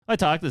I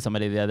talked to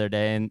somebody the other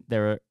day, and they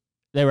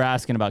were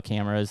asking about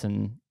cameras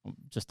and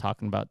just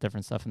talking about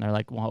different stuff, and they're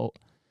like,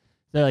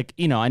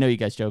 I know you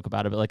guys joke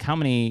about it, but like, how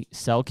many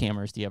cell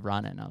cameras do you have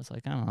running? I was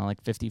like, I don't know,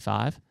 like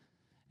 55.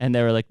 And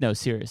they were like, no,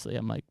 seriously.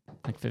 I'm like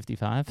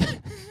 55.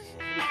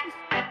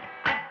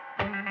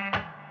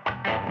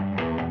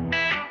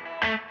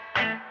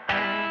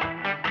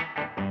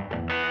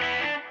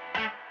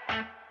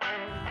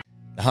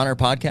 The Hunter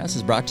Podcast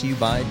is brought to you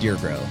by Deer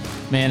Grow.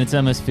 Man, it's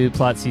almost food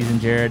plot season,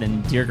 Jared,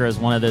 and Deer Grow is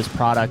one of those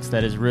products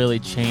that has really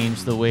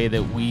changed the way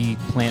that we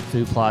plant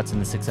food plots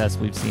and the success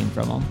we've seen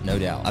from them. No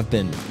doubt. I've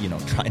been,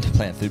 trying to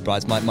plant food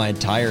plots my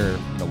entire,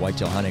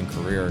 whitetail hunting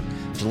career,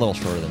 which is a little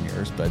shorter than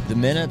yours. But the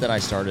minute that I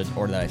started,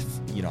 or that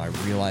I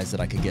realized that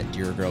I could get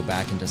Deer Grow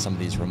back into some of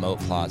these remote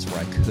plots where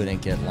I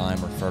couldn't get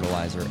lime or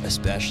fertilizer,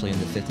 especially in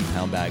the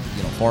 50-pound bag,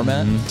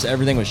 format. Mm-hmm. So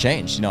everything was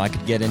changed. I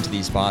could get into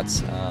these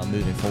spots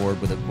moving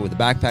forward with a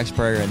backpack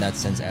sprayer, and that's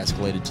since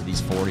escalated to these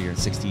 40 or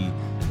 60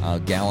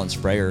 gallon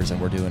sprayers, and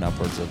we're doing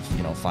upwards of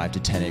 5 to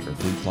 10 acre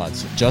food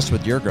plots just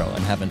with Deer Grow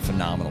and having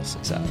phenomenal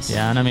success.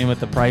 Yeah, and I mean, with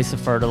the price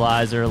of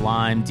fertilizer,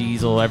 lime,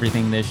 diesel,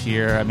 everything this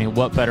year, I mean,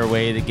 what better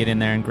way to get in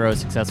there and grow a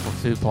successful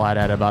food plot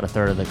at about a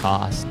third of the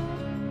cost?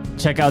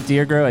 Check out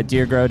Deer Grow at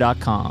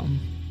deergrow.com.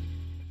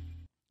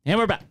 And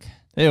we're back.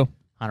 Ew.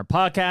 On our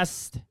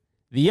podcast,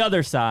 The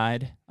Other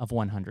Side of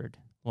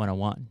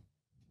 101.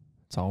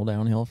 It's all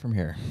downhill from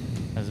here.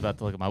 I was about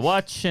to look at my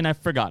watch, and I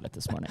forgot it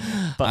this morning.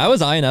 But I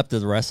was eyeing up to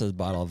the rest of the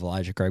bottle of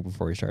Elijah Craig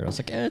before we started. I was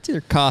like, it's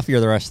either coffee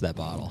or the rest of that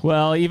bottle.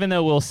 Well, even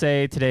though we'll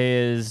say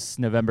today is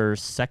November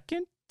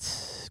 2nd,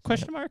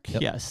 question mark?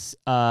 Yep. Yes.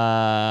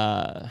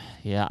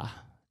 Yeah.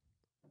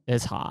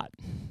 It's hot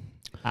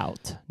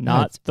out.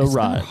 Not the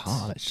rut. Not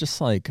hot. It's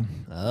just like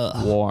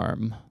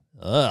warm.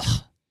 Ugh.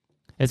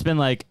 It's been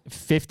like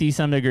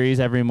 50-some degrees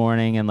every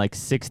morning and like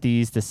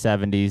 60s to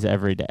 70s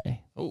every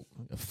day. Oh,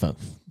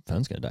 phone's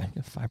going to die.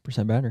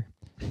 5% battery.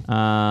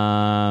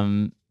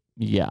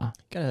 Yeah.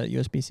 Got a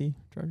USB-C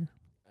charger?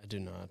 I do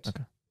not.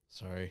 Okay.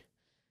 Sorry.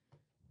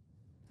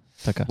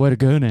 It's okay. Way to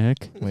go,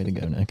 Nick. Way to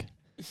go, Nick.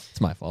 It's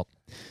my fault.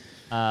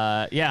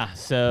 Yeah.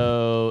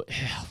 So,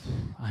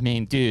 I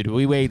mean, dude,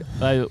 we wait.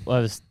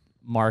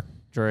 Mark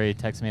Drury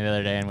texted me the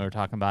other day, and we were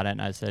talking about it,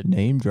 and I said,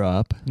 Name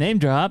drop.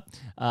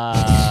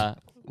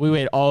 We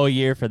wait all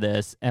year for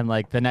this, and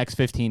like the next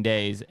 15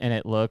 days, and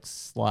it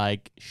looks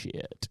like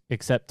shit.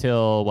 Except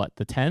till what,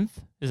 the 10th?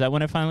 Is that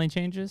when it finally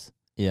changes?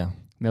 Yeah.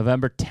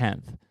 November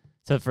 10th.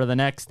 So for the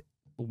next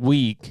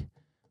week,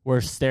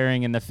 we're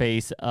staring in the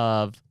face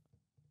of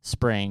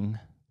spring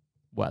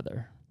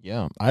weather.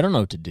 Yeah. I don't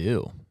know what to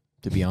do,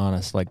 to be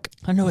honest. Like,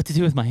 I don't know what to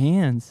do with my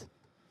hands.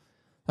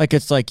 Like,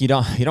 it's like you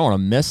don't want to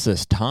miss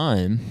this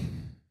time.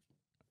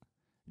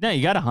 No,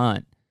 you got to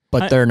hunt.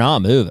 But they're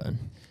not moving.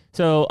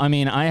 So, I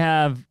mean, I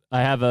have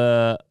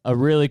a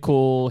really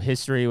cool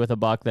history with a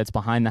buck that's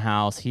behind the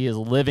house. He is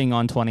living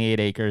on 28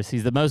 acres.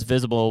 He's the most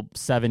visible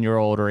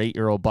 7-year-old or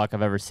 8-year-old buck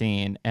I've ever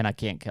seen, and I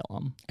can't kill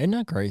him. Isn't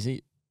that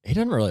crazy? He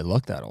doesn't really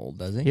look that old,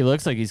 does he? He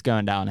looks like he's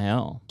going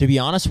downhill. To be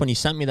honest, when you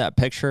sent me that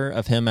picture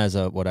of him as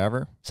a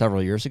whatever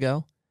several years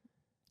ago,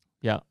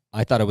 yeah,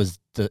 I thought it was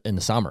in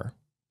the summer.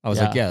 I was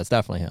like, yeah, it's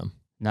definitely him.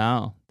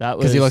 No, that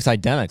was because he looks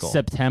identical.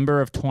 September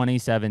of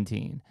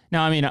 2017.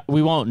 Now, I mean,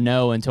 we won't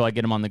know until I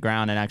get him on the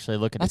ground and actually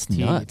look at his teeth.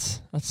 That's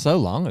nuts. That's so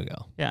long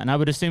ago. Yeah, and I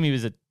would assume he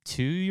was a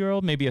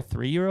 2-year-old, maybe a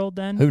 3-year-old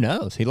then. Who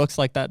knows? He looks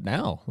like that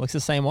now. Looks the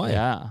same way.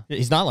 Yeah.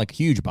 He's not like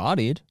huge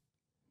bodied.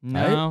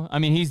 No, right? I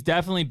mean, he's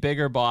definitely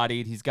bigger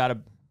bodied. He's got a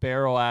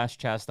barrel ash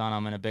chest on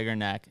him and a bigger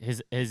neck.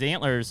 His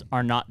antlers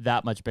are not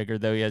that much bigger,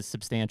 though he has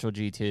substantial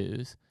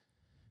G2s.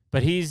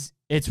 But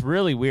it's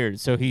really weird.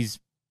 So he's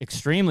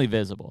extremely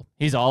visible.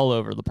 He's all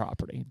over the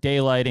property.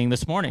 Daylighting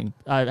this morning.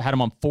 I had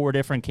him on 4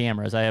 different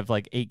cameras. I have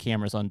like 8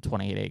 cameras on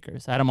 28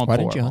 acres. I had him on 4. Why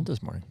didn't you hunt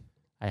this morning?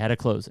 I had a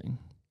closing.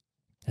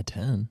 At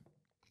 10?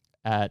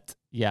 I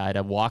had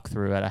a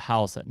walkthrough at a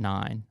house at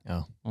 9.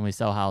 Oh. When we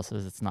sell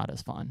houses, it's not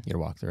as fun. You got to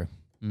walk through.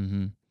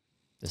 Mm-hmm.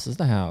 This is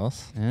the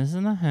house. This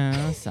is the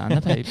house on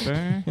the paper.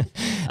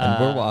 And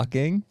we're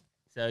walking.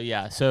 So,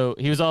 yeah. So,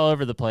 he was all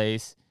over the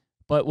place.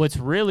 But what's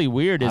really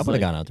weird is I would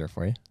have gone out there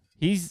for you.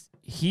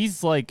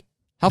 He's like,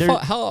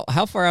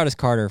 How far out is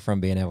Carter from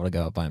being able to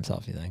go up by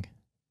himself, you think?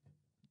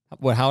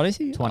 How old is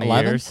he? 20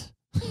 11? years.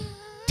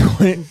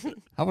 20?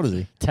 How old is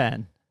he?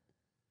 10.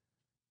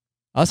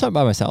 I was hunting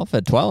by myself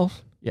at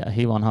 12. Yeah,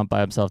 he won't hunt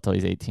by himself till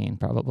he's 18,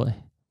 probably.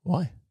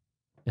 Why?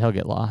 He'll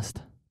get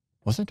lost.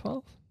 Wasn't it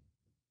 12?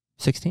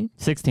 16?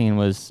 16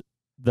 was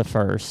the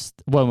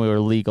first, when we were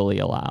legally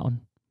allowed.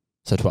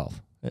 So 12.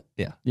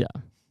 Yeah. Yeah,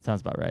 sounds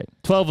about right.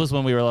 12 was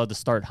when we were allowed to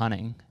start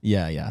hunting.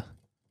 Yeah.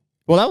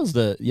 Well, that was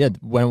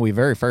when we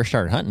very first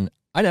started hunting.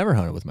 I never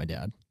hunted with my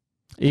dad.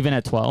 Even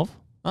at 12?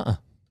 No.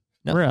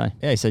 Really?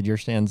 Yeah, he said your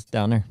stand's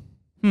down there.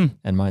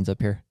 And mine's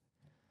up here.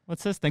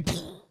 What's this thing?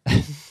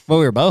 Well,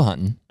 we were bow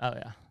hunting. Oh,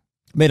 yeah.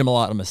 Made him a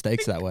lot of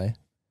mistakes that way.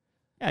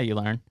 Yeah, you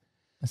learn.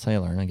 That's how you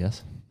learn, I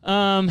guess.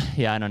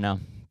 Yeah, I don't know.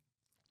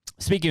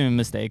 Speaking of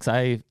mistakes,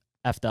 I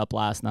effed up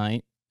last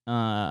night.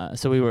 I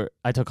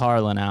took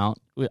Harlan out.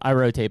 I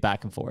rotate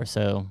back and forth,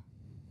 so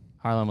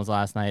Harlan was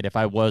last night. If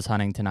I was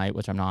hunting tonight,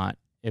 which I'm not,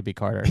 it'd be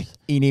Carter's.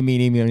 Eeny,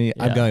 meeny, meeny.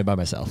 Yeah. I'm going by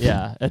myself.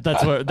 Yeah,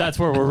 that's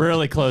where we're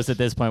really close at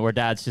this point, where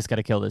Dad's just got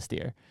to kill this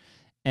deer.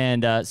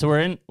 And so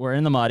we're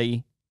in the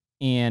muddy,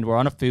 and we're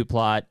on a food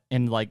plot,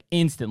 and like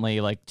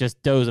instantly, like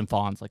just does and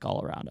fawns like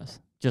all around us,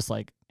 just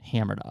like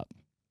hammered up,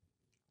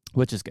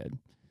 which is good.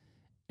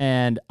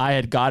 And I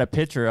had got a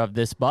picture of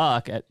this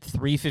buck at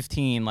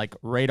 3:15, like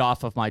right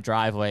off of my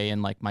driveway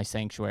in like my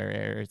sanctuary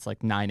area. It's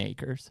like 9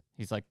 acres.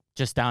 He's like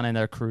just down in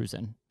there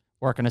cruising,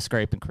 working a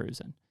scrape and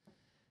cruising.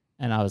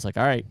 And I was like,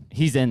 all right,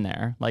 he's in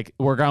there. Like,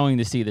 we're going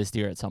to see this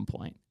deer at some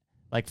point.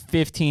 Like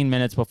 15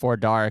 minutes before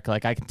dark,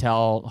 like I can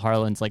tell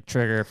Harlan's like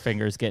trigger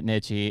fingers getting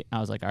itchy.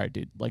 I was like, all right,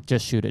 dude, like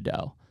just shoot a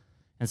doe.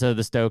 And so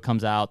this doe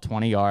comes out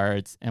 20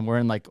 yards, and we're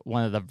in like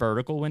one of the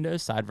vertical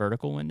windows, side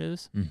vertical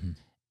windows. Mm-hmm.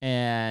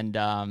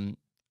 And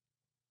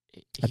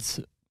That's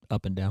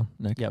up and down,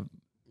 Nick. yeah,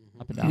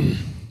 up and down.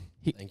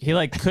 He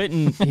like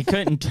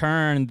couldn't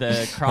turn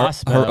the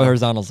crossbow.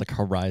 Horizontal's like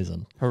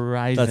horizon.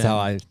 That's how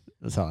I do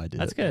it.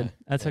 That's good.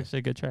 That's actually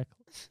a good trick.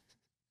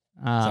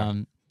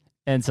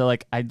 And so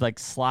like I'd like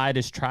slide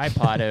his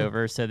tripod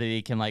over so that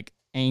he can like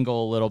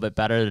angle a little bit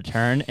better to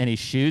turn, and he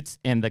shoots,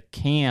 and the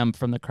cam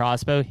from the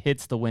crossbow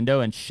hits the window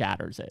and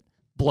shatters it,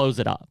 blows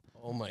it up.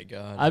 Oh my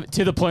God.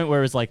 To the point where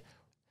it was like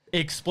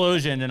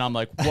explosion, and I'm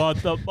like,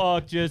 what the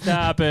fuck just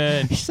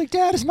happened? He's like,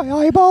 Dad, is my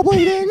eyeball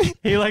bleeding?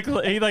 He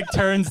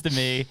turns to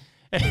me,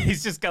 and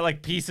he's just got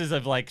like pieces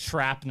of like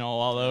shrapnel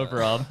all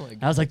over him.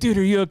 I was like, dude,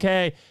 are you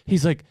okay?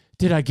 He's like,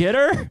 did I get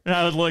her? And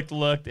I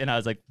looked, and I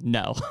was like,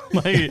 no.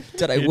 Like,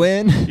 did I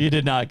win? You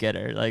did not get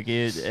her. Like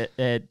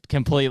it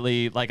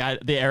completely, like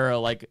the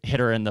arrow like hit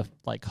her in the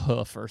like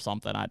hoof or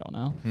something. I don't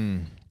know.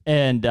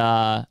 And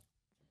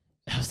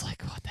I was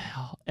like, what the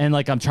hell? And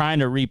like I'm trying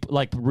to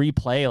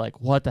replay like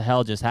what the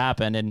hell just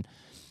happened, and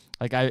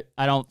like I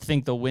don't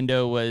think the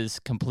window was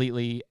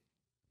completely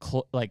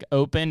like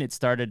open. It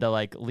started to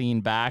like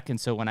lean back, and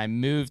so when I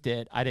moved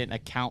it, I didn't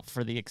account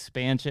for the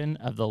expansion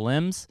of the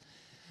limbs,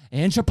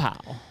 and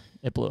chapow,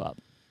 it blew up.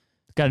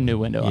 Got a new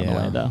window on the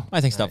way though.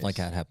 I think stuff like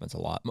that happens a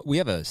lot. We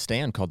have a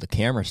stand called the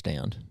camera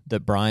stand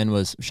that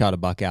Brian shot a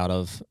buck out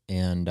of,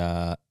 and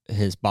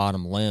his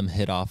bottom limb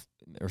hit off,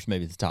 or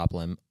maybe the top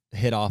limb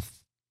hit off.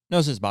 No,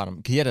 it's his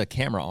bottom. He had a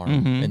camera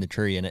arm in the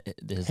tree, and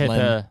his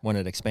limb, when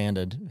it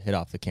expanded, hit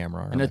off the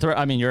camera arm.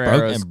 And your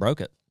arrows broke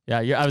it.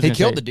 Yeah, he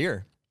killed the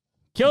deer.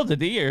 Killed the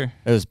deer.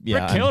 It was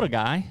Rick killed a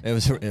guy. It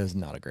was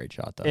not a great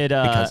shot though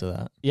because of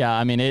that. Yeah,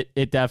 I mean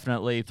it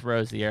definitely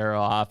throws the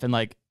arrow off, and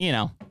like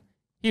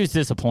he was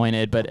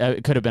disappointed, but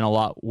it could have been a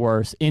lot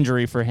worse.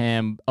 Injury for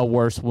him, a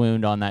worse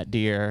wound on that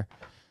deer.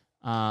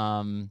 Yeah,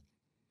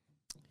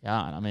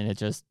 I mean it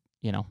just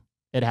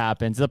it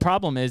happens. The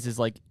problem is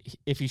like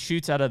if he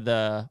shoots out of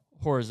the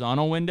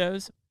horizontal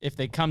windows, if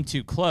they come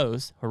too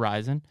close,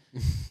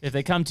 if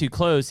they come too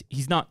close,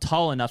 he's not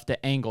tall enough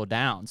to angle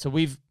down. So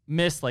we've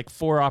missed like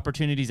 4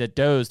 opportunities at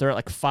does. They're at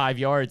like 5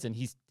 yards, and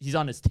he's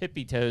on his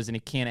tippy toes, and he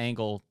can't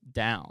angle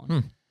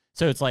down.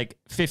 So it's like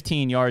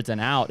 15 yards and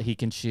out, he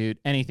can shoot.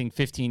 Anything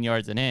 15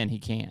 yards and in, he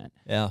can't.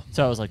 Yeah.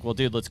 So I was like, well,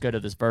 dude, let's go to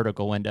this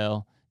vertical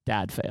window.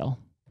 Dad fail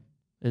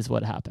is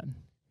what happened.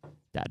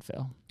 Dad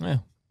fail. Yeah.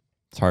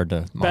 It's hard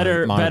to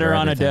better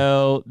on a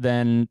doe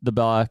than the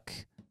buck.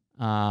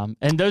 And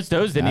those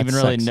does didn't even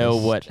really know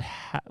what.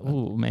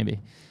 Maybe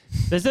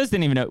those does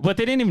didn't even know. But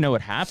they didn't even know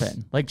what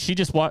happened. Like she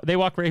just they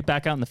walked right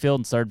back out in the field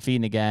and started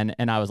feeding again.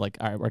 And I was like,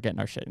 all right, we're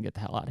getting our shit and get the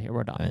hell out of here.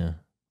 We're done. Yeah.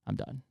 I'm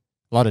done.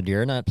 A lot of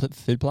deer in that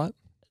food plot.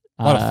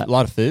 A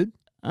lot of food.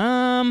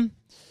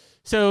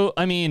 So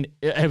I mean,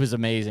 it was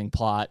amazing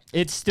plot.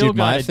 It's still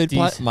got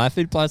my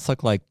food plots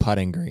look like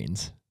putting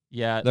greens.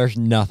 Yeah. There's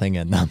nothing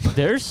in them.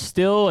 There's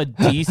still a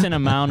decent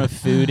amount of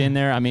food in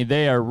there. I mean,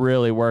 they are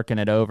really working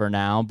it over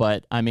now,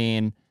 but I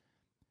mean,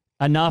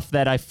 enough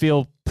that I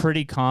feel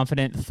pretty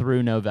confident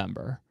through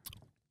November.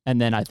 And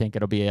then I think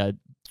it'll be a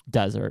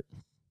desert.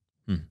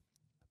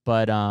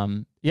 But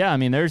yeah, I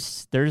mean,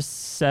 there's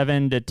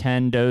 7 to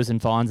 10 does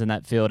and fawns in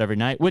that field every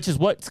night, which is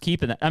what's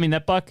keeping that. I mean,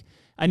 that buck,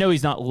 I know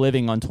he's not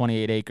living on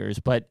 28 acres,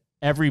 but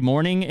every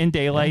morning in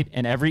daylight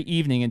and every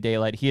evening in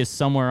daylight, he is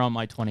somewhere on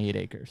my 28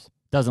 acres.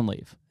 Doesn't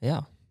leave.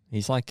 Yeah.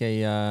 He's like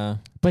a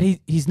But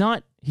he's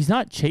not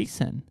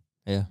chasing.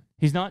 Yeah.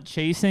 He's not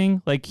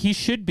chasing. Like he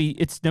should be.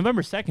 It's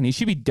November 2nd. He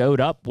should be doed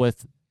up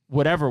with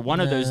whatever one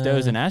of those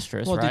does and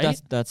estrus, right?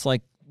 Dude, that's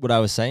like what I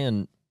was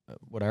saying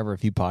a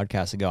few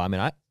podcasts ago. I mean,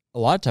 a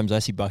lot of times I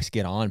see bucks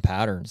get on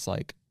patterns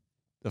like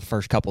the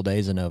first couple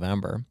days of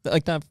November.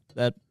 Like that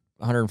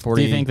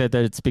 140. Do you think that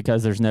it's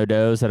because there's no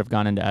does that have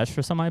gone into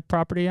estrus on my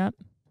property yet?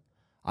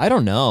 I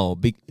don't know.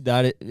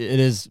 It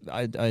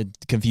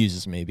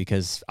confuses me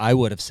because I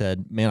would have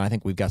said, man, I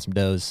think we've got some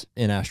does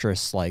in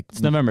estrus like it's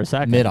November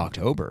 2nd,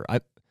 mid-October.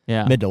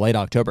 Mid to late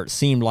October. It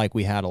seemed like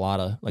we had a lot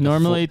of like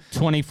normally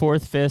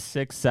 24th,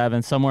 5th, 6th,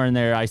 7th, somewhere in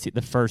there. I see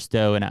the first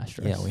doe in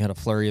estrus. Yeah, we had a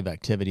flurry of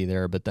activity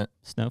there, but then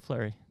snow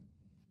flurry.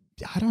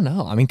 I don't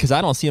know. I mean, because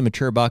I don't see a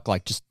mature buck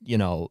like just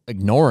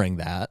ignoring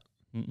that.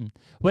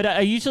 But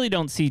I usually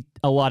don't see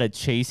a lot of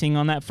chasing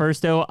on that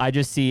first doe. I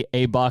just see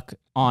a buck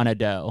on a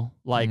doe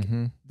like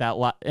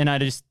that. And I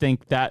just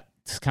think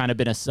that's kind of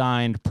been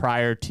assigned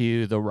prior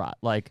to the rut.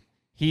 Like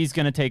he's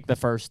going to take the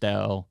first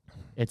doe.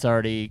 It's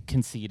already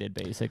conceded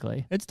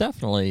basically. It's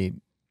definitely,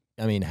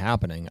 I mean,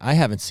 happening. I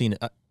haven't seen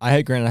it. I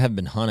haven't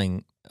been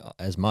hunting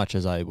as much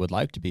as I would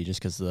like to be just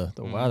because of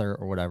the weather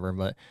or whatever,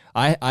 but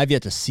I've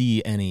yet to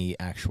see any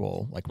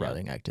actual like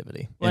rutting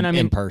activity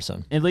in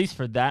person. At least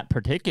for that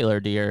particular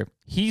deer,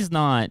 he's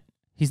not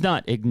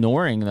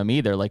ignoring them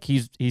either. Like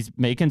he's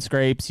making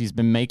scrapes, he's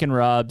been making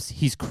rubs,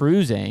 he's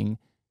cruising.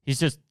 He's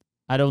just,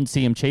 I don't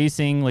see him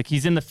chasing. Like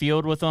he's in the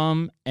field with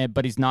them,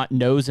 but he's not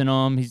nosing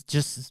them. He's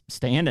just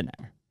standing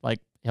there. Like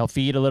he'll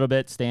feed a little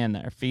bit, stand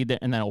there, feed there,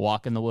 and then he'll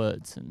walk in the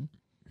woods. And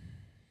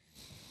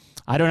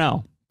I don't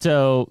know.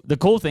 So the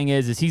cool thing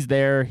is he's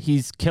there,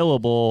 he's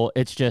killable.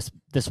 It's just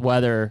this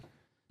weather.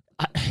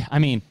 I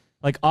mean,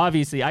 like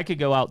obviously I could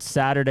go out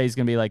Saturday's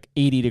going to be like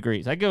 80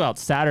 degrees. I could go out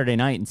Saturday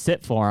night and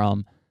sit for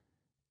him.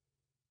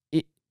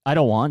 I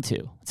don't want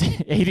to. It's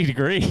 80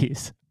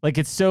 degrees. Like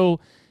it's so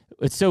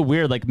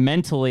weird. Like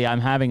mentally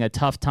I'm having a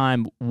tough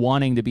time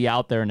wanting to be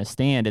out there in a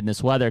stand in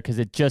this weather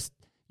because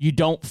you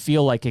don't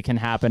feel like it can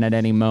happen at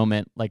any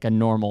moment like a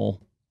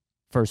normal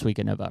first week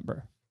in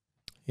November.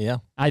 Yeah.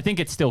 I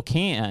think it still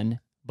can.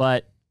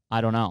 But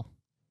I don't know.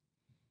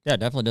 Yeah,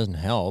 it definitely doesn't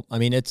help. I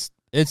mean, it's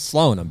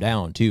slowing them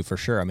down too, for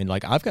sure. I mean,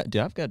 like I've got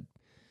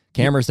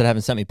cameras that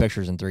haven't sent me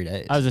pictures in 3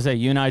 days. I was gonna say,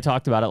 you and I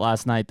talked about it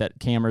last night that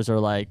cameras are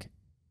like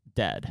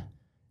dead,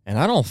 and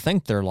I don't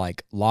think they're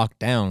like locked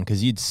down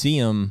because you'd see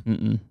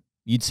them.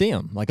 You'd see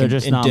them like in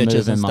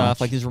ditches and stuff,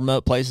 much. like these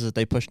remote places that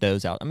they push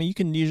does out. I mean, you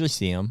can usually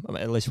see them,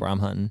 at least where I'm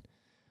hunting,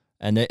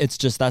 and it's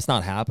just that's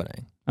not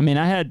happening. I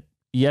mean,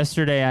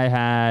 yesterday I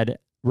had.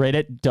 Right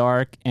at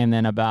dark and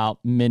then about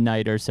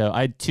midnight or so,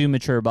 I had 2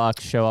 mature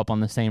bucks show up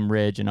on the same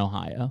ridge in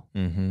Ohio.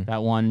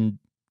 That one,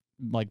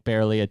 like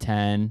barely a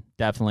 10,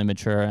 definitely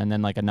mature, and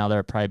then like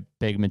another probably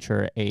big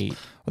mature 8. Well,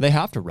 they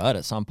have to rut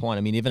at some point.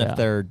 I mean, even if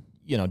they're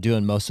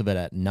doing most of it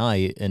at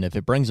night, and if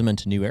it brings them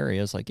into new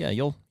areas, like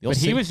you'll but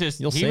see. He was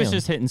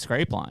just hitting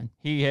scrape line.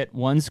 He hit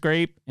one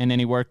scrape and then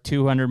he worked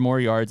 200 more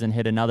yards and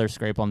hit another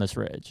scrape on this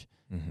ridge.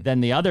 Then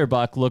the other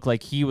buck looked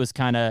like he was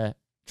kind of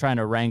trying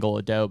to wrangle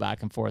a doe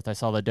back and forth. I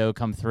saw the doe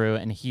come through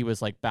and he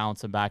was like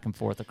bouncing back and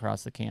forth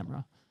across the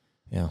camera.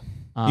 Yeah.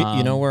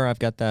 You know where I've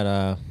got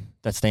that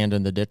stand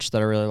in the ditch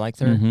that I really like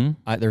there?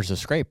 There's a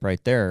scrape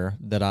right there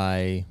that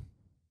I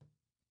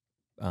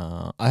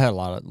had a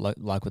lot of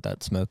luck with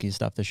that smoky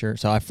stuff this year.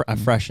 So I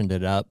freshened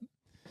it up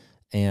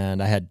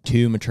and I had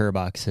 2 mature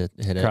bucks hit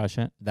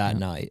it that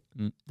night.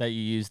 That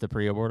you used the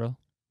pre-aborto?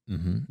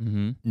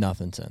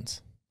 Nothing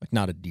since. Like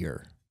not a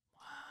deer.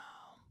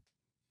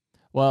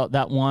 Well,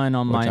 that one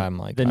on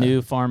the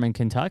new farm in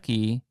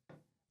Kentucky,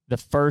 the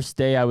first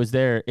day I was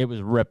there, it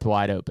was ripped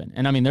wide open.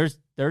 And I mean,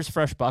 there's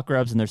fresh buck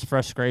rubs and there's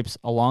fresh scrapes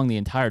along the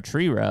entire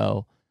tree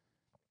row.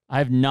 I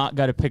have not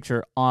got a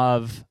picture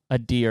of a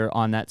deer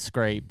on that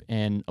scrape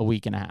in a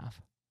week and a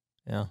half.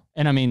 Yeah.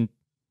 And I mean,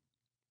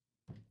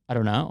 I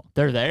don't know.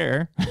 They're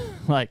there.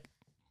 Like,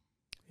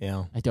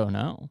 yeah, I don't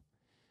know.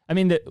 I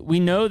mean,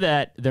 we know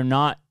that they're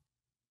not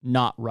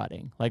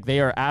rutting. Like they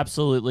are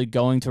absolutely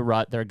going to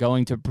rut. They're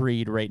going to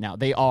breed right now.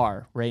 They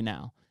are right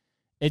now.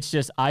 It's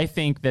just, I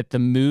think that the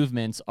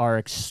movements are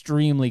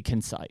extremely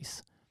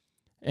concise.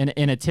 And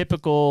in a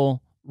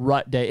typical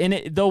rut day,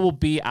 and there will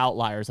be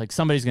outliers. Like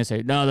somebody's going to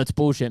say, no, that's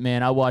bullshit,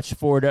 man. I watched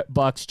 4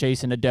 bucks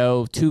chasing a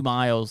doe 2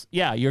 miles.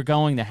 Yeah, you're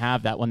going to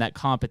have that when that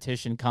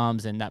competition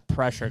comes and that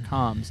pressure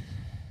comes.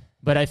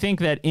 But I think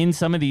that in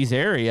some of these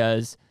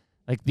areas,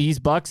 like these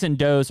bucks and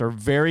does are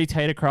very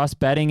tight across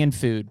bedding and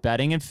food,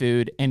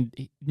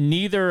 and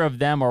neither of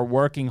them are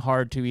working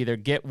hard to either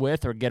get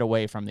with or get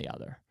away from the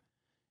other.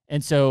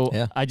 And so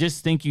I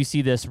just think you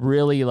see this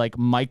really like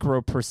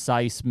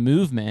micro-precise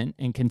movement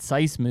and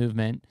concise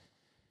movement.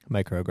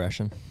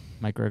 Microaggression,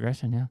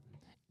 yeah.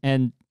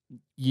 And,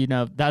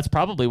 that's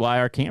probably why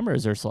our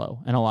cameras are slow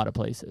in a lot of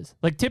places.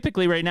 Like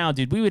typically right now,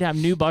 dude, we would have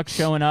new bucks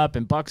showing up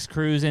and bucks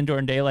cruising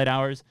during daylight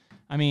hours.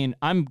 I mean,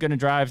 I'm going to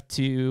drive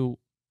to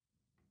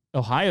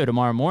Ohio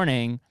tomorrow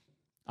morning.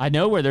 I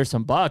know where there's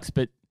some bucks,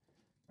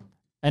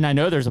 and I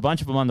know there's a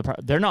bunch of them on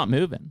they're not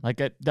moving. Like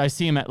I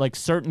see them at like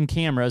certain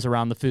cameras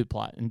around the food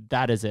plot, and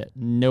that is it.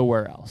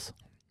 Nowhere else.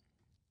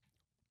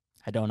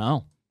 I don't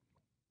know.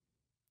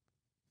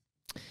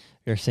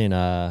 You're seeing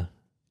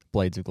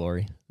Blades of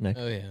Glory, Nick?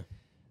 Oh yeah.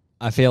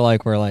 I feel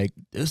like we're like,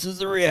 this is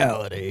the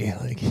reality.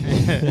 Like,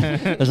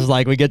 this is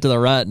like we get to the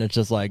rut and it's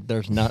just like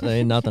there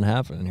ain't nothing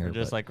happening here. We're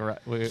just like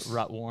rut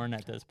worn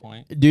at this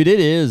point, dude.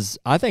 It is.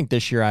 I think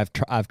this year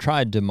I've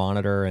tried to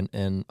monitor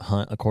and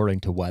hunt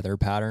according to weather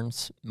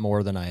patterns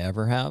more than I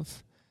ever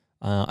have.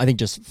 I think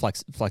just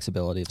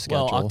flexibility of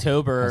schedule. Well,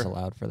 October has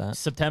allowed for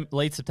that.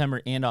 Late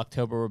September and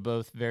October were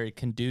both very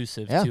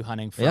conducive to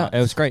hunting fronts. Yeah,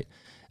 it was great.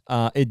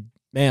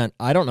 Man,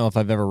 I don't know if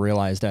I've ever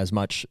realized as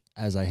much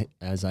as I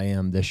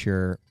am this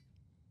year.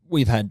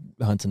 We've had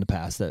hunts in the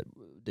past that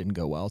didn't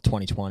go well.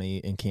 2020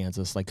 in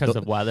Kansas, like because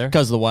of weather.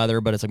 Because of the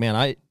weather, but it's like,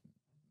 man,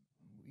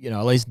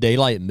 at least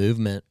daylight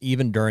movement,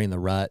 even during the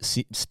rut,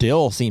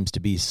 still seems to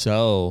be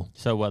so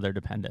weather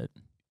dependent,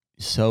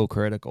 so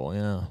critical.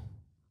 Yeah.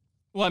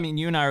 Well, I mean,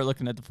 you and I are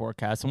looking at the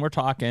forecast, and we're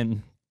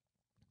talking,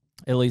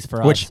 at least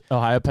for Which us,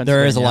 Ohio, Pennsylvania.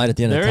 There is a light at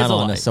the end of the There is tunnel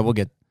a on light. this, so we'll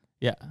get.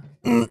 Yeah,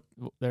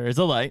 there is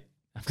a light.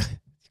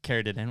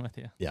 Carried it in with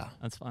you. Yeah.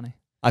 That's funny.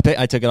 I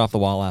took it off the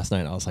wall last night.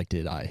 And I was like,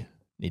 dude, I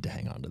need to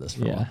hang on to this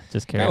for a while.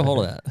 Just carry Grab it. a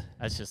hold of that.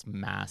 That's just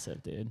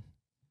massive, dude.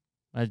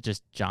 That's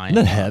just giant.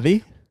 Isn't that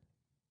heavy?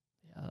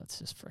 Yeah, that's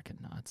just freaking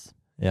nuts.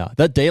 Yeah.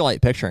 That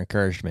daylight picture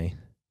encouraged me.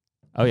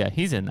 Oh, yeah,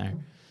 he's in there.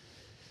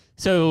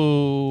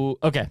 So,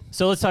 okay.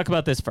 So let's talk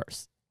about this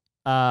first.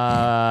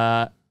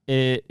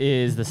 It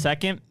is the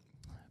second.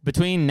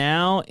 Between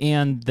now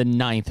and the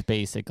 9th,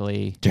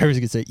 basically. Jerry's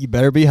going to say, you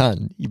better be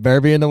hunting. You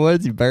better be in the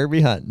woods. You better be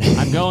hunting.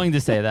 I'm going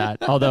to say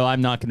that, although I'm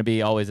not going to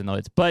be always in the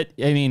woods. But,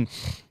 I mean,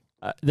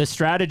 the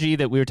strategy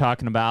that we were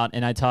talking about,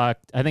 and I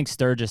think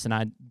Sturgis and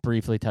I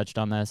briefly touched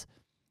on this,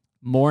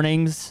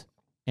 mornings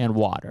and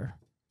water.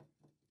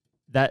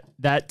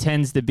 That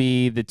tends to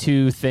be the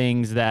two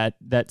things that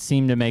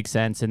seem to make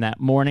sense. In that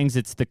mornings,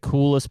 it's the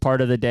coolest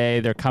part of the day.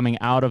 They're coming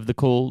out of the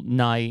cool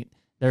night.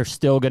 They're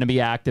still going to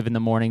be active in the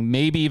morning,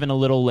 maybe even a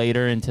little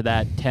later into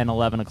that 10,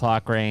 11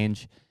 o'clock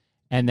range.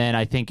 And then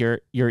I think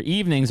your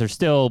evenings are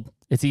still,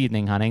 it's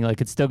evening hunting.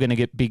 Like, it's still going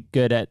to be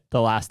good at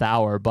the last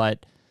hour.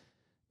 But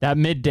that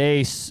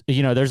midday,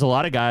 there's a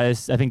lot of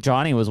guys. I think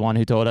Johnny was one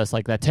who told us,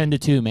 like, that 10 to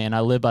 2, man, I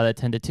live by that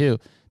 10 to 2.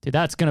 Dude,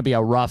 that's going to be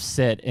a rough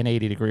sit in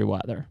 80-degree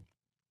weather.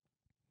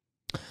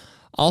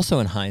 Also,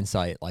 in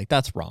hindsight, like,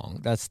 that's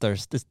wrong. This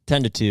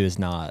 10 to 2 is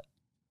not.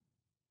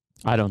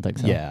 I don't think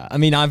so. Yeah, I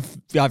mean, I've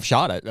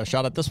shot it. I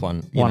shot at this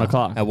one. 1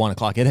 o'clock. At 1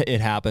 o'clock, it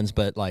happens,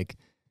 but like,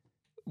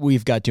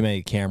 we've got too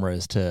many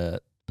cameras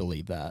to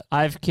believe that.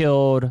 I've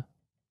killed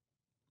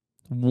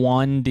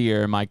one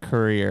deer in my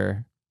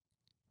career.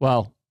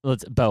 Well,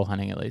 let's bow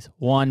hunting at least.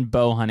 One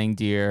bow hunting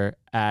deer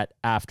at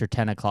after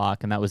 10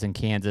 o'clock, and that was in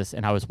Kansas.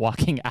 And I was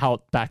walking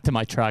out back to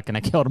my truck, and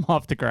I killed him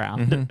off the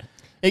ground. Mm-hmm.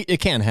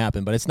 It can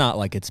happen, but it's not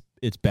like it's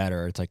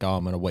better. It's like, oh,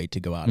 I'm going to wait to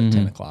go out at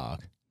 10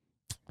 o'clock.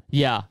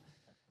 Yeah.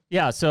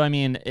 Yeah, so I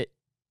mean,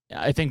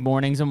 I think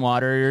mornings and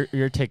water are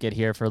your ticket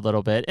here for a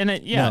little bit, and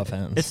No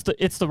offense.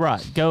 it's the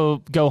rut.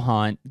 Go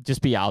hunt,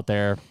 just be out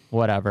there,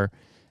 whatever.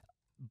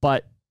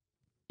 But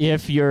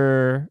if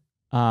you're,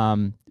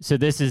 so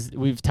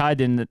we've tied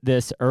in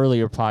this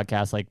earlier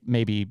podcast, like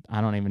maybe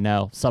I don't even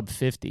know, sub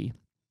 50.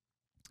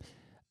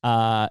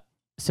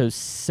 So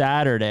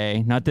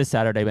Saturday, not this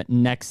Saturday, but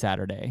next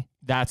Saturday.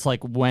 That's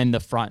like when the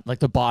front, like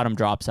the bottom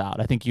drops out.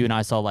 I think you and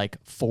I saw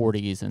like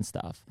 40s and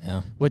stuff.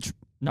 Yeah. Which,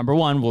 number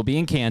one, we'll be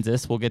in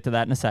Kansas. We'll get to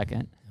that in a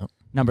second. Yep.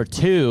 Number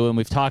two, and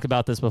we've talked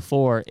about this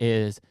before,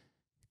 is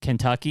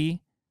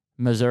Kentucky,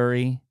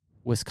 Missouri,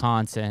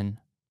 Wisconsin,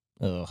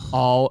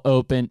 all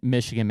open,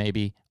 Michigan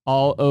maybe,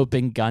 all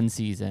open gun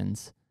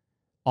seasons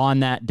on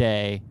that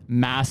day.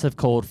 Massive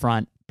cold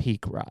front,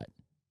 peak rut.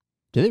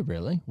 Do they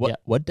really? What Yeah.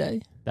 What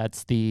day?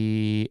 That's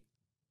the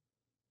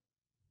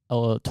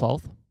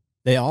 12th.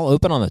 They all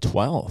open on the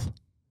 12th.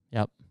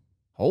 Yep.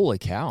 Holy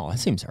cow, that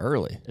seems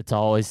early. It's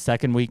always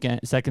second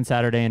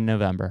Saturday in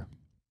November.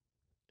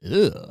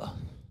 Ugh.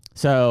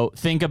 So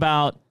think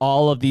about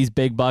all of these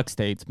big buck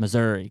states,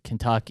 Missouri,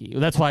 Kentucky.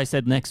 That's why I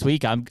said next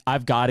week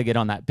I've got to get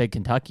on that big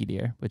Kentucky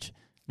deer, which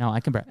now I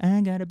can brag.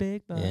 I got a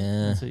big buck.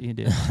 Yeah. That's what you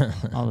do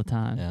all the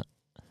time. Yeah.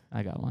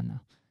 I got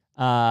one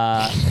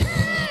now.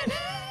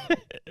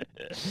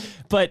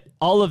 But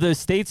all of those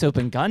states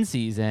open gun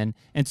season,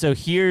 and so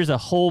here's a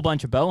whole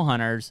bunch of bow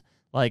hunters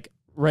like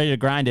ready to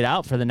grind it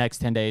out for the next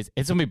 10 days.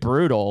 It's going to be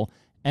brutal.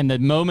 And the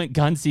moment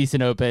gun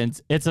season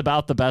opens, it's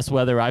about the best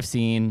weather I've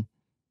seen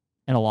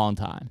in a long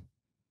time.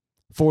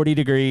 40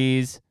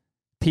 degrees,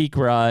 peak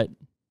rut.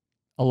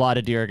 A lot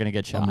of deer are going to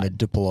get shot. I'm going to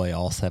deploy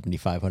all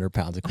 7,500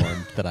 pounds of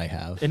corn that I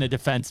have. In a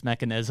defense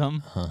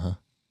mechanism. Uh-huh.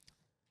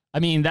 I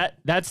mean,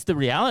 that's the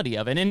reality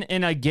of it.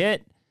 And I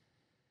get...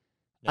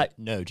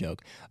 No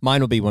joke.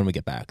 Mine will be when we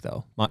get back,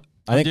 though.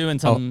 I'm doing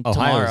some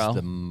tomorrow.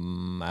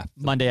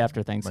 Monday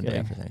after Thanksgiving. Monday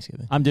after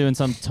Thanksgiving. I'm doing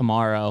some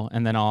tomorrow,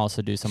 and then I'll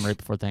also do some right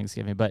before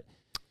Thanksgiving. But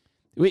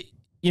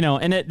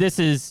this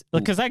is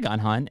because I gun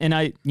hunt, and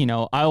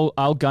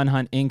I'll gun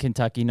hunt in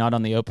Kentucky, not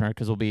on the opener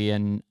because we'll be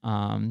in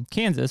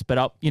Kansas, but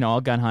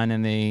I'll gun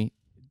hunt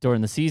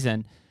during the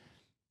season.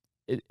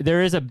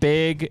 There is a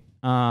big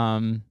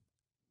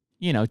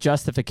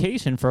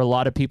justification for a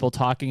lot of people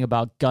talking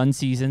about gun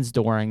seasons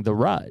during the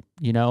rut,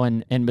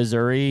 in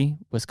Missouri,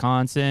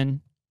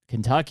 Wisconsin,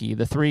 Kentucky,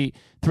 the three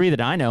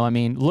that I know. I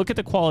mean, look at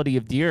the quality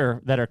of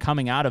deer that are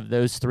coming out of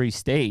those three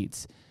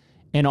states.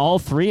 And all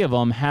three of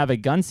them have a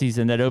gun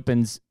season that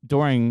opens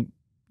during,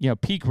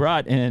 peak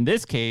rut. And in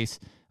this case,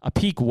 a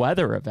peak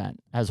weather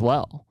event as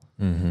well.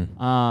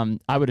 Mm-hmm.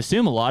 I would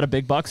assume a lot of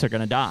big bucks are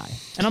going to die.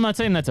 And I'm not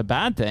saying that's a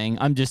bad thing.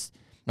 I'm just...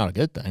 Not a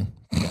good thing.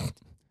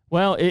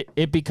 Well,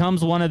 it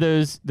becomes one of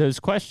those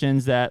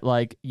questions that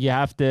like you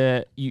have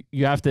to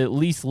at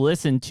least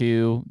listen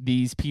to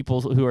these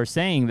people who are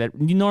saying that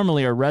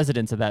normally are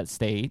residents of that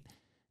state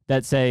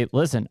that say,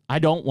 listen, I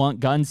don't want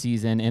gun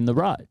season in the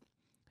rut.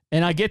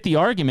 And I get the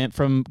argument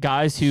from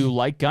guys who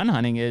like gun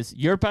hunting is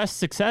your best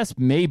success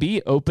may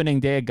be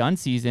opening day of gun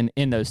season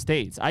in those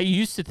states. I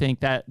used to think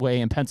that way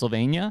in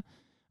Pennsylvania.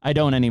 I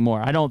don't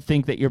anymore. I don't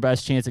think that your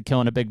best chance of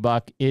killing a big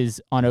buck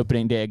is on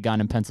opening day of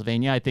gun in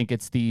Pennsylvania. I think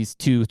it's these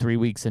 2-3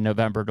 weeks in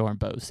November during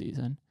bow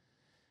season.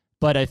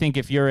 But I think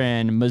if you're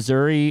in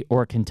Missouri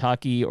or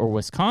Kentucky or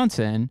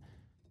Wisconsin,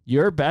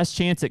 your best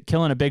chance at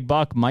killing a big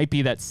buck might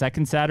be that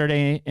second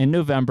Saturday in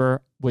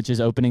November, which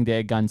is opening day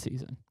of gun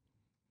season.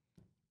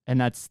 And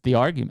that's the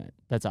argument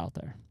that's out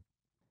there.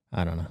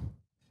 I don't know.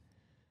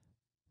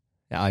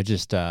 Yeah, I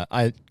just,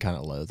 I kind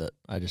of loathe it.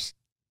 I just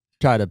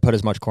try to put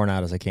as much corn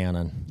out as I can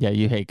and Yeah,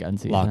 you hate gun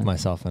season. lock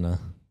myself in a...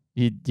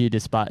 You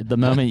despise the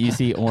moment you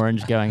see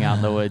orange going out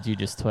in the woods, you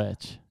just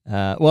twitch.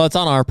 Well, it's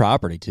on our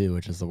property too,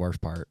 which is the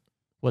worst part.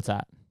 What's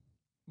that?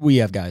 We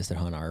have guys that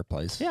hunt our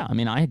place. Yeah, I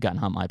mean, I gun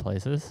hunt my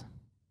places.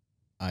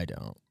 I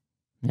don't.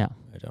 Yeah.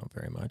 I don't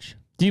very much.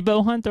 Do you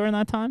bow hunt during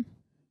that time?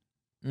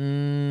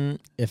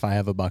 If I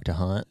have a buck to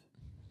hunt.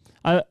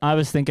 I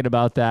was thinking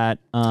about that.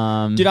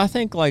 Dude, I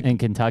think like in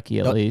Kentucky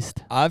at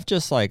least. I've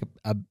just like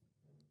I've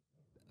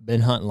been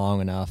hunting long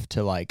enough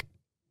to like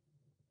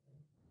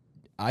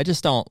I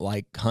just don't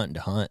like hunting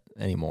to hunt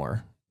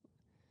anymore.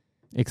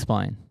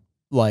 Explain.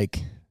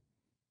 Like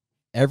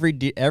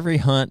every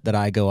hunt that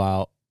I go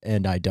out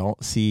and I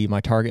don't see my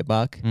target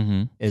buck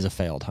is a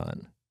failed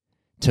hunt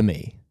to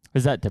me.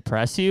 Does that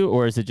depress you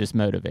or does it just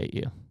motivate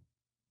you?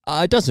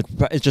 It doesn't.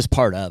 It's just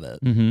part of it.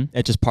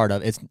 It's just part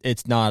of it.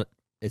 It's not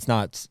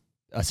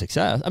a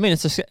success. I mean,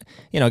 it's a,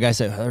 guys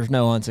say there's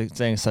no such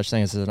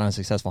thing as an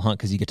unsuccessful hunt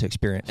because you get to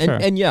experience. Sure.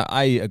 And yeah,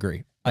 I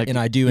agree. Like, and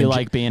I do. You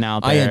like being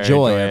out there. I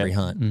enjoy every it.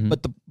 hunt.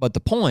 But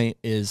the point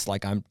is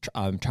like I'm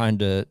trying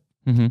to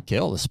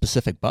kill a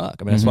specific buck.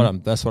 I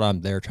mean, that's what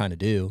I'm there trying to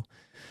do.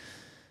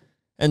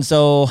 And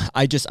so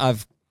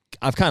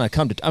I've kind of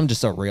come to, I'm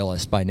just a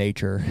realist by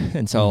nature.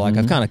 And so like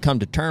I've kind of come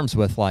to terms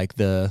with like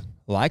the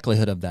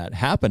likelihood of that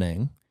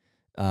happening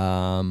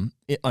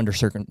under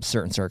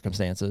certain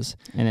circumstances.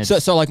 And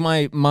so like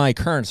my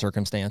current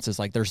circumstances,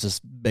 like there's this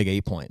big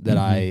 8-point that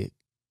I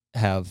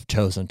have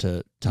chosen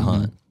to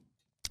hunt,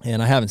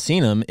 and I haven't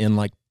seen him in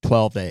like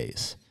 12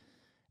 days.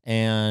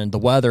 And the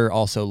weather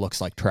also looks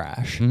like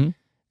trash.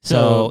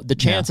 So the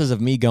chances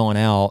of me going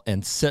out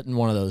and sitting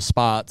one of those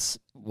spots,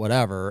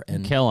 whatever,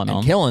 and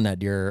killing that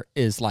deer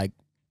is like,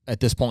 at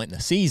this point in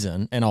the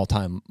season, an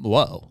all-time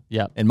low.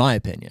 Yep. In my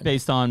opinion.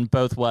 Based on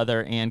both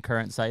weather and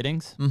current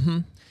sightings.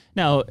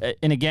 Now,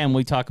 and again,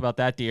 we talk about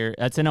that deer.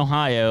 That's in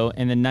Ohio,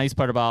 and the nice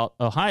part about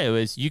Ohio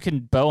is you can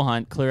bow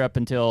hunt clear up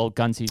until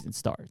gun season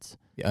starts.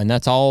 Yeah, and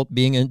that's all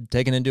being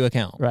taken into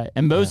account. Right.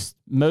 And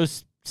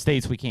most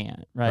states we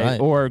can't, right?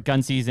 Or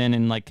gun season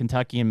in like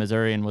Kentucky and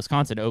Missouri and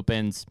Wisconsin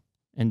opens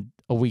in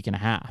a week and a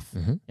half.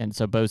 And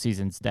so bow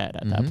season's dead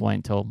at that point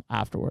until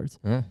afterwards.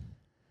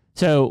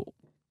 So,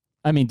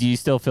 I mean, do you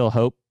still feel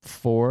hope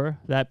for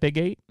that big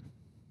 8? I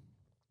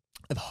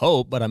have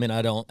hope, but I mean,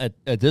 I don't,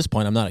 at this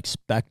point, I'm not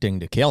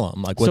expecting to kill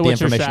him. Like, with so the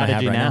information I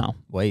have right now?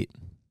 Wait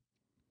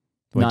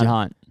Not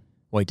hunt.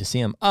 Wait to see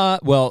him.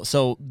 Well,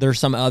 so there's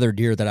some other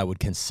deer that I would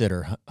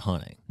consider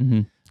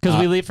hunting. Because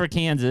we leave for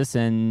Kansas,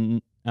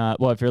 and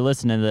well, if you're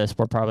listening to this,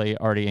 we're probably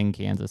already in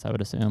Kansas, I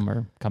would assume,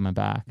 or coming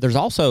back. There's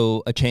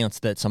also a chance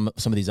that some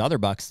of these other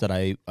bucks that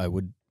I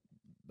would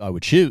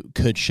shoot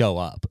could show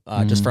up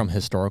just from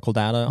historical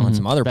data on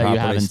some other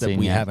properties that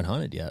we haven't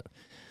hunted yet.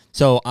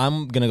 So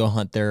I'm going to go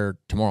hunt there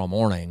tomorrow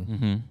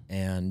morning,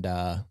 and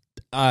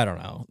I don't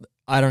know.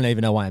 I don't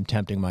even know why I'm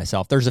tempting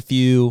myself. There's a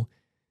few,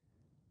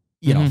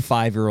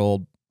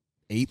 5-year-old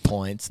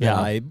 8-points that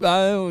I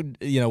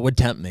would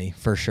tempt me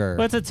for sure.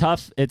 But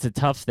it's a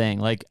tough thing.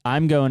 Like,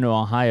 I'm going to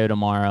Ohio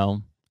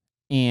tomorrow,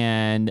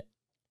 and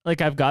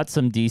like I've got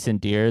some decent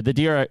deer. The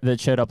deer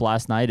that showed up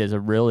last night it's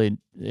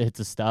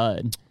a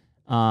stud.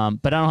 But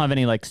I don't have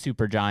any like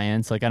super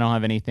giants. Like I don't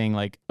have anything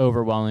like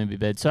overwhelmingly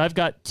big. So I've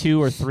got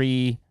 2 or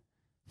 3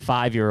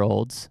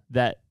 5-year-olds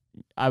that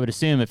I would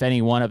assume if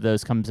any one of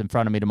those comes in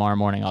front of me tomorrow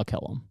morning, I'll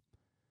kill them.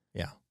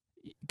 Yeah.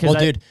 Well,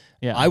 dude,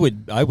 I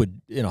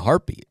would in a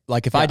heartbeat.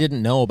 Like if I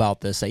didn't know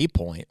about this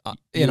 8-point,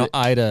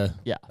 I'd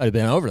have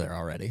been over there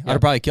already. I'd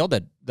have probably killed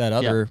that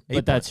other 8-point.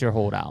 But that's your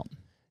holdout.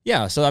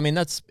 Yeah. So I mean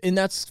that's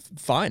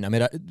fine. I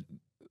mean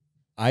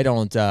I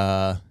don't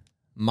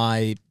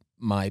my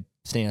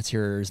stance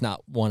here is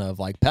not one of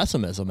like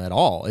pessimism at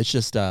all. It's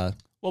just well,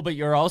 but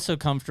you're also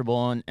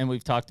comfortable, and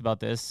we've talked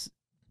about this.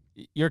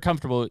 You're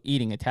comfortable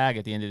eating a tag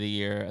at the end of the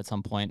year at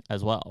some point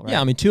as well, right?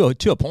 Yeah, I mean to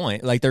a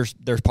point. Like there's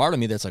part of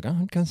me that's like,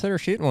 I'd consider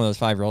shooting one of those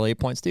 5-year-old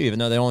 8-points too, even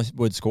though they only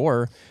would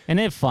score. And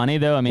it's funny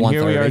though. I mean,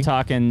 here we are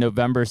talking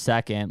November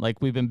 2nd.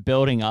 Like we've been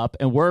building up,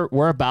 and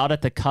we're about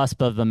at the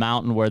cusp of the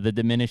mountain where the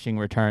diminishing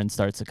return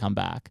starts to come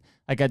back.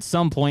 Like at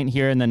some point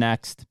here in the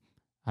next,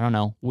 I don't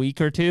know,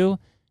 week or two,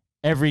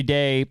 every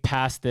day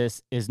past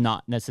this is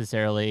not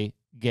necessarily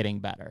getting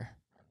better.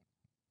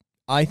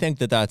 I think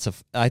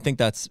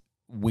that's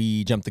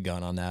we jumped the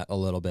gun on that a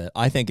little bit.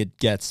 I think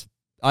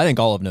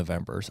all of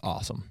November is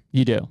awesome.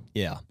 You do?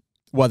 Yeah.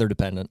 Weather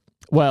dependent.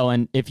 Well,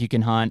 and if you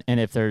can hunt, and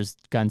if there's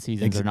gun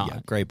seasons or not. Yeah,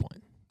 great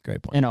point.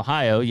 Great point. In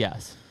Ohio,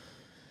 yes.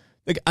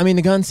 I mean,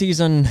 the gun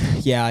season,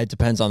 yeah, it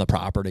depends on the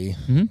property,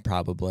 Mm-hmm.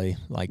 probably.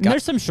 Like, And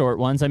there's some short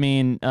ones. I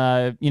mean,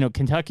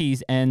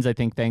 Kentucky's ends, I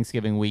think,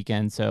 Thanksgiving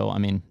weekend. So, I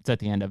mean, it's at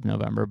the end of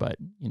November, but,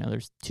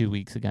 there's 2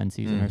 weeks of gun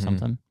season or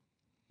something.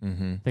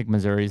 mm-hmm. I think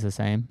Missouri's the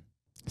same.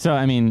 So,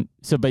 I mean,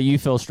 but you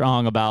feel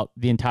strong about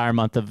the entire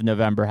month of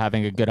November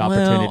having a good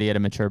opportunity at a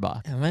mature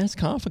buck. I mean, it's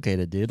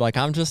complicated, dude. Like,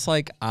 I'm just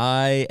like,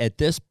 at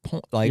this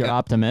point, like, You're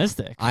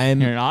optimistic. You're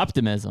an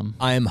optimism.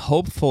 I'm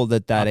hopeful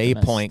that Optimist.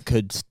 8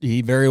 point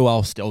he very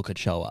well still could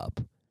show up.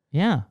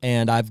 Yeah.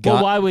 And I've got.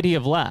 Well, why would he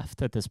have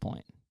left at this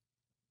point?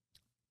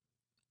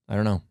 I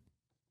don't know.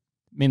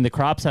 I mean, the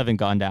crops haven't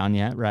gone down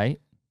yet, right?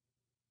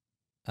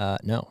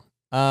 No.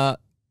 The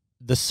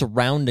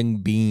surrounding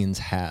beans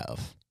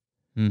have.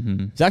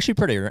 Mm-hmm. It's actually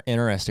pretty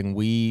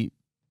interesting.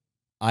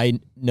 I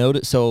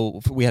noticed,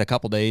 so we had a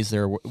couple days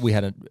there. We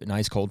had a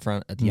nice cold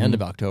front at the end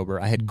of October.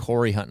 I had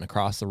Corey hunting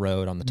across the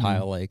road on the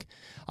tile lake.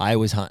 I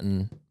was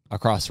hunting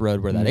across the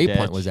road where that 8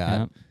 point was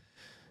at,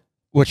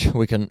 which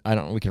we can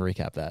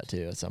recap that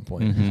too at some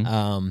point.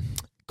 Mm-hmm.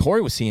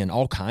 Corey was seeing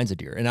all kinds of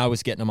deer, and I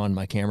was getting them on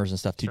my cameras and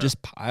stuff too,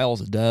 just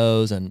piles of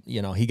does, and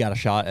he got a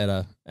shot at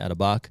a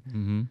buck,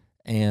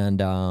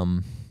 and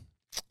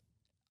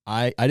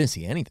I didn't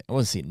see anything. I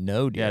wasn't seeing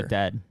no deer. Yeah,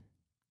 dead.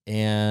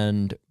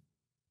 And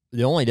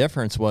the only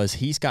difference was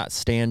he's got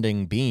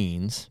standing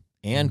beans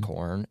and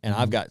corn, and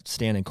I've got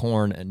standing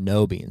corn and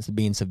no beans. The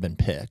beans have been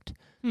picked.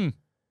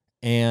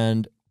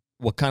 And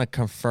what kind of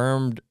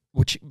confirmed,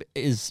 which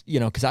is,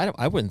 because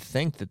I wouldn't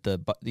think that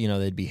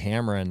they'd be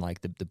hammering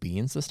like the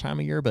beans this time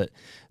of year, but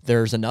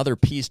there's another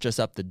piece just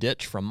up the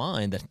ditch from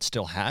mine that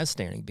still has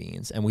standing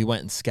beans, and we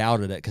went and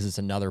scouted it because it's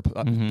another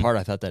part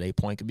I thought that 8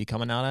 point could be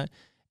coming out at.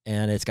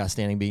 And it's got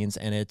standing beans,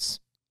 and it's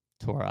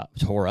tore up.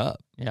 A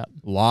Yeah.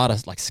 lot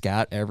of like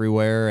scat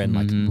everywhere, and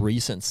like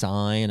recent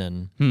sign,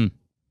 and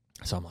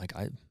so I'm like,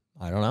 I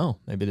don't know.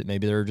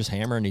 Maybe they're just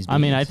hammering these beans. I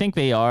mean, I think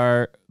they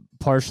are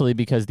partially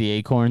because the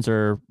acorns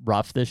are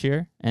rough this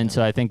year, and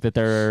so I think that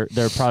they're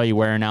probably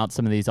wearing out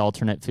some of these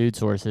alternate food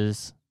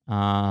sources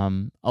a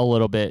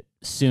little bit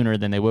sooner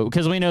than they would,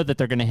 because we know that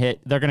they're going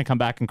to come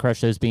back and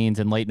crush those beans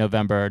in late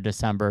November,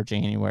 December,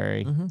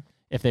 January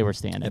if they were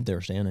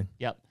standing.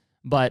 Yep.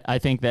 But I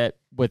think that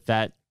with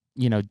that,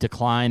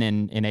 decline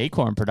in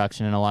acorn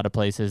production in a lot of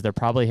places, they're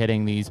probably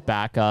hitting these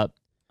backup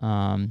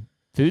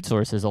food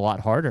sources a lot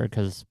harder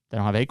because they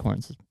don't have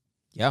acorns.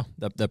 Yeah,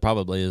 that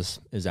probably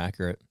is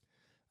accurate.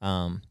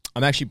 I'm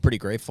actually pretty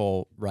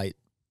grateful, right?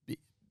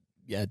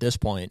 Yeah, at this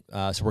point,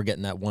 so we're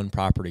getting that one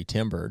property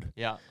timbered.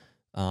 Yeah.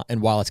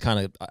 And while it's kind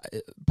of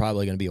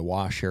probably going to be a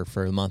wash here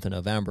for the month of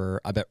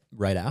November, I bet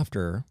right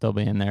after they'll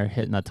be in there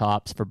hitting the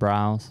tops for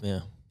browse.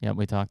 Yeah. Yeah,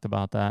 we talked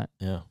about that.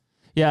 Yeah.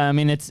 Yeah, I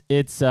mean, it's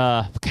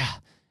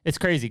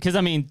crazy because,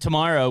 I mean,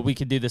 tomorrow we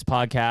could do this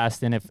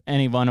podcast, and if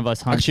any one of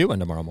us I could shoot one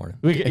tomorrow morning.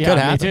 It could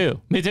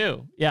happen. Me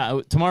too. Yeah,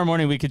 tomorrow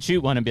morning we could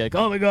shoot one and be like,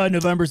 oh my God,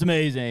 November's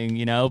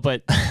amazing,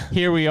 but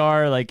here we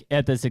are like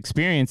at this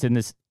experience in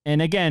this. And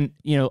again,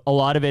 a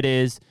lot of it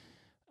is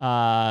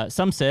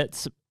some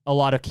sits, a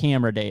lot of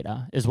camera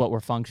data is what we're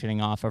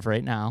functioning off of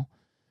right now,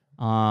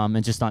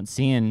 and just not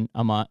seeing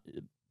a lot.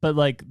 But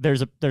like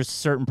there's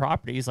certain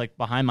properties like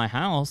behind my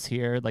house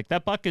here, like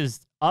that buck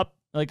is up.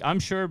 Like I'm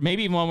sure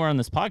maybe even when we're on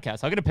this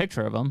podcast, I'll get a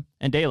picture of him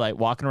in daylight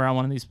walking around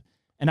one of these,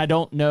 and I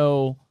don't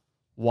know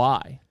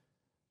why.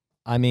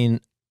 I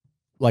mean,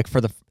 like for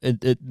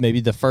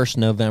maybe the first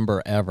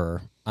November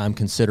ever, I'm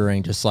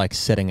considering just like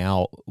sitting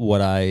out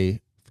what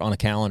I on a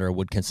calendar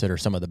would consider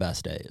some of the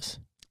best days,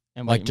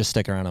 and like just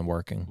stick around and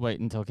working. Wait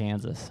until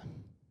Kansas.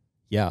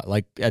 Yeah,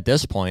 like at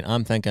this point,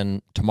 I'm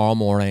thinking tomorrow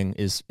morning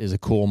is a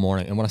cool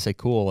morning, and when I say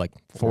cool, like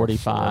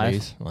 45,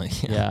 40s,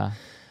 like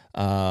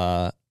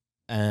yeah.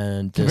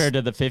 And compared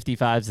to the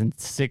 55s and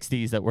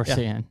 60s that we're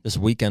seeing, this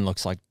weekend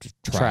looks like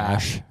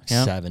trash.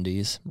 Yep.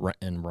 70s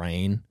and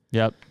rain.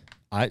 Yep.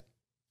 I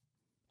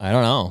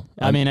don't know.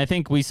 I mean, I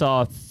think we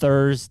saw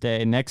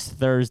next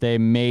Thursday,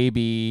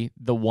 maybe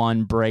the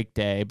one break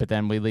day, but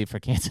then we leave for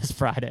Kansas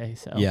Friday.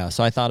 So yeah,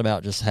 so I thought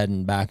about just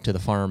heading back to the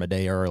farm a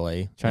day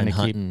early, trying to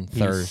hunting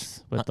keep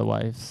peace with the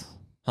wives.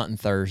 Hunting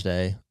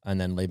Thursday, and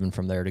then leaving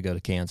from there to go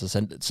to Kansas.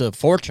 And so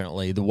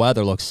fortunately, the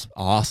weather looks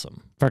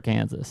awesome for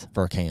Kansas.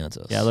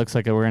 Yeah, it looks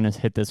like we're going to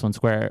hit this one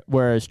square.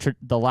 Whereas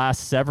the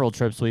last several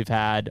trips we've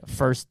had,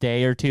 first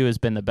day or two has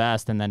been the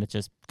best, and then it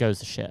just goes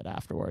to shit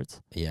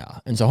afterwards. Yeah,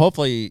 and so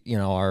hopefully,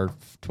 our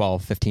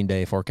 12,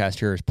 15-day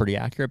forecast here is pretty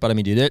accurate. But I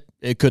mean, dude,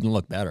 it couldn't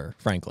look better,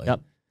 frankly. Yep,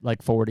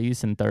 like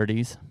 40s and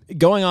 30s.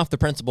 Going off the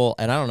principle,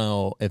 and I don't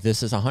know if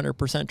this is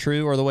 100%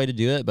 true or the way to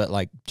do it, but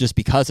like just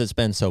because it's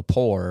been so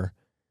poor,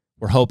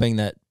 we're hoping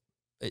that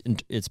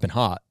it's been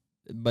hot,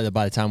 but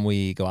by the time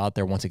we go out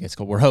there, once it gets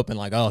cold, we're hoping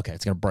like, oh, okay,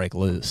 it's going to break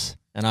loose.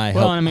 And I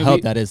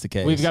hope that is the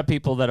case. We've got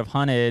people that have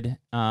hunted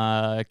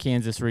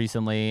Kansas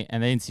recently,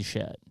 and they didn't see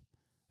shit.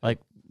 Like,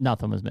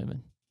 nothing was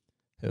moving.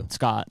 Who?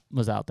 Scott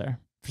was out there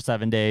for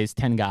 7 days,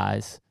 10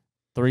 guys,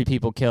 3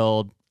 people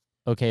killed,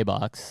 okay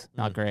bucks,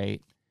 not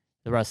great.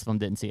 The rest of them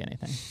didn't see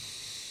anything.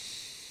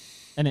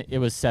 And it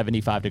was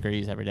 75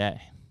 degrees every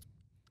day.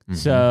 Mhm.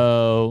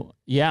 So,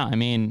 yeah, I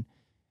mean,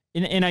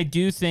 and I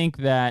do think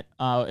that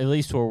at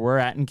least where we're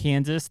at in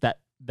Kansas,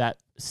 that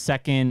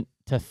second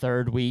to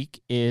third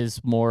week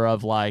is more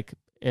of like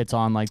it's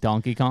on like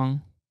Donkey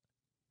Kong.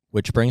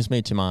 Which brings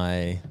me to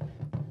my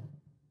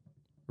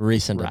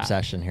recent Rat.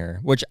 obsession here.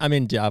 Which I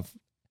mean,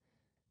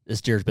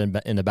 this deer's been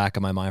in the back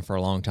of my mind for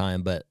a long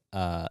time, but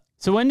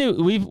So when do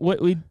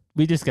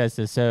we discussed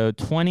this? So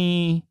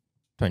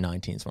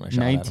 2019 is when I shot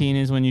at him. 2019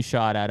 is when you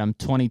shot at him.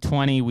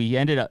 2020 we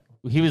ended up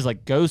he was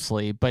like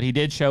ghostly, but he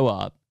did show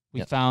up. We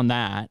Yep. found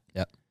that.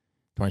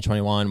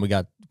 2021, we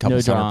got a couple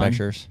No summer drawing.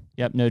 pictures.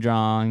 Yep, no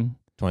drawing.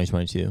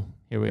 2022,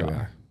 Here we here are. we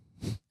are.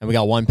 And we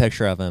got one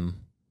picture of him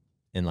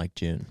in like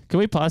June. Can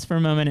we pause for a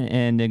moment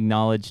and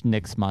acknowledge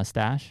Nick's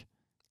mustache?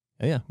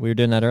 Oh yeah, we were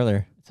doing that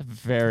earlier. It's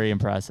very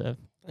impressive.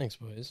 Thanks,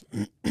 boys.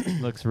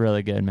 Looks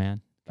really good,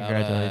 man. About,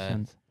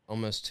 Congratulations.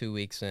 Almost 2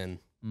 weeks in.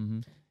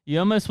 You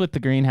almost with the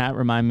green hat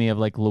remind me of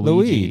like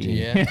Luigi. Luigi.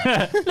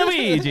 Yeah.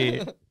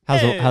 Luigi.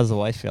 How's the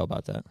wife feel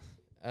about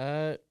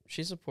that?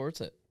 She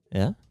supports it.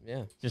 Yeah.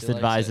 Yeah. Just she likes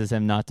advises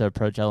him not to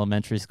approach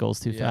elementary schools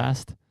too Yeah.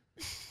 fast.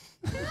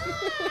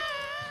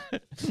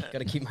 it.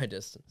 Gotta keep my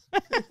distance.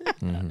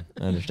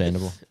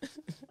 Understandable.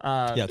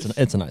 Yeah,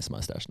 it's a nice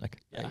mustache, Nick.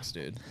 Thanks,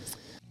 dude.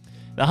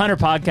 The Hunter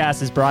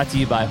Podcast is brought to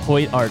you by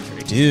Hoyt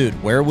Archery. Dude,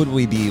 where would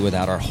we be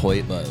without our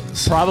Hoyt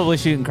bows? Probably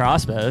shooting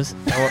crossbows.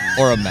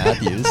 or a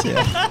Matthews,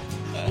 yeah.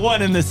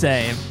 One and the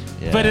same.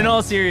 Yeah. But in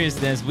all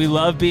seriousness, we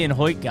love being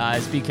Hoyt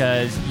guys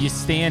because you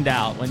stand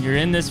out. When you're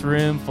in this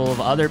room full of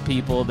other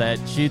people that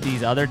shoot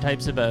these other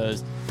types of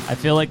bows, I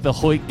feel like the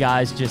Hoyt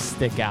guys just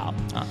stick out.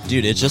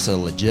 Dude, it's just a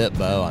legit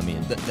bow. I mean,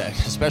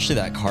 especially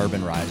that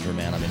carbon riser,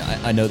 man. I mean,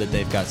 I know that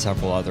they've got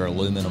several other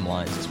aluminum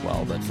lines as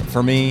well, but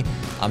for me,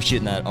 I'm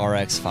shooting that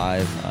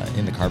RX5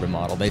 in the carbon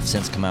model. They've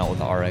since come out with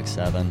the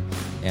RX7,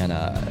 and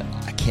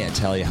I can't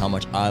tell you how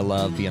much I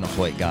love being a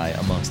Hoyt guy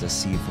amongst a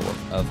sea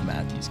full of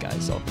Matthews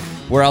guys. So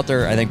we're out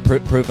there, I think,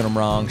 proving them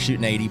wrong,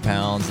 shooting 80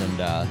 pounds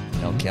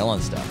and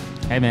killing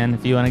stuff. Hey, man,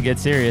 if you want to get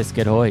serious,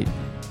 get Hoyt.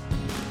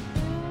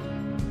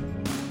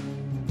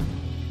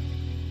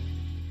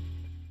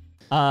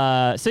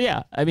 So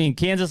yeah, I mean,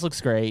 Kansas looks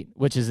great,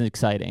 which is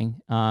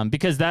exciting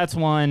because that's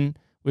one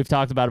we've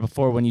talked about it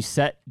before. When you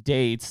set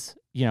dates,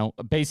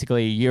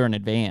 basically a year in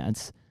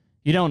advance,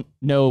 you don't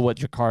know what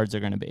your cards are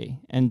going to be.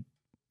 And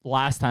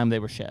last time they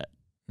were shit.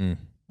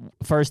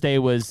 First day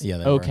was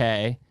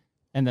okay,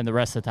 and then the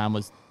rest of the time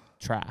was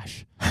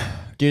trash.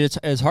 Dude,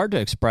 it's hard to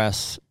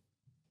express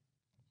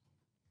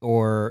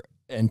or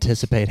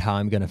anticipate how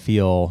I'm going to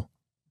feel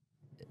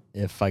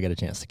if I get a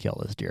chance to kill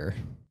this deer.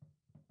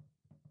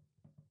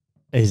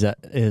 Is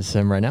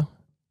him right now?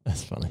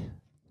 That's funny.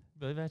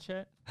 Believe that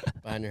shit?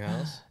 Behind your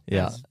house?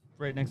 Yeah. It's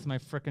right next to my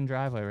frickin'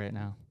 driveway right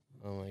now.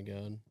 Oh, my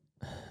God.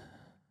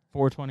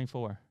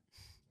 424.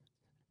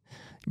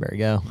 There you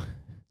go.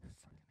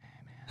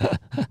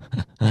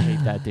 I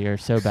hate that deer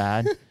so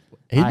bad.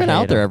 He's I been hate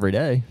out there him. every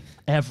day.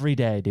 Every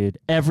day, dude.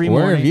 Every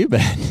Where morning. have you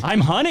been?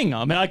 I'm hunting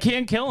them, and I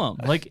can't kill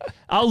them. Like,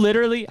 I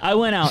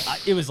went out.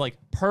 It was like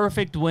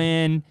perfect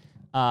wind,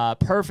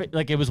 perfect.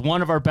 Like, it was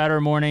one of our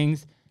better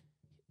mornings.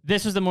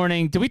 This was the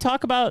morning. Did we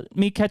talk about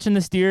me catching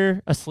this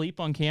deer asleep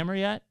on camera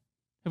yet?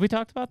 Have we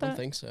talked about I that? don't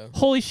think so.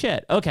 Holy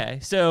shit. Okay.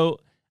 So,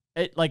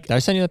 Did I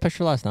send you that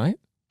picture last night?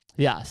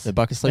 yes. The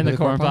bucket sleep in the with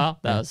corn pile? pile?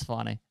 That Yeah. was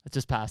funny. It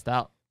just passed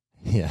out.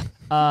 Yeah.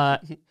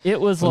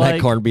 It was When like.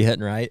 that corn be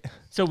hitting right.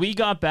 So we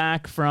got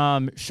back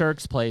from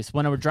Shirk's place.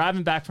 When I was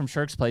driving back from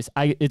Shirk's place,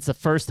 it's the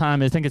first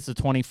time, I think it's the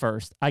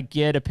 21st, I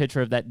get a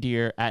picture of that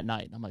deer at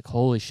night. I'm like,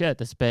 holy shit,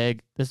 this is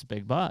a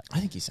big buck.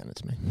 I think you sent it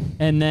to me.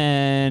 And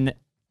then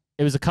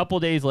it was a couple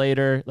days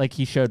later, like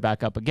he showed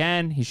back up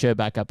again.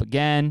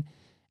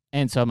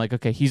 And so I'm like,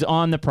 okay, he's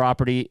on the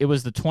property. It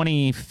was the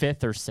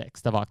 25th or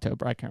 6th of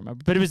October. I can't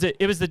remember. But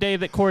it was the day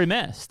that Corey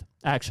missed,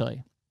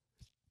 actually.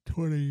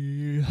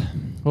 20.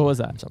 What was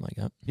that? Something like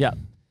that. Yeah.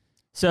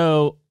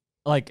 So,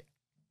 like,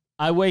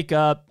 I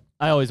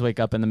always wake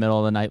up in the middle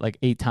of the night like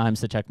 8 times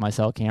to check my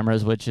cell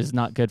cameras, which is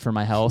not good for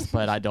my health,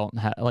 but I don't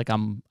have,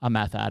 I'm a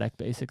meth addict,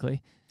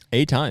 basically.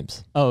 8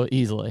 times. Oh,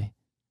 easily.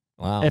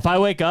 Wow. If I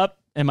wake up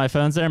and my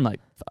phone's there, I'm like,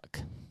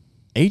 fuck.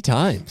 8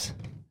 times.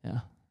 Yeah.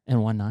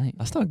 In one night.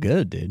 That's not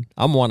good, dude.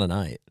 I'm one a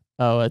night.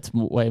 Oh, it's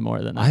way more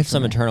than that. I have for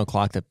some me. internal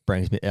clock that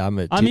brings me. I'm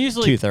at I'm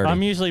usually 2:30.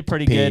 I'm usually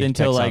pretty good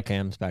until like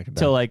cams back to back.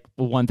 till like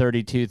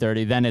 1:30,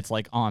 2:30. Then it's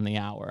like on the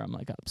hour. I'm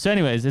like up. So,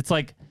 anyways, it's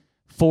like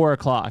 4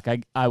 o'clock.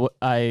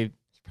 I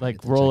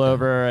like roll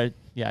over.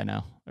 I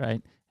know,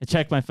 right? I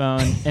check my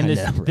phone, and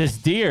this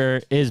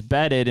deer is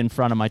bedded in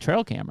front of my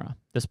trail camera.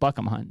 This buck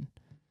I'm hunting.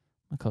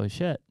 I'm like, holy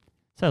shit!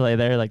 So I lay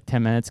there like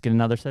 10 minutes, get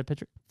another set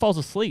picture, falls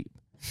asleep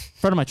in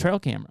front of my trail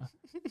camera.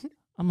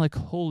 I'm like,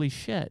 holy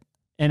shit!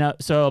 And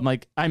so I'm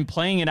like, I'm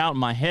playing it out in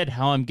my head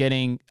how I'm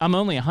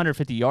only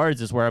 150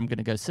 yards is where I'm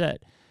gonna go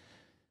sit.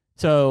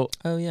 So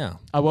oh yeah,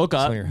 I woke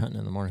up. So you're hunting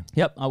in the morning.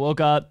 Yep, I woke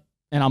up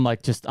and I'm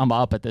like, I'm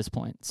up at this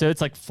point. So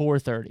it's like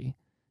 4:30.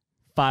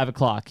 5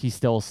 o'clock, he's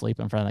still asleep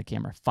in front of the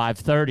camera.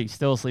 5:30,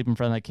 still asleep in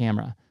front of the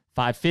camera.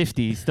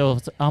 5:50,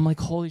 still. I'm like,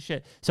 holy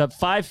shit. So at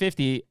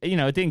 5:50,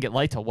 it didn't get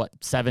light till what,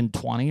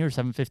 7:20 or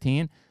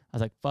 7:15. I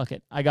was like, fuck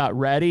it. I got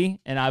ready,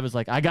 and I was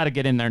like, I got to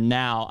get in there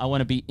now. I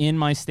want to be in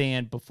my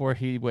stand before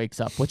he wakes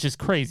up, which is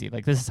crazy.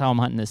 Like, this is how I'm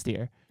hunting this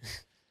deer.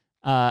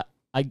 I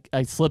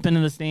slip into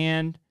the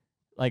stand,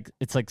 like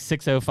it's like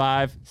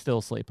 6:05, still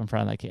asleep in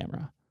front of that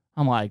camera.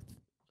 I'm like,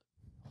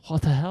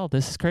 what the hell?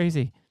 This is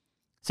crazy.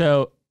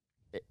 So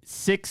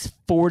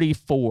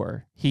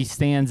 6:44, he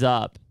stands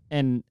up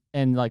and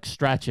like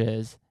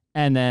stretches,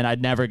 and then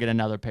I'd never get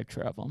another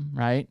picture of him,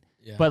 right?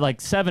 Yeah. But like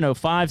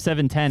 7:05,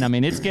 7:10, I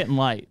mean, it's getting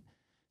light.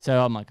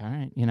 So I'm like, all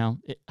right,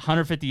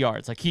 150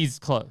 yards, like he's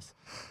close.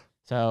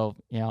 So,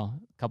 a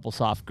couple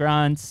soft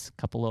grunts, a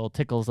couple little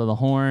tickles of the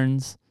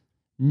horns,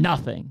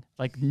 nothing,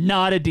 like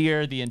not a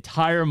deer the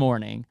entire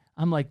morning.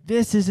 I'm like,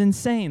 this is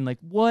insane. Like,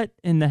 what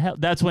in the hell?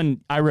 That's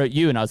when I wrote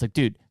you, and I was like,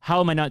 dude, how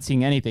am I not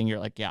seeing anything? You're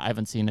like, yeah, I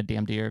haven't seen a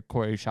damn deer.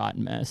 Corey shot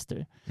and missed.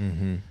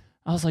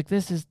 I was like,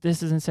 this is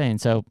insane.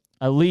 So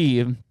I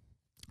leave.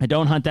 I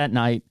don't hunt that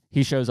night.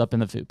 He shows up in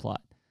the food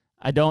plot.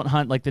 I don't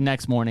hunt like the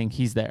next morning.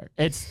 He's there.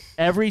 It's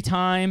every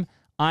time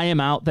I am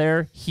out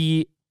there,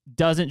 he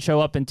doesn't show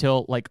up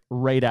until like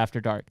right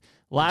after dark.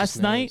 Last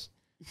night,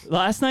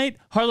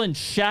 Harlan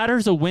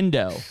shatters a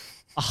window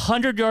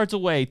 100 yards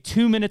away.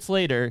 2 minutes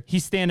later,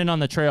 he's standing on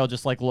the trail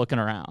just like looking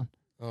around.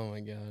 Oh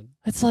my God.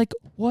 It's like,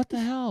 what the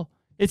hell?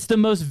 It's the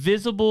most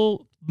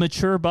visible,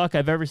 mature buck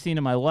I've ever seen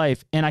in my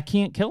life, and I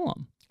can't kill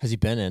him. Has he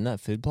been in that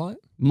food plot?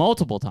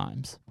 Multiple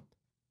times.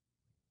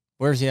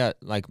 Where's he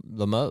at, like,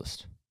 the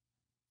most?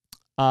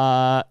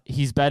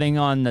 He's betting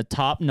on the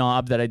top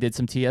knob that I did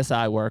some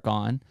TSI work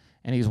on,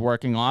 and he's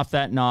working off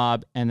that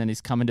knob, and then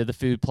he's coming to the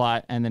food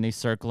plot, and then he's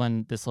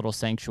circling this little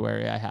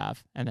sanctuary I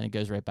have, and then it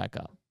goes right back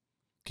up.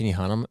 Can you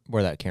hunt him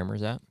where that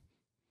camera's at?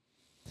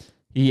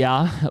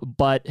 Yeah,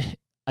 but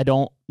I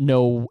don't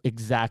know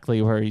exactly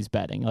where he's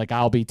betting. Like,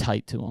 I'll be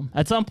tight to him.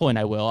 At some point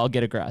I will. I'll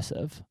get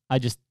aggressive. I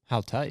just,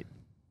 How tight?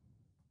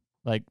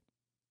 like,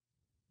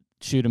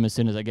 shoot him as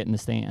soon as I get in the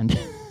stand.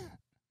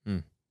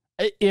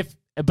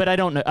 But I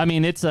don't know. I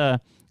mean, it's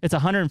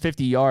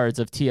 150 yards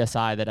of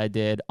TSI that I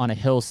did on a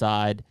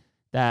hillside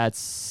that's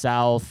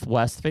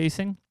southwest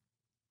facing.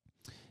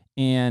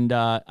 And,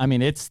 I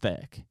mean, it's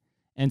thick.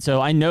 And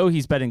so I know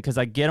he's betting because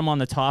I get him on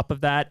the top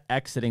of that,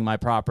 exiting my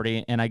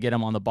property, and I get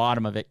him on the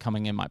bottom of it,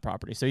 coming in my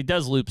property. So he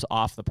does loops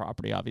off the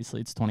property,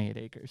 obviously. It's 28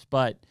 acres.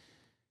 But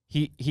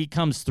he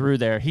comes through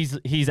there.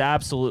 He's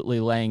absolutely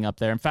laying up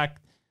there. In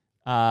fact,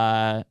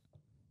 2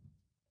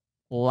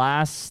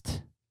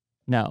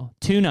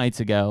 nights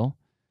ago,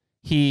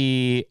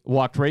 he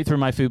walked right through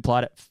my food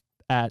plot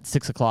at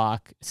 6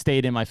 o'clock,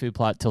 stayed in my food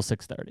plot till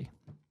 6:30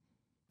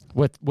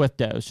 with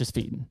does, just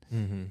feeding.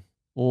 Mm-hmm.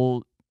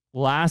 Well,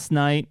 last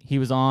night he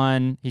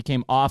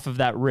came off of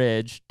that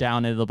ridge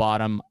down into the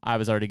bottom. I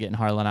was already getting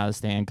Harlan out of the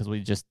stand because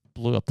we just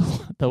blew up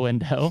the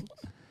window.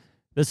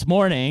 This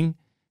morning,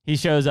 he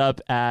shows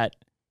up at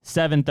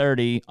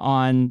 7:30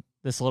 on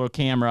this little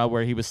camera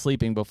where he was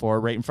sleeping before,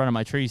 right in front of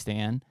my tree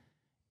stand.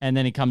 And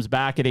then he comes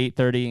back at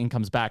 8:30 and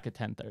comes back at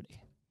 10:30.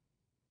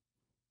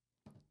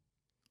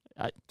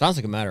 Sounds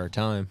like a matter of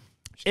time.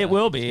 It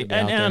will be.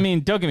 And I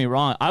mean, don't get me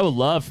wrong. I would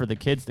love for the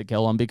kids to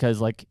kill him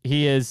because, like,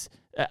 he is...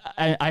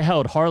 I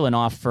held Harlan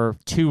off for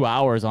 2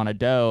 hours on a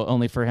doe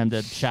only for him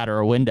to shatter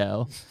a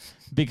window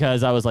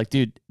because I was like,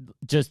 dude,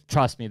 just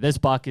trust me. This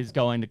buck is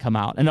going to come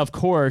out. And, of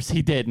course,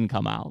 he didn't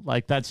come out.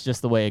 Like, that's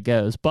just the way it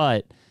goes.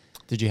 But...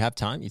 Did you have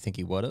time? You think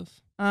he would have?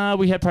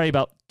 We had probably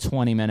about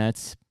 20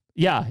 minutes.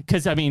 Yeah,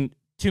 because, I mean,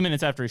 2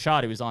 minutes after he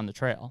shot, he was on the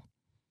trail.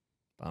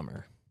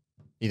 Bummer.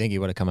 You think he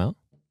would have come out?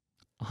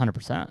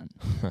 100%.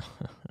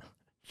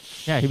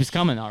 Yeah, he was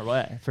coming our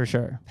way for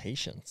sure.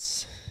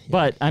 Patience.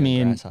 But I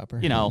mean,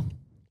 grasshopper.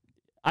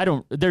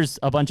 There's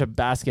a bunch of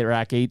basket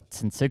rack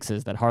 8s and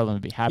 6s that Harlan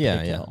would be happy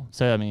to kill.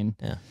 So I mean,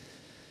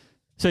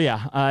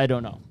 I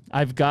don't know.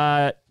 I'll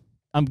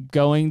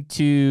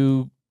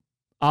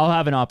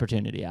have an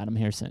opportunity at him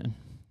here soon.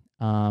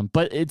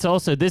 But it's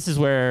also, this is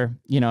where,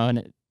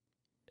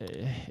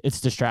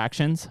 it's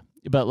distractions,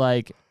 but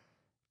like,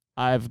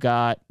 I've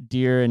got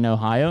deer in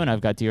Ohio and I've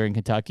got deer in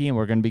Kentucky and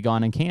we're going to be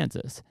gone in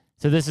Kansas.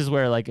 So this is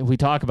where, like, if we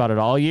talk about it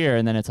all year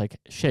and then it's like,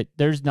 shit,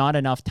 there's not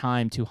enough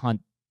time to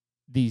hunt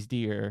these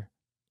deer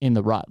in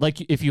the rut.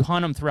 Like, if you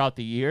hunt them throughout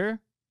the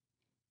year,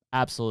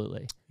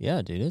 absolutely.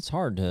 Yeah, dude, it's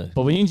hard to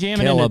but when you jam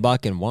kill a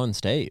buck in one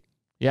state.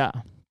 Yeah.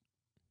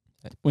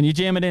 When you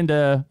jam it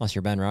into... Unless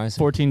you're Ben Rising.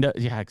 14 days.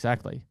 Yeah,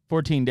 exactly.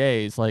 14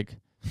 days, like...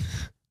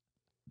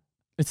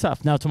 It's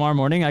tough. Now, tomorrow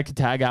morning, I could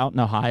tag out in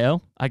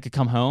Ohio. I could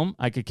come home.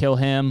 I could kill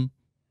him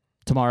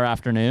tomorrow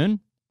afternoon.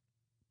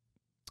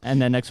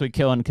 And then next week,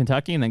 kill in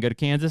Kentucky, and then go to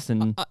Kansas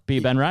and be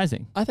Ben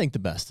Rising. I think the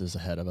best is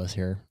ahead of us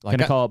here. Like,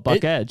 gonna call it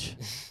Buck Edge.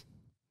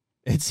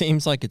 It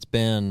seems like it's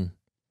been...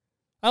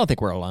 I don't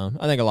think we're alone.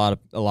 I think a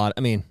lot.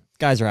 I mean,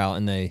 guys are out,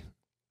 and there's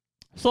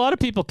a lot of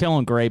people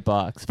killing great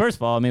bucks. First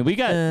of all, I mean, we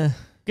got...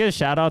 Get a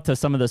shout-out to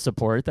some of the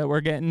support that we're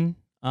getting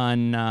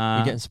on...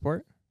 you getting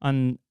support?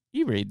 On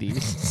You read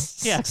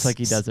these. He acts like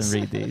he doesn't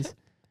read these.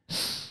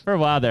 For a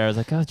while there, I was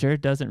like, oh,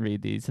 Jared doesn't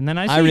read these. And then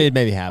I read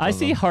maybe half I of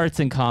see them. hearts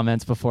and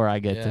comments before I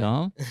get to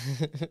them.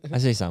 I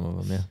see some of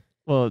them, yeah.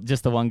 Well,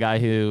 just the one guy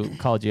who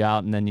called you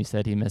out and then you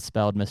said he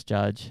misspelled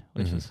misjudge,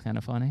 which was kind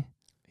of funny.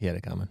 He had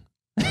it coming.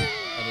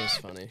 That is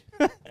funny.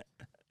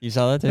 You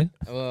saw that too?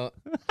 Well,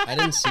 I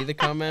didn't see the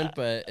comment,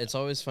 but it's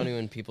always funny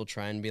when people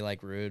try and be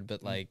like rude,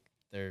 but like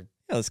they're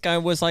Yeah, this guy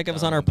was like, it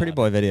was on our About Pretty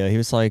Boy video. He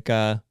was like,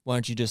 why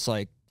don't you just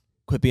like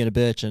quit being a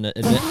bitch and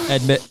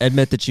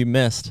admit that you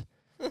missed?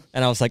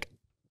 And I was like,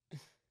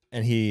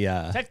 and he,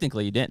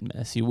 Technically, you didn't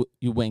miss. You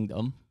winged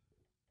them.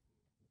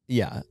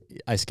 yeah,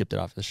 I skipped it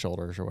off his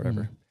shoulders or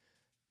whatever.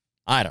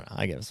 I don't know.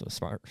 I guess it was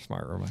smart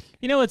remark.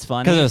 You know what's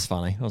funny? Because it was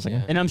funny. I was like,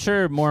 Yeah. And I'm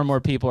sure more and more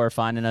people are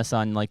finding us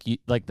on like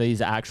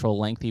these actual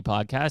lengthy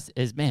podcasts.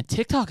 Is man,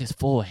 TikTok is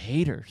full of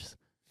haters.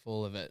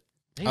 full of it.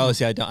 They, oh,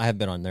 see, I haven't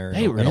been on there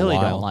they in a really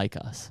while. don't like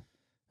us.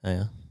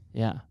 Yeah.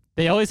 Yeah,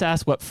 they always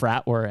ask what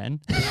frat we're in.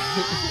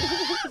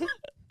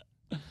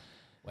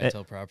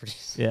 Whitetail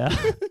Properties. Yeah,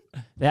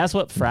 they ask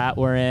what frat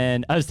we're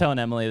in. I was telling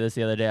Emily this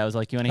the other day. I was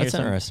like, "You want to hear That's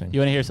some? interesting. You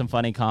want to hear some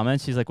funny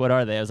comments?" She's like, "What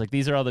are they?" I was like,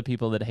 "These are all the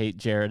people that hate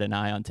Jared and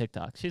I on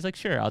TikTok." She's like,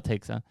 "Sure, I'll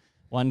take some."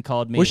 One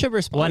called me. We should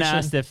respond. One we should-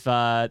 asked if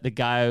the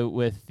guy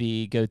with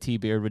the goatee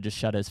beard would just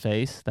shut his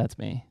face. That's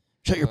me.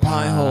 Shut your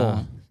pie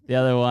hole. The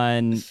other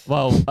one,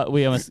 well,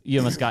 you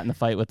almost got in the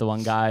fight with the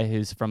one guy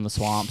who's from the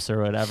swamps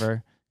or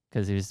whatever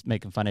because he was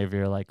making fun of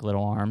your like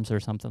little arms or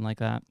something like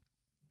that.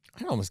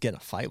 I'd almost get in a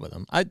fight with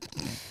him.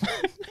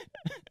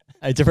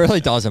 It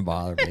really doesn't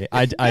bother me.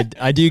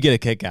 I do get a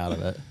kick out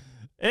of it.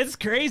 It's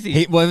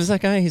crazy. What was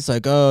that guy? He's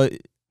like, oh,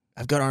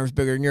 I've got arms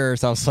bigger than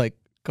yours. I was like,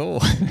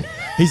 cool.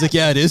 He's like,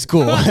 yeah, it is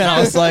cool. And I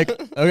was like,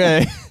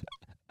 okay.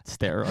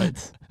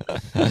 Steroids.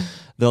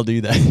 They'll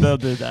do that. They'll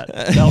do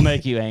that. They'll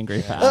make you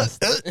angry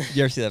fast.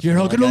 You ever see that? You're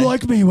not Family gonna Guy?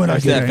 like me when You I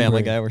ever see get that Family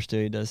angry. Guy where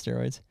Stewie does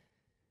steroids?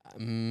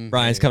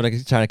 Brian's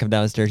Maybe. trying to come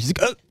downstairs. He's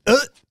like,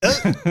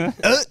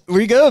 where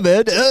you going,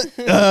 man?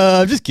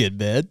 I'm just kidding,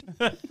 man.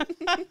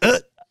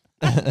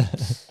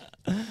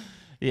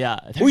 Yeah.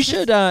 We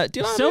should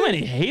do So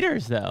many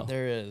haters though.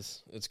 There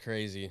is. It's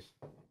crazy.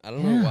 I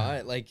don't know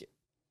why. Like,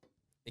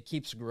 it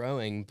keeps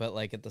growing, but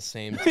like at the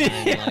same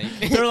time,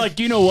 like They're like,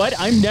 you know what?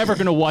 I'm never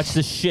gonna watch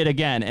this shit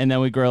again. And then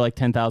we grow like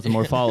 10,000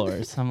 more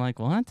followers. I'm like,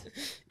 what?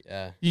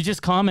 yeah. You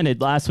just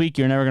commented last week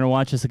you're never gonna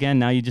watch this again.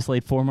 Now you just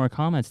laid 4 more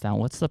comments down.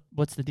 What's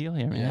the deal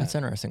here, man? Yeah. That's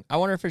interesting. I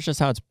wonder if it's just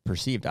how it's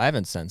perceived. I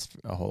haven't sensed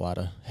a whole lot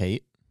of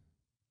hate.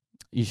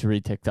 You should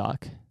read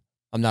TikTok.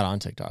 I'm not on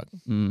TikTok.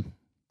 Then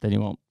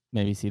you won't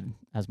maybe see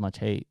as much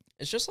hate.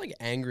 It's just like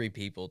angry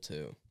people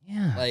too.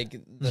 Yeah. Like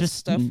the Just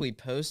stuff we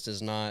post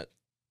is not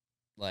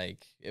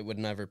like it would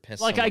never piss.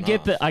 Like someone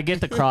off. I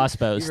get the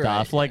crossbow You're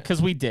stuff, right, like yeah.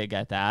 because we dig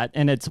at that,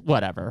 and it's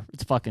whatever.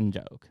 It's a fucking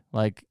joke.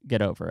 Like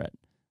get over it.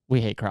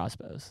 We hate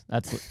crossbows.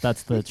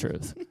 That's the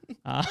truth.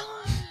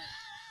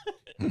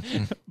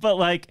 But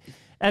like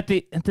at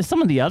the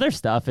some of the other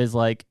stuff is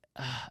like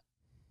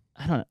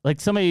I don't know. Like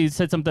somebody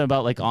said something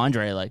about like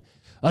Andre, like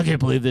I can't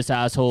believe this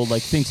asshole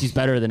like thinks he's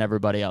better than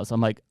everybody else.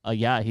 I'm like,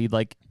 yeah, he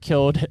like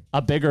killed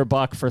a bigger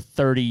buck for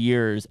 30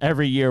 years.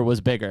 Every year was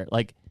bigger.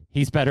 Like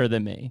he's better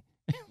than me.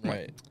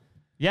 Right.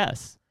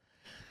 Yes.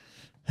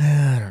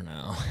 I don't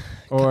know.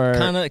 Or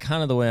kind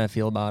of the way I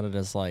feel about it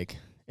is like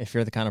if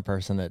you're the kind of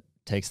person that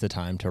takes the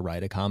time to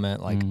write a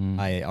comment, like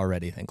I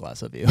already think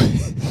less of you.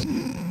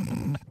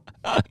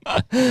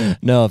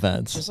 No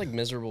offense. Just like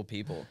miserable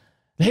people.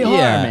 they are,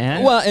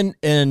 man. Well,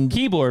 and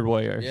Keyboard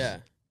warriors. Yeah.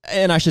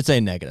 and I should say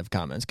negative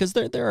comments because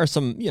there are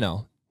some, you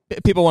know,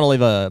 people want to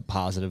leave a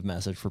positive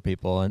message for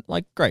people and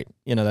like great,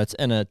 you know, it's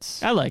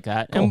I like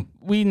that. Cool. And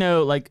we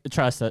know, like,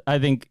 trust it. I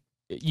think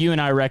you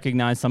and I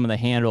recognize some of the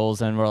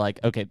handles and we're like,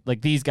 okay,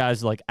 like these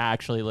guys like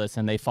actually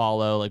listen, they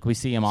follow, like we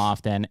see them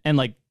often. And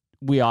like,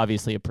 we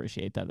obviously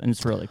appreciate that. And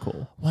it's really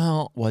cool.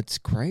 Well, what's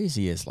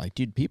crazy is like,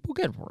 dude, people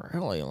get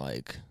really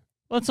like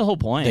Well, that's the whole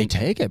point. they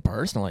take it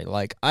personally.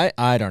 Like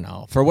I don't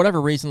know, for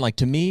whatever reason. Like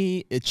to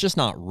me, it's just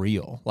not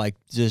real. Like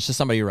it's just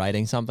somebody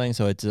writing something,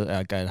 so it's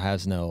it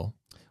has no.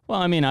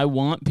 Well, I mean, I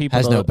want people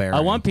Has to, no bearing.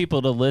 I want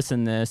people to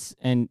listen to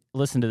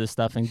this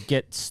stuff and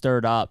get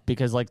stirred up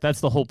because like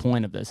that's the whole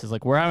point of this is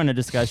like we're having a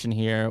discussion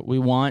here. We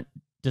want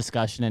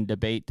discussion and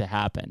debate to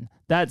happen.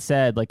 That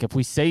said, like if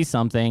we say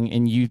something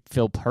and you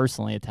feel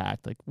personally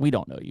attacked, like we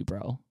don't know you,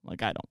 bro.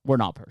 Like we're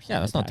not personally Yeah,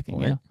 that's not the attacking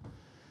point.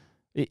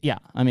 you. Yeah,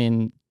 I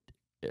mean,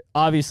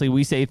 obviously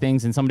we say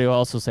things and somebody will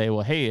also say,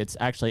 well, hey, it's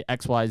actually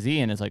XYZ,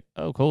 and it's like,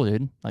 oh, cool,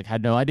 dude. Like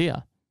had no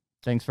idea.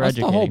 Thanks for That's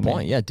the educating whole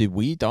point. me. Yeah, dude,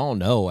 we don't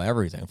know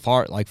everything.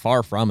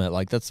 Far from it.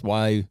 Like that's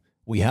why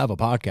we have a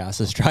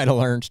podcast is try to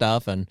learn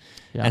stuff and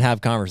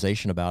have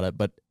conversation about it.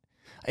 But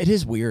it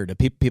is weird.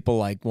 People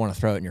like want to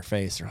throw it in your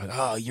face. They're like,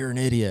 "Oh, you're an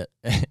idiot,"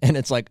 and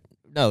it's like,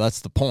 no,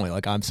 that's the point.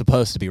 Like I'm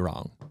supposed to be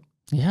wrong.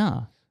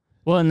 Yeah.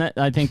 Well, and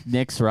I think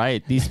Nick's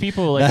right. These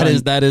people, like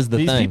that is the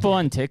these thing. people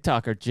on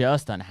TikTok are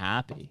just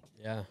unhappy.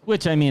 Yeah.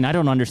 Which I mean, I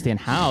don't understand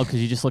how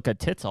because you just look at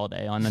tits all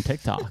day on the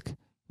TikTok.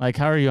 Like,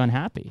 how are you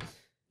unhappy?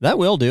 That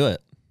will do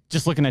it.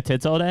 Just looking at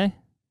tits all day?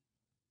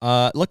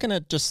 Looking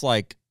at just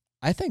like,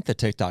 I think the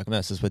TikTok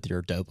messes with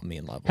your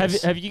dopamine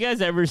levels. Have you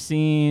guys ever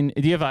seen?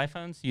 Do you have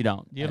iPhones? You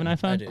don't. Do you have an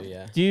iPhone? I do,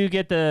 yeah. Do you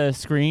get the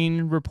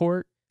screen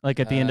report like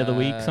at the end of the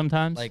week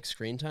sometimes? Like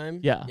screen time?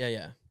 Yeah.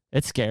 Yeah.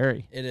 It's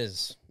scary. It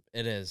is.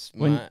 It is.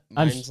 When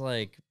Mine's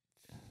like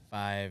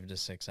 5 to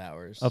 6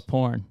 hours. Of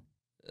porn.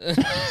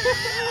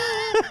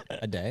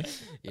 A day?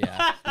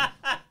 Yeah.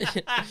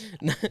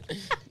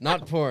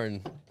 Not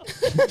porn.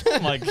 Oh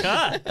my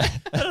god.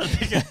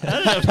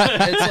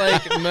 It's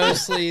like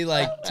mostly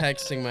like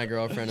texting my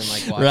girlfriend and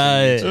like watching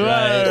Right, YouTube.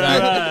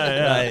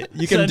 right.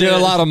 You can do a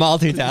lot of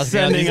multitasking.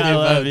 Sending I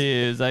love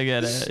yous. I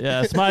get it.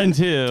 Yes, mine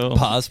too.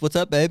 Pause. What's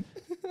up, babe?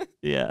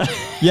 Yeah.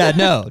 Yeah,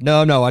 no,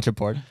 I'm not watching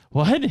porn.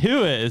 What?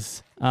 Who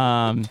is?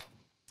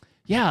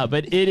 Yeah,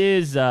 but it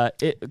is.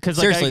 Because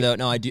Seriously though,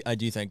 no, I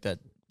do think that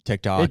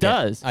TikTok. It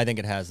does. I think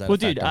it has that. Well,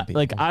 effect dude, on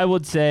people. I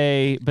would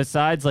say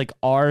besides like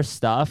our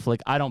stuff,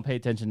 like I don't pay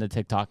attention to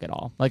TikTok at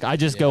all. Like I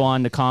just go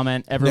on to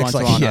comment every Nick's once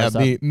in a while. on our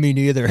stuff. me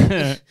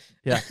neither.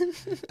 Yeah.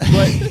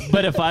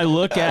 But if I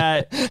look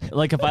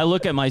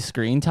at my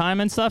screen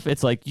time and stuff,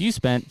 it's like you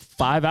spent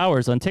 5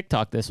 hours on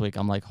TikTok this week.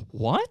 I'm like,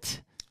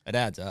 what? It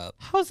adds up.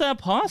 How's that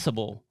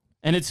possible?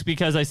 And it's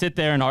because I sit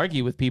there and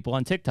argue with people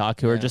on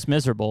TikTok who are just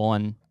miserable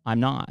and I'm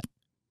not.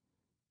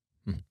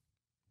 And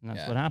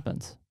that's what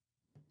happens.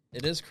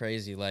 It is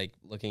crazy, like,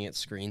 looking at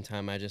screen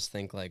time. I just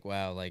think, like,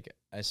 wow, like,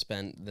 I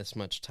spent this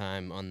much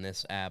time on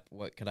this app.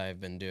 What could I have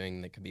been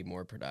doing that could be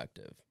more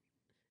productive?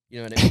 You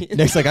know what I mean?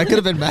 Nick's like, I could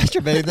have been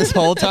masturbating this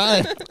whole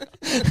time.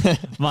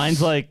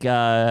 Mine's like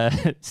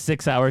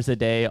 6 hours a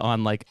day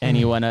on, like,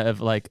 any one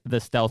of, like,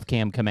 the Stealth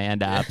Cam command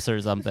apps or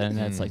something.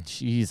 And it's like,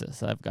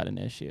 Jesus, I've got an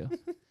issue.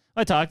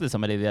 I talked to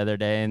somebody the other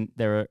day, and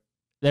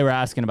they were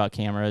asking about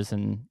cameras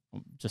and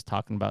just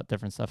talking about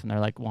different stuff. And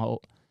they're like,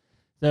 well...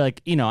 They're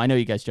like, you know, I know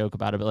you guys joke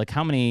about it, but like,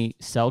 how many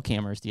cell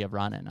cameras do you have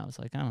running? I was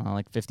like, I don't know,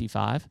 like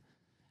 55.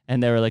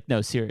 And they were like,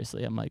 no,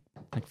 seriously. I'm like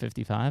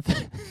 55?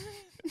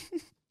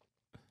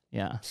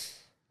 Yeah.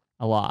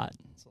 A lot.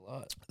 It's a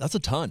lot. That's a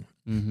ton.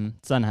 Mm-hmm.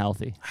 It's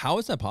unhealthy. How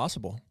is that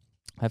possible?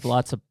 I have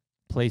lots of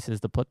places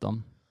to put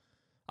them.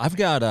 I've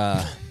got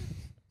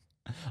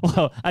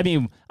Well, I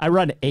mean, I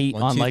run 8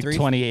 1, on 2, like 3,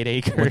 28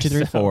 acres. 1, 2, 3,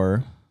 so-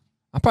 4.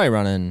 I'm probably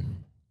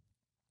running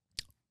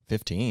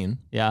 15.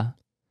 Yeah.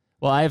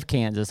 Well, I have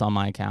Kansas on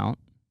my account,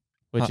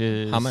 which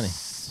is... how many?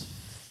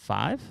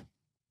 5?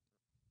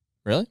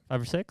 Really?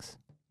 5 or 6?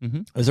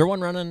 Mm-hmm. Is there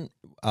one running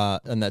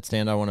in that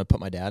stand I want to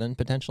put my dad in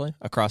potentially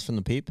across from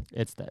the peep?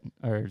 It's dead.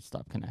 Or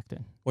stop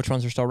connected. Which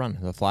ones are still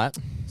running? The flat?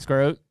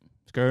 Scrotum,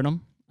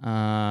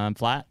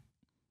 flat,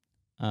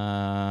 2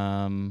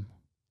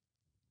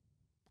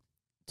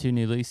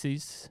 new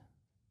leases.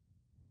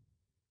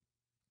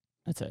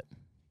 That's it.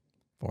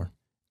 4.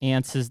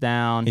 Ants is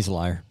down. He's a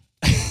liar.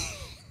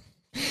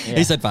 Yeah.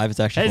 He said 5. It's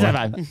actually 4.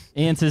 5.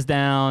 Ants is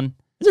down.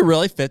 Is it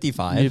really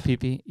 55? New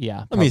PP. Yeah.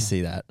 Let probably. me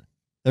see that.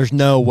 There's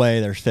no way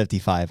there's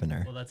 55 in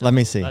there. Well, Let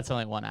me see. That's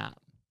only one app.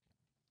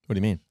 What do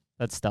you mean?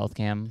 That's Stealth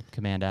Cam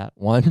command app.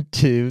 1,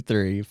 2,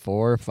 3,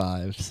 4,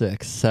 5,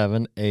 6,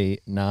 7,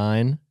 8,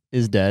 9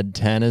 is dead.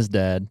 10 is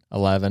dead.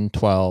 11,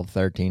 12,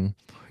 13,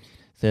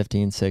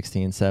 15,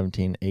 16,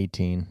 17,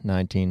 18,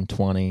 19,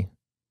 20,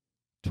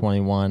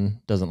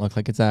 21. Doesn't look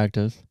like it's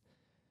active.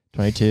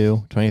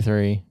 22,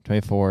 23,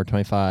 24,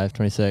 25,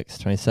 26,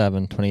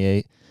 27,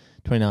 28,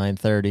 29,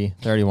 30,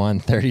 31,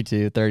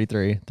 32,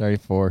 33,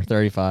 34,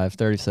 35,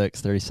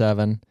 36,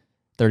 37,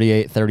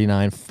 38,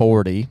 39,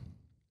 40.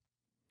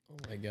 Oh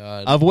my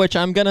God. Of which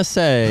I'm going to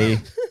say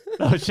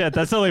Oh shit,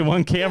 that's only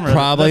one camera.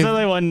 Probably- That's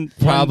only one.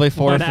 probably one,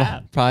 4 one or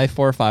app. probably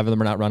 4 or 5 of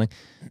them are not running.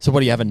 So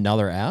what do you have,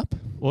 another app?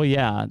 Well,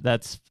 yeah,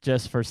 that's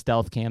just for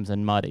Stealth Cams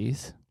and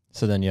Muddies.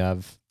 So then you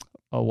have,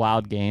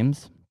 Wild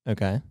Games.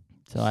 okay.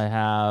 So I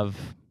have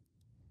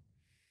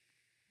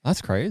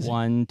That's crazy.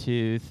 1,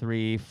 2,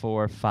 3,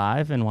 4,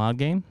 5 in Wild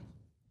Game.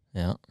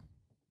 Yeah.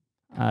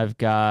 I've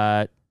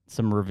got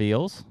some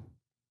reveals.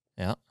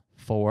 Yeah.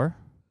 4.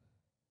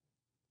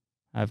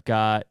 I've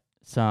got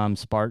some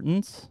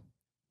Spartans.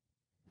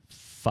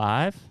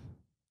 5.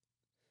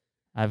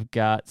 I've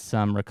got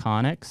some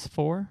Reconics.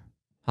 4.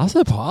 How's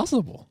that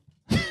possible?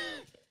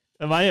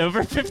 Am I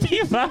over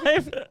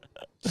 55?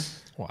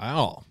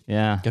 Wow.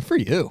 Yeah. Good for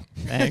you.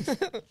 Thanks.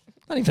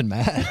 Not even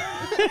mad.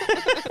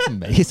 That's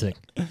amazing.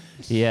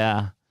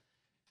 Yeah.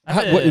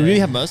 Do you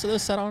have most of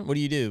those set on? What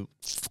do you do?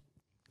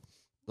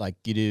 Like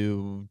you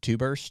do 2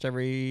 bursts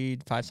every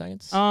 5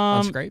 seconds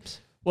on scrapes?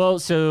 Well,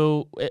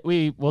 so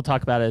we'll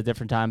talk about it at a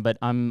different time, but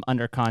I'm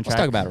under contract. Let's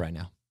talk about it right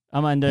now.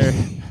 I'm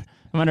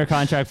under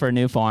contract for a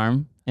new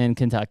farm in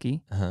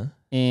Kentucky. Uh-huh.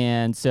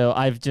 And so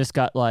I've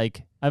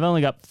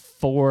only got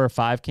 4 or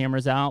 5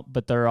 cameras out,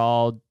 but they're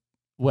all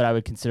what I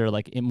would consider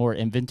like more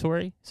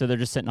inventory. So they're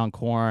just sitting on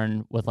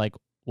corn with like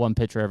 1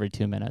 picture every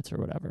 2 minutes or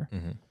whatever.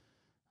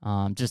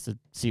 Mm-hmm. Just to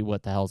see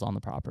what the hell's on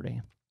the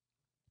property.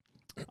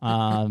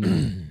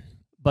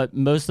 But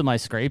most of my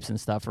scrapes and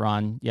stuff are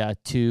on,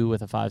 2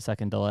 with a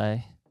 5-second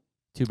delay.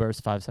 2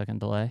 bursts, 5-second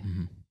delay.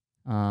 Mm-hmm.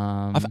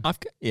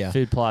 Yeah.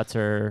 Food plots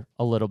are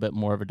a little bit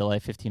more of a delay,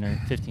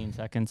 15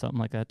 seconds, something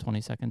like that,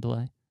 20-second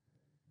delay.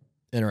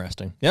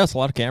 Interesting. Yeah, it's a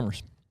lot of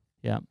cameras.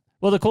 Yeah.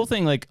 Well, the cool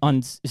thing, like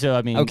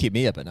That'll keep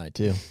me up at night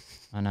too.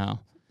 I know.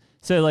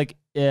 So like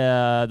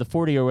the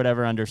 40 or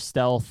whatever under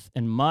Stealth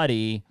and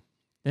Muddy,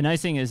 the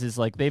nice thing is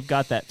like they've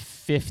got that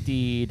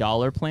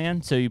 $50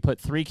 plan. So you put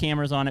 3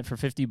 cameras on it for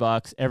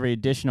 $50. Every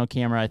additional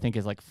camera I think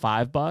is like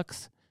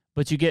 $5,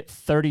 but you get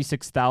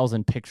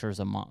 36,000 pictures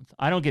a month.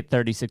 I don't get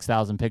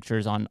 36,000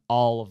 pictures on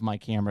all of my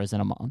cameras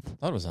in a month. I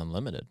thought it was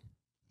unlimited.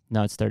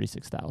 No, it's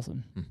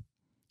 36,000,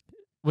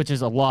 which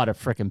is a lot of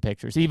freaking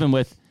pictures. Even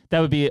with that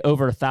would be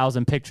over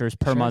 1,000 pictures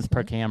per month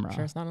per camera.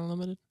 Sure, it's not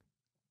unlimited.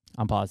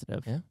 I'm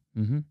positive. Yeah.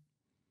 Mm-hmm.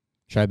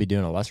 Should I be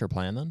doing a lesser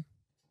plan then?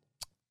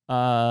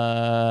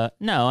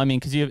 No, I mean,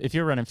 because if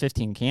you're running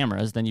 15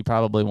 cameras, then you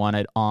probably want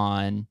it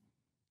on.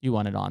 You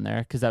want it on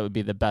there because that would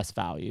be the best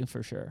value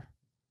for sure.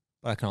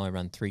 But I can only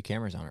run 3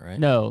 cameras on it, right?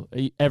 No,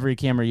 every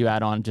camera you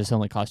add on just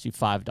only costs you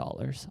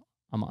 $5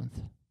 a month.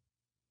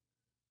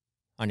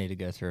 I need to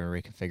go through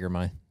and reconfigure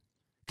my.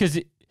 Because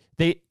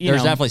there's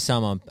definitely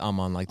some I'm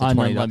on like the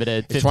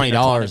unlimited. It's $20 a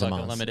 $15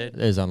 month. Unlimited.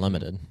 It is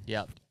unlimited.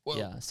 Yep. Whoa.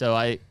 Yeah. So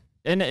I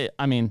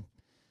mean,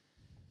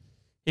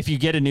 if you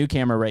get a new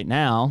camera right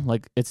now,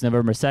 like it's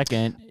November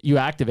 2nd, you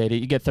activate it,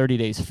 you get 30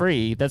 days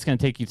free. That's going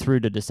to take you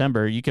through to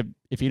December. You could,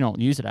 if you don't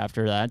use it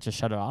after that, just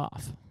shut it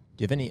off. Do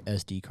you have any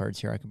SD cards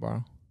here I could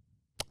borrow?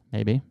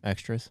 Maybe.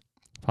 Extras?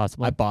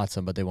 Possibly. I bought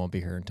some, but they won't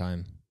be here in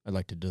time. I'd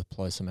like to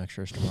deploy some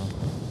extras tomorrow.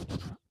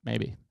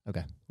 Maybe.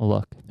 Okay. We'll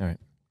look. All right.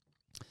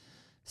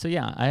 So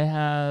yeah, I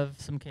have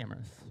some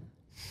cameras.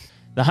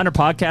 The Hunter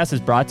Podcast is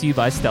brought to you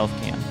by Stealth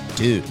Cam.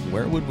 Dude,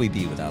 where would we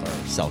be without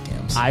our cell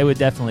cams? I would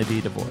definitely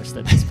be divorced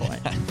at this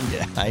point.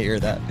 Yeah, I hear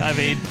that. I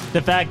mean,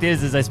 the fact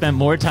is I spent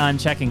more time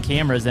checking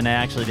cameras than I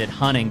actually did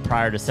hunting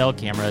prior to cell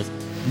cameras.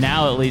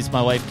 Now, at least,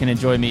 my wife can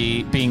enjoy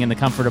me being in the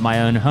comfort of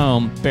my own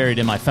home, buried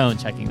in my phone,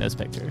 checking those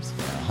pictures.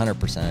 Yeah,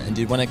 100%. And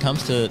dude, when it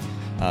comes to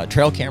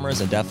trail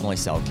cameras and definitely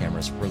cell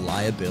cameras,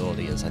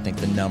 reliability is, I think,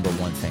 the number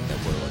one thing that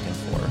we're looking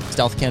for.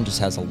 Stealth Cam just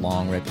has a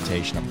long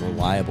reputation of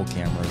reliable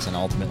cameras, and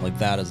ultimately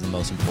that is the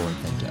most important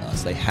thing to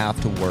us. They have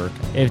to work.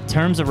 In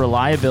terms of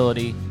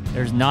reliability,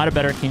 there's not a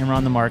better camera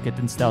on the market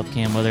than Stealth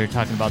Cam, whether you're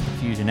talking about the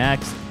Fusion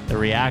X, the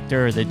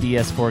Reactor, or the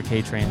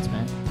DS4K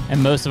Transmit.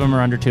 And most of them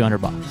are under $200.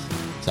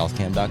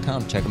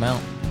 Stealthcam.com. Check them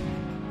out.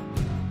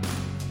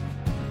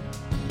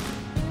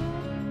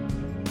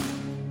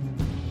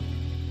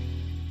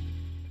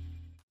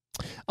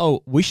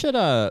 Oh, we should,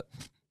 I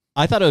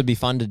thought it would be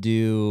fun to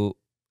do,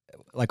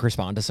 like,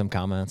 respond to some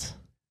comments.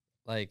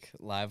 Like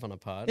live on a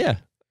pod? Yeah.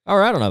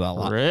 Or I don't know about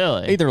live.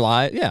 Really? Either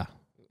live. Yeah.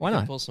 Why We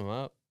can not? pull some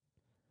up.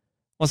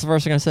 What's the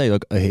first thing I say?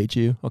 Look, I hate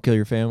you. I'll kill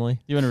your family.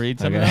 You want to read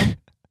some of Okay. them?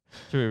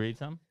 Should we read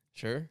some?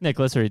 Sure. Nick,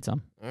 let's read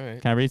some. All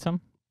right. Can I read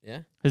some? Yeah.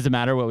 Does it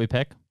matter what we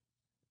pick?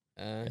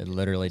 It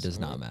literally does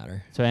not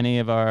matter. So any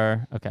of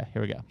our... Okay,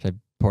 here we go. Should I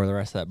pour the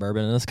rest of that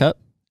bourbon in this cup?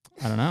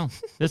 I don't know.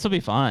 This will be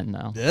fun,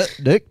 though.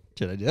 Nick,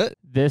 should I do it?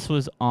 This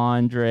was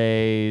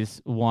Andre's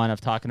one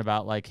of talking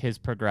about, like, his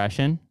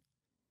progression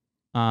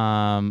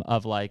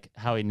of, like,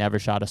 how he never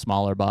shot a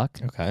smaller buck.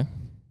 Okay.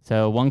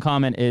 So one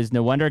comment is,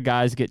 no wonder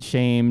guys get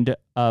shamed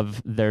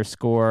of their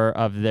score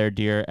of their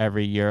deer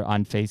every year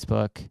on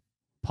Facebook,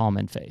 palm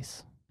and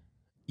face.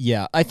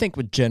 Yeah, I think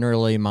with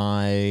generally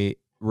my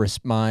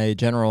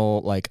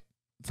general, like,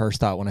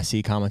 first thought when I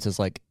see comments is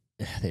like,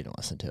 they didn't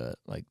listen to it.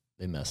 Like,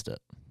 they missed it.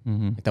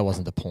 Mm-hmm. Like, that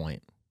wasn't the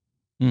point.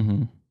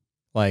 Mm-hmm.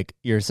 Like,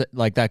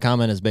 like that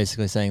comment is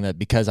basically saying that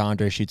because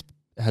Andre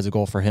has a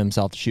goal for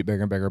himself to shoot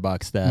bigger and bigger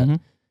bucks, that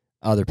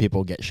other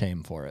people get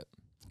shamed for it.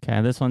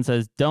 Okay, this one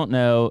says, don't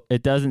know.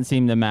 It doesn't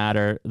seem to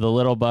matter. The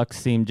little bucks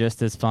seem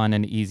just as fun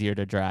and easier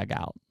to drag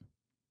out.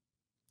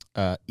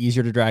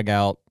 Easier to drag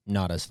out,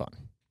 not as fun.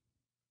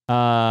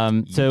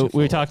 So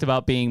we talked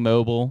about being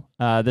mobile.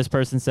 This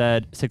person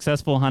said,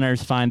 successful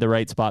hunters find the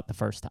right spot the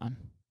first time.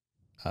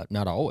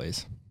 Not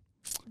always.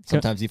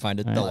 Sometimes you find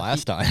it the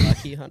last time.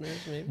 Lucky hunters,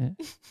 maybe?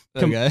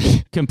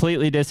 Okay.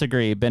 Completely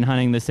disagree. Been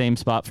hunting the same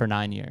spot for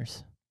 9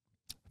 years.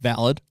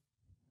 Valid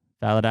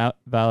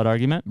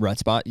argument. rut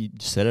spot. You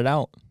sit it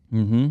out.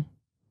 Mm-hmm.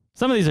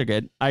 Some of these are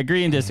good. I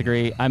agree and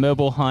disagree. I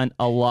mobile hunt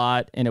a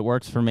lot and it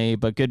works for me,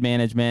 but good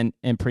management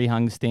and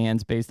pre-hung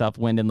stands based off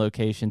wind and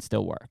location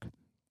still work.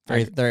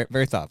 They're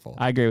very thoughtful.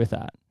 I agree with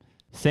that.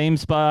 Same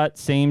spot,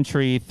 same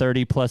tree,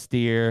 30 plus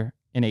deer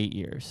in 8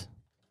 years.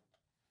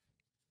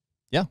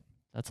 Yeah.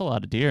 That's a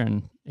lot of deer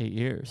in 8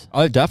 years.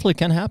 Oh, it definitely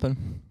can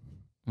happen.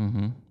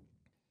 Mm-hmm.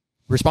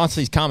 Response to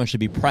these comments should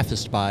be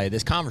prefaced by,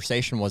 this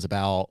conversation was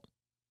about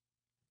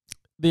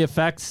the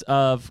effects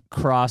of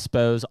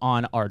crossbows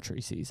on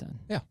archery season.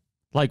 Yeah.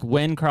 Like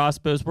when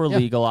crossbows were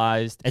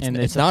legalized.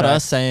 It's not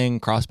us saying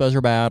crossbows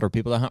are bad or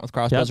people that hunt with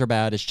crossbows are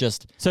bad. It's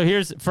just so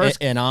here's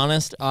first an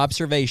honest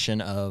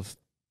observation of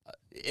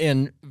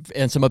and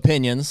some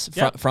opinions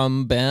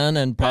from Ben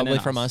and probably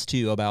from us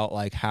too about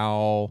like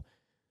how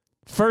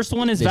first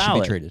one is they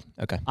valid. should be treated.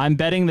 Okay. I'm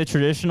betting the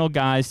traditional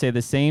guys say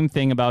the same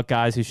thing about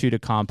guys who shoot a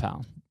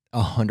compound.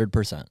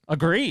 100%.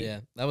 Agreed. Yeah,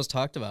 that was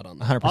talked about on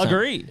that. 100%.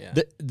 Agreed. Yeah.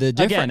 The different,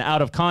 Again,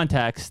 out of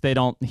context, they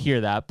don't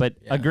hear that, but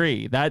Yeah.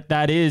 agree.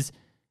 That is,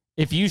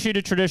 if you shoot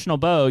a traditional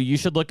bow, you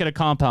should look at a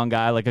compound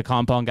guy like a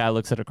compound guy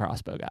looks at a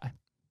crossbow guy.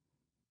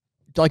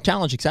 like,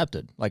 challenge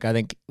accepted. Like, I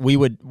think we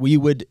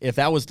would, if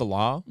that was the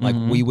law, like,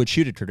 we would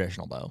shoot a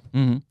traditional bow.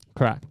 Mm-hmm.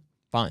 Correct.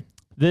 Fine.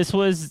 This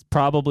was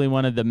probably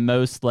one of the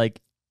most like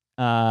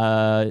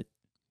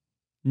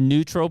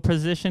neutral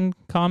position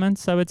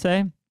comments, I would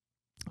say.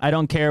 I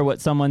don't care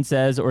what someone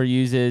says or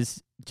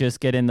uses. Just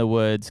get in the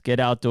woods, get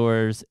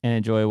outdoors, and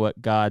enjoy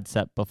what God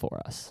set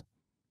before us.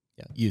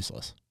 Yeah,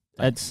 useless.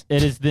 It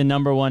is the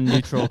number one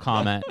neutral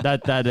comment.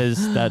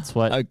 That's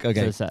what.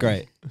 Okay, it says.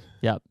 great.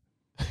 Yep.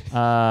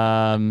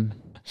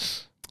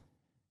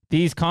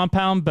 These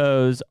compound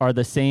bows are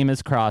the same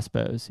as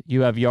crossbows.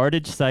 You have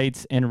yardage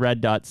sights and red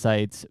dot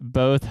sights.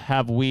 Both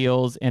have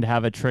wheels and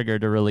have a trigger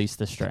to release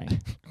the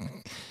string.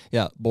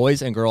 Yeah,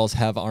 boys and girls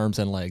have arms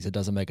and legs. It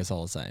doesn't make us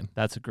all the same.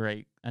 That's a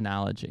great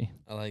analogy.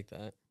 I like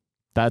that.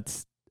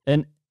 That's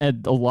and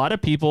a lot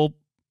of people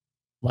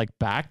like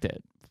backed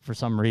it for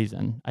some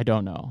reason. I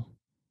don't know.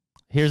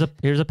 Here's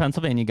a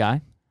Pennsylvania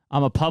guy.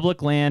 I'm a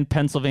public land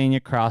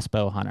Pennsylvania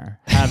crossbow hunter.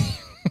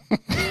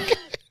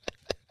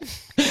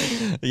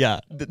 Yeah,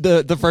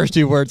 the first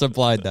two words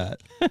implied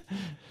that.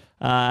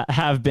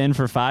 Have been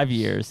for 5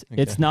 years.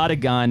 Okay. It's not a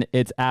gun.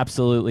 It's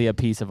absolutely a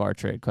piece of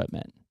archery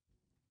equipment.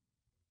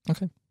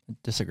 Okay,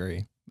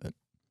 disagree. But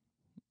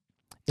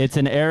It's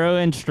an arrow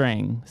and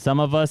string. Some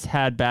of us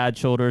had bad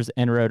shoulders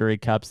and rotary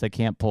cups that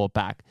can't pull it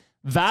back.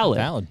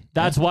 Valid.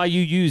 That's why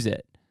you use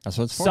it. That's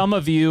what it's for. Some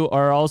of you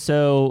are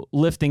also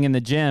lifting in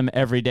the gym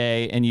every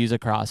day and use a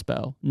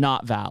crossbow.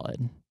 Not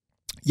valid.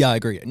 Yeah, I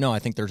agree. No, I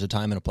think there's a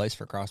time and a place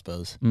for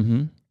crossbows,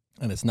 Mm-hmm.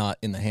 and it's not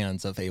in the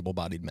hands of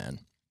able-bodied men.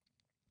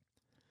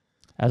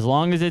 As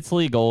long as it's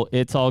legal,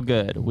 it's all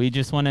good. We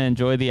just want to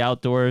enjoy the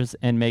outdoors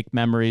and make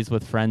memories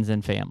with friends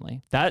and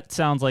family. That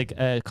sounds like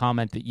a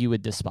comment that you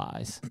would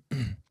despise.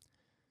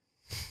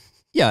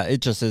 Yeah,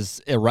 it just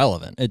is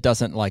irrelevant. It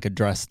doesn't like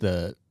address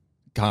the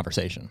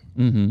conversation.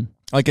 Mm-hmm.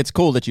 Like, it's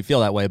cool that you feel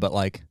that way, but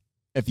like,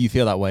 if you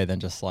feel that way, then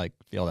just like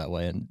feel that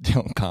way and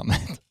don't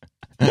comment.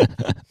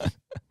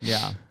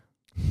 Yeah.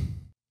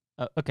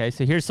 Okay,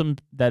 so here's some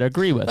that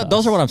agree with us.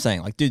 Those are what I'm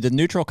saying. Like, dude, the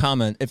neutral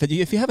comment,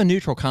 if you have a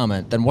neutral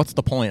comment, then what's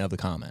the point of the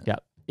comment? Yeah.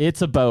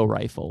 It's a bow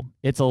rifle.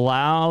 It's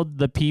allowed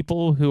the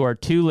people who are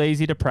too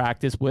lazy to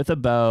practice with a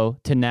bow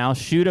to now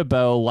shoot a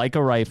bow like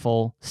a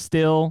rifle.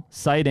 Still,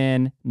 sight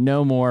in,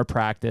 no more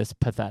practice.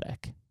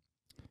 Pathetic.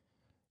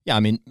 Yeah,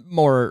 I mean,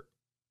 more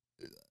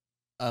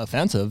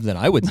offensive than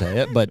I would say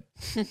it, but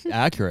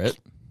accurate.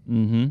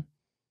 Mm-hmm.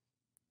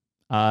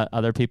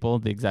 Other people,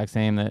 the exact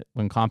same that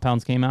when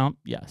compounds came out,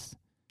 yes.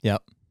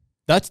 Yep.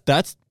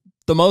 That's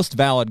the most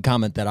valid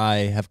comment that I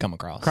have come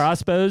across.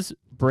 Crossbows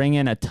bring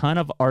in a ton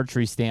of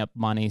archery stamp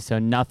money, so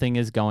nothing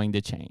is going to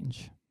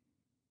change.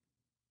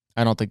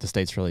 I don't think the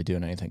state's really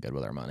doing anything good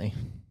with our money.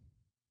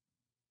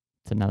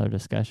 It's another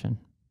discussion.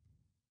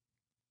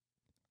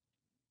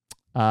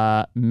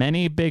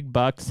 Many big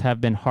bucks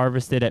have been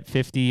harvested at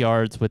 50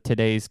 yards with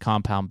today's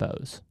compound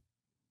bows.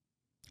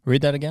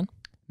 Read that again.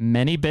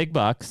 Many big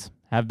bucks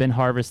have been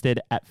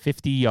harvested at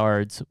 50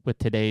 yards with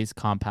today's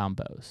compound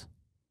bows.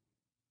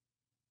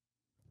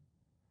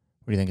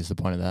 What do you think is the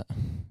point of that?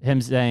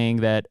 Him saying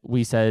that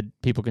we said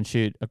people can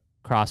shoot a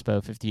crossbow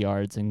 50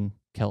 yards and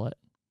kill it.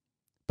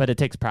 But it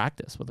takes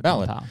practice with a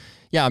Valid. compound.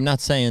 Yeah, I'm not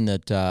saying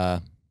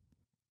that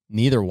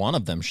neither one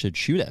of them should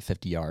shoot at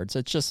 50 yards.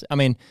 It's just, I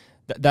mean,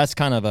 that's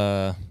kind of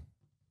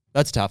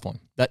that's a tough one.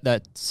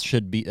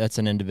 That's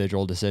an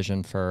individual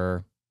decision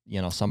for,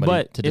 somebody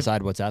But to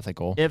decide what's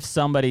ethical. If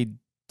somebody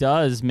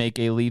does make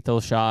a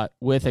lethal shot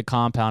with a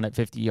compound at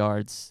 50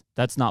 yards,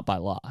 that's not by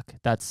luck.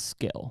 That's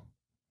skill.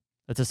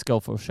 That's a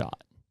skillful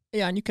shot.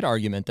 Yeah, and you could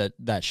argument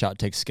that shot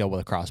takes skill with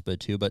a crossbow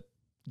too, but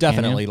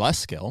definitely less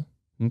skill.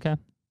 Okay.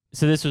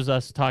 So this was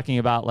us talking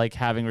about like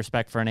having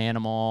respect for an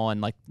animal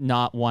and like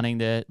not wanting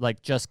to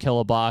like just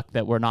kill a buck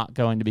that we're not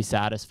going to be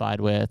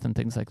satisfied with and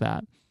things like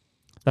that.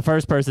 The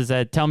first person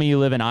said, "Tell me you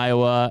live in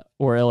Iowa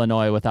or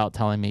Illinois without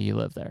telling me you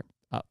live there."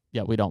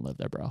 Yeah, we don't live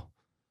there, bro.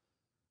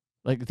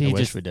 Like I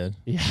wish we did.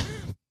 Yeah,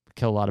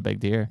 kill a lot of big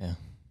deer. Yeah.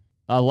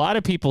 A lot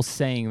of people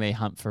saying they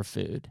hunt for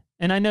food.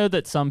 And I know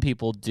that some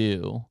people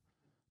do,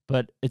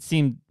 but it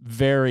seemed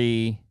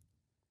very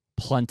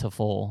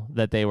plentiful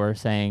that they were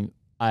saying,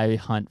 I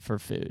hunt for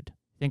food.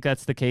 Think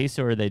that's the case,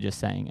 or are they just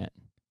saying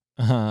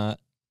it?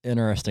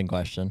 Interesting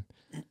question.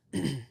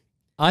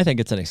 I think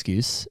it's an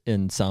excuse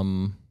in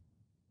some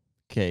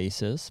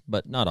cases,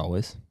 but not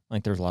always.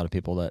 Like, there's a lot of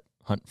people that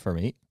hunt for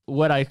meat.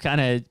 What I kind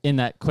of, in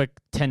that quick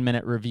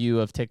 10-minute review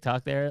of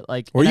TikTok there,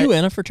 like... Were you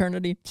in a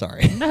fraternity?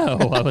 Sorry. No,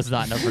 I was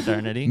not in a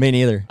fraternity. Me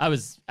neither. I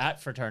was at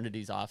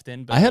fraternities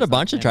often. But I had a was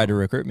bunch not that tried to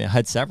recruit me. I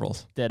had several.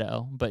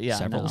 Ditto, but yeah,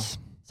 Severals.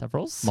 no.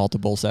 Severals?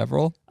 Multiple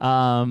several.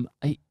 I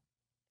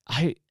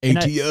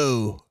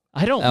ATO.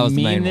 I don't That was the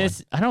mean main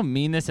this. I don't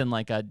mean this in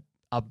like a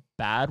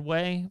bad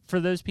way for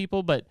those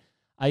people, but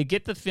I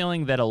get the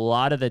feeling that a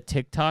lot of the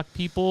TikTok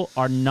people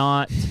are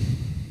not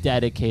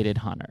dedicated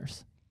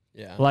hunters.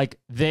 Yeah. Like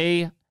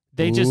they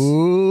just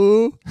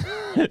Ooh.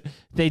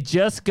 they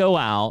just go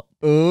out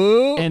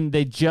Ooh. and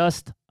they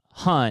just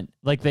hunt.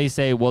 Like they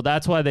say, well,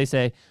 that's why they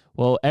say,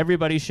 well,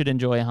 everybody should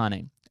enjoy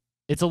hunting.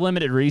 It's a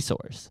limited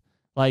resource.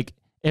 Like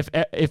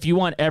if you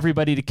want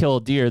everybody to kill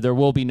a deer, there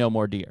will be no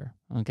more deer.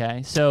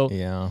 Okay. So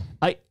Yeah.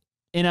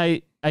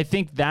 I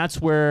think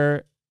that's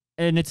where,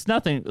 and it's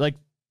nothing like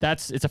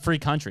it's a free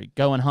country.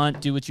 Go and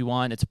hunt, do what you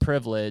want. It's a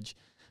privilege,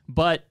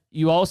 but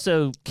you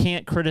also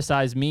can't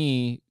criticize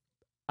me.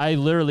 I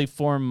literally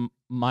form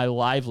my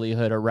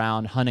livelihood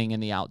around hunting in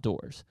the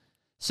outdoors.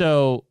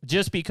 So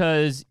just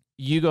because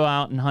you go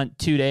out and hunt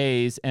 2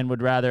 days and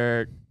would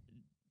rather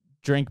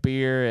drink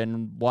beer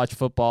and watch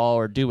football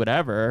or do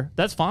whatever,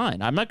 that's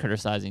fine. I'm not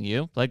criticizing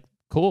you. Like,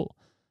 cool.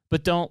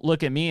 But don't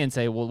look at me and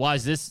say, well, why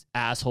is this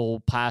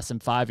asshole passing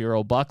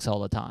 5-year-old bucks all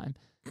the time?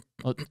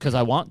 Because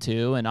I want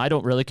to, and I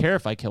don't really care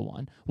if I kill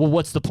one. Well,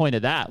 what's the point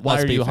of that?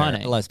 Why are you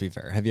hunting? Let's be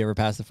fair. Have you ever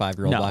passed a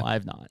 5-year-old No, buck? I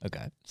have not.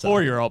 Okay.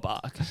 4-year-old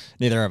buck.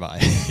 Neither have I.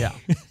 Yeah.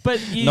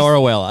 But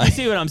Nor will I. You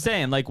see what I'm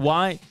saying? Like,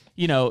 why,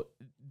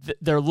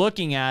 they're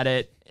looking at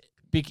it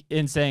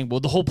and saying, well,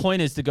 the whole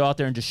point is to go out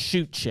there and just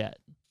shoot shit.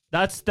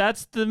 That's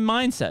the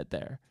mindset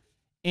there.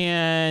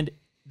 And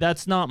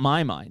that's not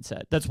my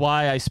mindset. That's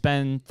why I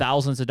spend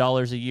thousands of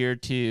dollars a year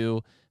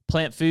to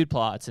plant food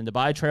plots and to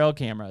buy trail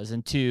cameras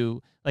and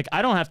to, like,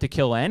 I don't have to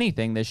kill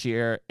anything this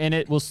year, and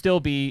it will still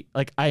be,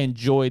 like, I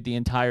enjoyed the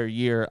entire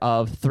year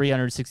of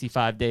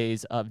 365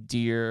 days of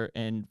deer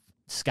and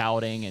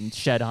scouting and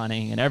shed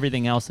hunting and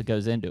everything else that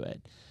goes into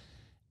it.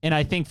 And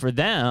I think for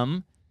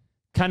them,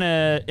 kind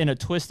of in a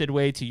twisted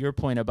way to your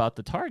point about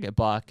the target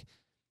buck,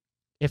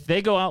 if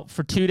they go out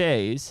for 2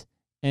 days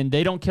and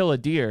they don't kill a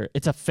deer,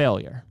 it's a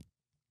failure.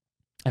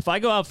 If I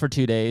go out for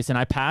 2 days and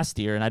I pass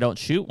deer and I don't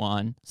shoot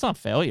one, it's not a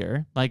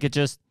failure. Like, it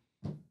just,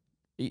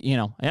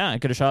 I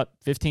could have shot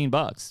 15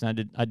 bucks.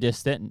 I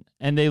just didn't.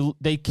 And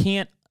they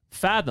can't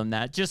fathom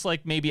that, just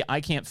like maybe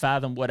I can't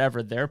fathom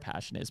whatever their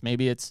passion is.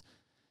 Maybe it's,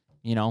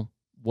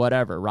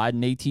 whatever,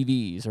 riding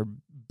ATVs or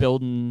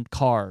building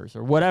cars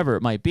or whatever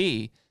it might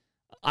be.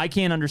 I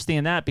can't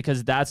understand that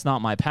because that's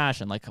not my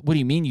passion. Like, what do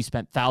you mean you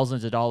spent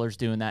thousands of dollars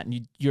doing that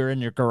and you're in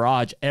your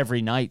garage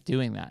every night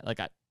doing that? Like,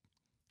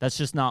 that's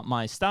just not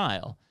my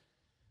style.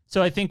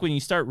 So I think when you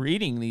start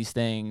reading these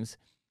things,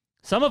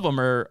 some of them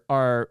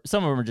are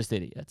just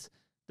idiots.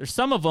 There's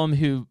some of them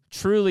who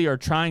truly are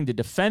trying to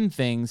defend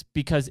things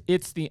because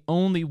it's the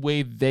only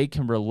way they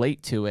can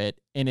relate to it,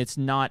 and it's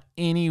not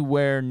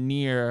anywhere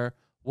near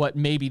what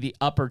maybe the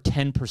upper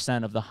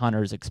 10% of the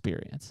hunters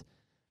experience.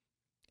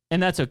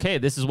 And that's okay.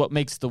 This is what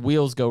makes the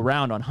wheels go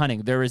round on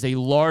hunting. There is a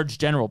large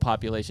general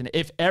population.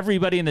 If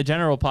everybody in the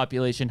general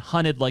population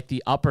hunted like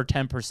the upper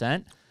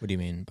 10%. What do you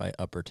mean by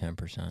upper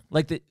 10%?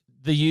 Like the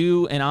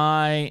you and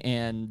I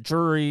and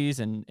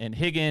juries and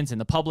Higgins and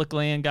the public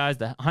land guys,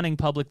 the hunting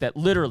public that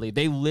literally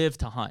they live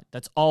to hunt.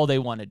 That's all they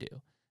want to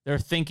do. They're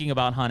thinking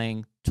about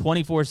hunting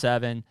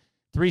 24/7,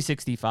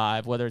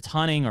 365, whether it's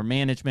hunting or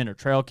management or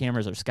trail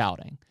cameras or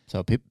scouting.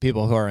 So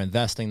people who are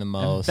investing the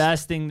most.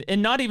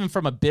 And not even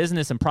from a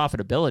business and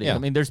profitability. Yeah. I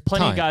mean, there's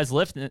plenty of guys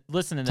listening to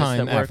this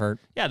Time, that work. effort.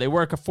 Yeah, they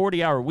work a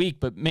 40-hour week,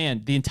 but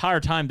man, the entire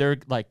time they're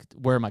like,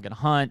 where am I going to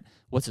hunt?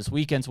 What's this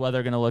weekend's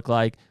weather going to look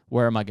like?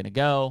 Where am I going to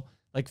go?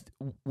 Like,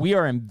 we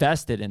are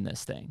invested in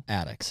this thing.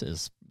 Addicts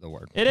is the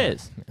word. It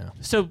is. Yeah.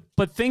 So,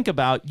 but think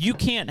about, you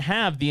can't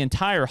have the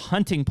entire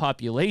hunting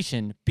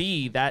population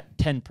be that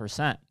 10%.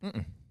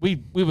 Mm-mm.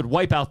 We would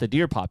wipe out the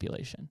deer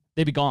population.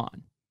 They'd be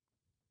gone.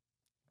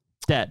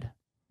 Dead.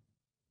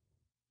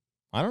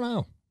 I don't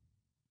know.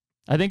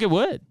 I think it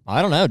would.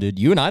 I don't know, dude.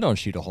 You and I don't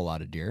shoot a whole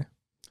lot of deer.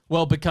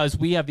 Well, because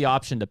we have the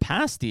option to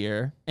pass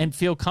deer and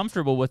feel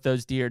comfortable with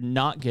those deer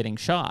not getting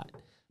shot.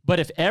 But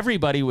if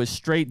everybody was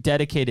straight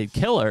dedicated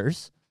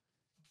killers,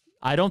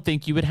 I don't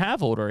think you would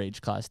have older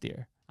age class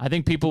deer. I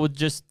think people would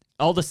just,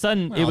 all of a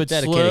sudden, it would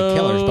dedicated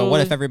killers. But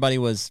what if everybody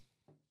was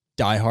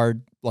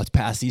diehard? Let's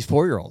pass these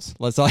 4-year-olds.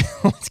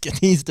 Let's get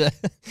these to,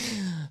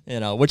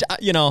 which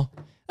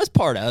that's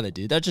part of it,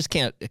 dude. That just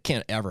can't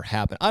ever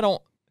happen.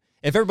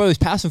 If everybody was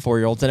passing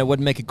 4-year-olds, then it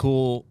wouldn't make it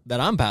cool that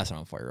I'm passing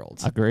on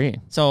 4-year-olds. Agree.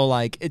 So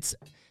like it's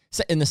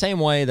in the same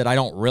way that I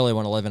don't really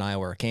want to live in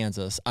Iowa or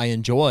Kansas. I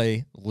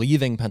enjoy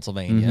leaving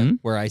Pennsylvania,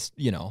 where I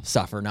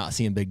suffer not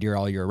seeing big deer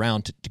all year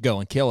round to go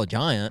and kill a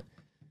giant.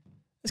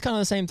 It's kind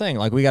of the same thing.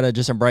 Like, we got to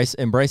just embrace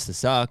the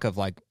suck of,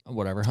 like,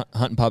 whatever,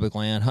 hunting public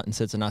land, hunting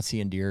sits and not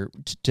seeing deer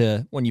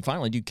to when you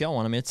finally do kill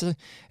one. I mean,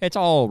 it's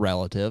all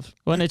relative.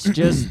 Well, and it's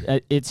just,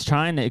 it's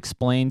trying to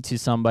explain to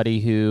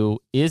somebody who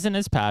isn't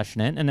as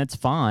passionate, and it's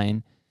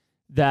fine,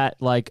 that,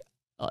 like,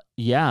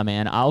 yeah,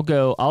 man,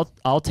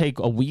 I'll take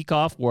a week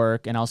off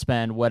work and I'll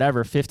spend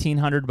whatever,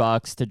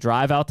 $1,500 to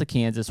drive out to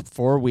Kansas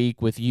for a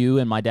week with you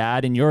and my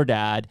dad and your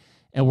dad,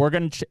 and we're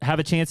going to have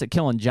a chance at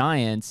killing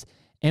giants.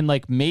 And,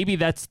 like, maybe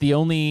that's the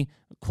only,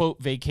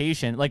 quote,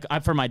 vacation. Like,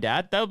 for my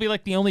dad, that would be,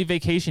 like, the only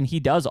vacation he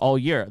does all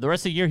year. The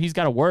rest of the year, he's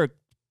got to work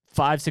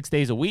 5-6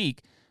 days a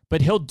week,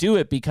 but he'll do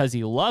it because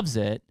he loves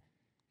it.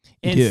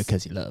 You do it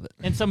because you love it.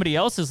 And somebody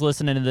else is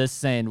listening to this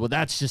saying, well,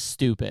 that's just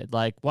stupid.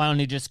 Like, why don't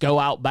you just go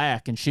out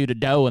back and shoot a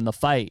doe in the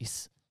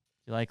face?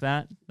 You like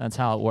that? That's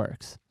how it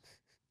works.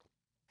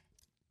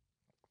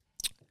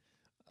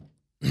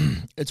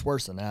 It's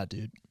worse than that,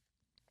 dude.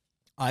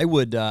 I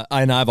would,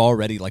 and I've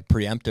already like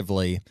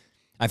preemptively,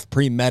 I've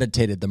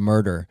premeditated the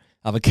murder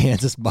of a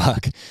Kansas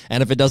buck.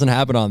 And if it doesn't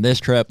happen on this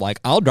trip, like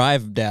I'll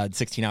drive Dad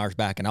 16 hours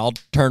back and I'll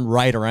turn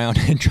right around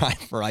and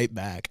drive right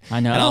back.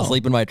 I know. And I'll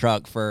sleep in my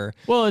truck for.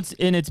 Well,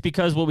 it's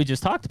because what we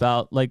just talked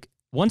about, like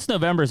once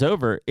November's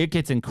over, it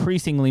gets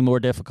increasingly more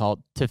difficult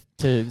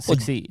to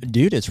succeed.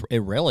 Dude, it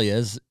really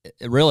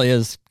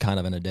is kind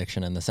of an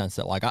addiction in the sense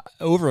that like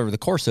over the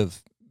course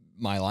of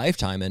my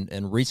lifetime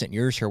and recent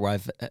years here where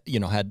I've,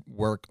 had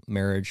work,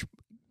 marriage,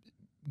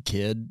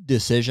 kid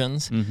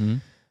decisions. Mm-hmm.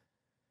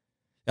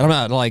 And I'm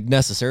not like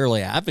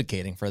necessarily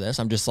advocating for this.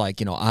 I'm just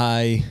like,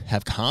 I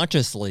have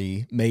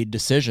consciously made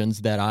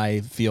decisions that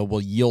I feel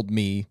will yield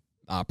me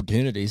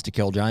opportunities to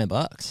kill giant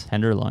bucks.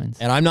 Tenderloins.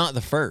 And I'm not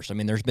the first. I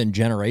mean, there's been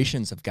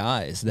generations of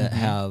guys that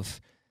have,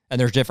 and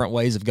there's different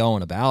ways of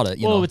going about it.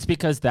 It's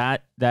because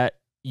that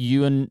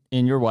you and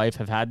your wife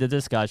have had the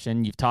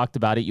discussion. You've talked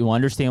about it. You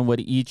understand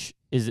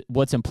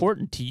what's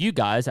important to you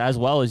guys as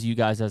well as you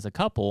guys as a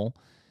couple.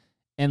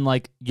 And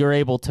like, you're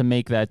able to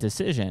make that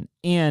decision.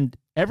 And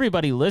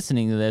everybody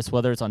listening to this,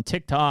 whether it's on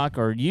TikTok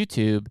or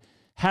YouTube,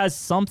 has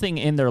something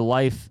in their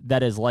life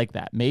that is like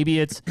that. Maybe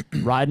it's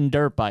riding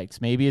dirt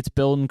bikes. Maybe it's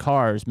building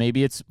cars.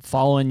 Maybe it's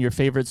following your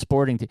favorite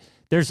sporting team.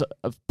 There's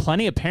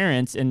plenty of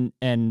parents and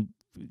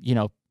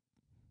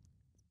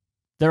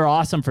they're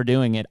awesome for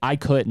doing it. I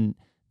couldn't.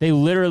 They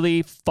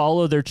literally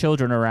follow their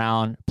children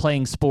around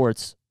playing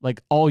sports like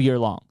all year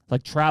long,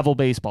 like travel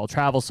baseball,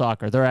 travel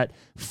soccer. They're at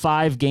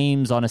 5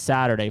 games on a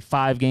Saturday,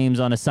 5 games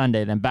on a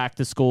Sunday, then back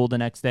to school the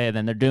next day,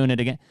 then they're doing it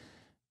again.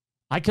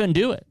 I couldn't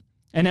do it.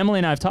 And Emily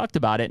and I have talked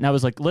about it, and I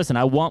was like, listen,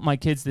 I want my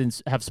kids to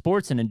have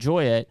sports and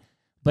enjoy it,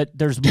 but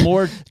there's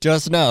more.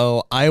 Just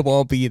know I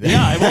won't be there.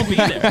 Yeah, I won't be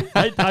there.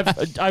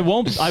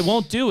 I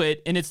won't do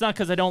it, and it's not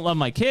because I don't love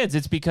my kids.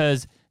 It's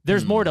because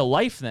there's more to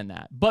life than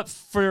that. But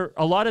for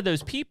a lot of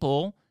those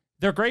people,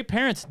 they're great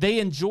parents. They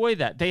enjoy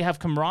that. They have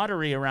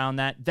camaraderie around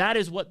that. That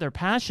is what they're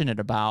passionate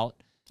about.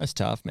 That's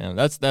tough, man.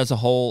 That's a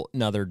whole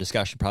nother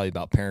discussion probably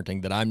about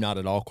parenting that I'm not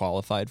at all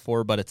qualified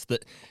for, but it's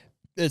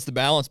the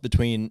balance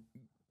between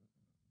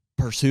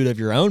pursuit of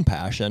your own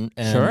passion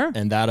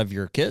and that of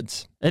your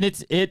kids. And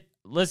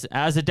listen,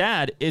 as a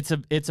dad, it's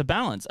a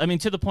balance. I mean,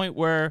 to the point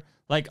where,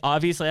 like,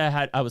 obviously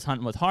I was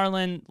hunting with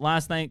Harlan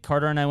last night.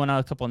 Carter and I went out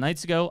a couple of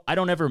nights ago. I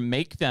don't ever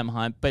make them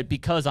hunt, but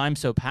because I'm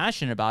so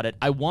passionate about it,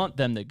 I want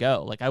them to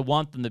go. Like, I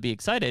want them to be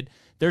excited.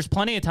 There's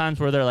plenty of times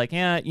where they're like,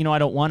 I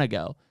don't want to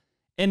go.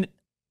 And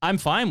I'm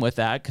fine with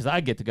that because I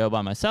get to go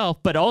by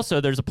myself. But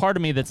also there's a part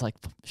of me that's like,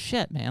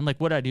 shit, man,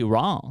 like, what did I do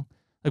wrong?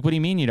 Like, what do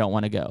you mean you don't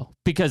want to go?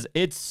 Because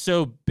it's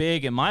so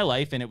big in my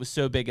life and it was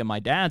so big in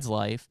my dad's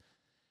life.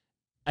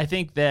 I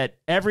think that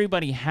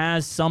everybody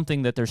has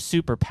something that they're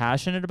super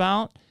passionate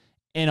about.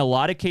 In a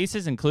lot of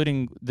cases,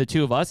 including the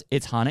two of us,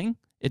 it's hunting,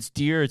 it's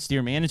deer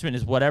management,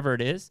 is whatever it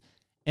is.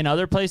 In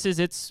other places,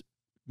 it's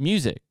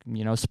music,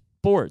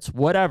 sports,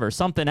 whatever,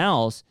 something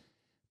else.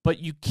 But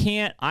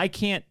I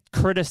can't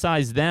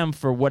criticize them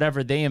for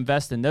whatever they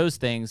invest in those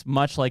things,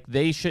 much like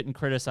they shouldn't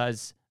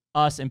criticize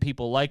us and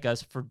people like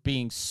us for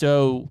being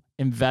so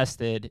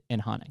invested in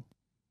hunting.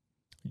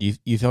 Do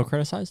you feel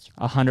criticized?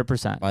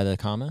 100%. By the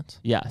comments?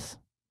 Yes.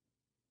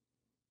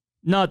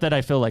 Not that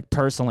I feel like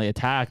personally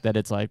attacked, that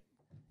it's like,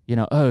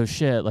 oh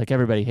shit, like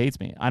everybody hates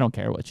me. I don't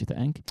care what you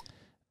think.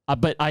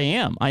 But I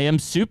am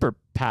super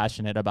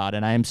passionate about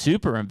it. I am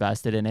super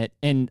invested in it.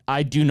 And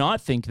I do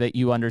not think that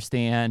you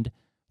understand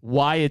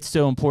why it's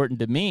so important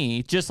to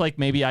me, just like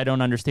maybe I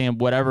don't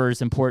understand whatever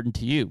is important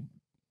to you.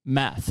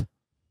 Meth.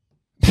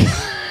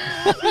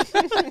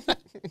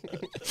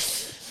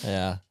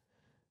 Yeah.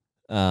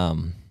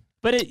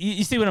 But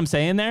you see what I'm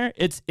saying there?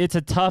 It's a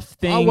tough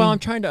thing. Oh, well, I'm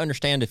trying to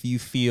understand if you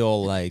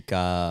feel like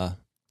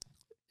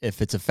if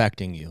it's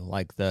affecting you,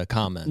 like the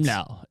comments.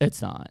 No,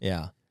 it's not.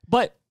 Yeah.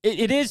 But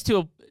it is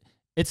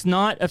it's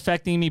not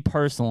affecting me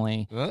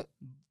personally.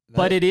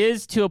 But it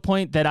is to a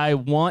point that I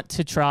want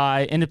to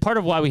try, and part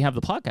of why we have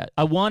the podcast,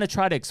 I want to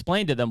try to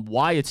explain to them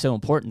why it's so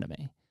important to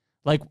me.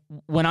 Like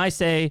when I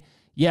say,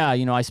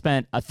 I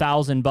spent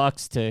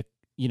 $1,000 to,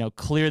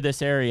 clear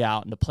this area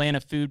out and to plant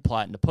a food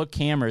plot and to put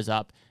cameras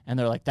up, and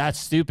they're like, that's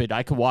stupid.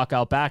 I could walk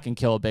out back and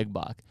kill a big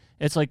buck.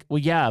 It's like, well,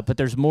 yeah, but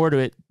there's more to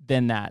it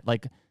than that.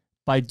 Like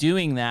by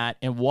doing that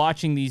and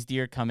watching these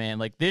deer come in,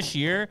 like this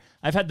year,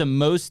 I've had the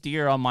most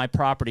deer on my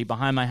property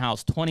behind my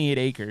house, 28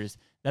 acres,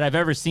 that I've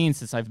ever seen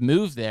since I've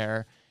moved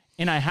there.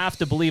 And I have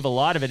to believe a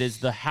lot of it is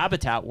the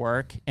habitat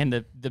work and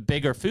the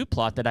bigger food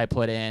plot that I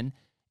put in.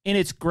 And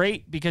it's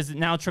great because it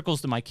now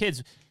trickles to my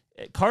kids.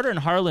 Carter and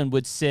Harlan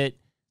would sit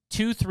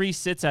 2-3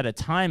 sits at a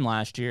time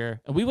last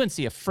year, and we wouldn't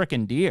see a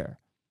frickin' deer.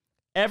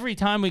 Every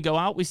time we go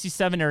out, we see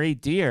 7 or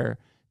 8 deer.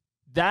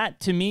 That,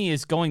 to me,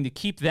 is going to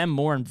keep them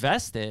more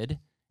invested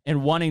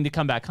in wanting to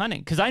come back hunting.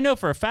 Because I know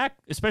for a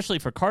fact, especially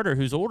for Carter,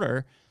 who's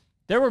older,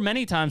 there were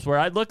many times where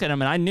I'd look at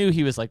him and I knew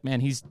he was like,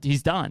 man, he's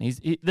done.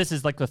 This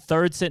is like the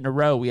third sit in a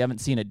row we haven't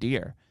seen a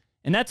deer.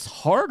 And that's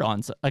hard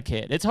on a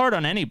kid. It's hard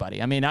on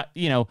anybody. I mean,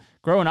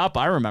 growing up,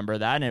 I remember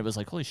that, and it was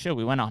like, holy shit,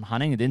 we went on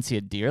hunting and didn't see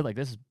a deer. Like,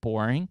 this is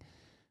boring.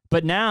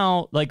 But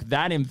now, like,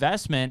 that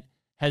investment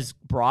has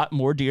brought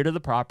more deer to the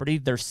property.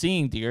 They're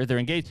seeing deer. They're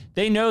engaged.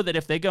 They know that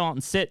if they go out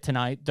and sit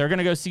tonight, they're going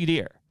to go see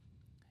deer.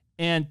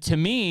 And to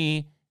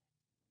me,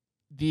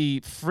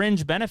 the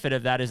fringe benefit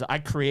of that is I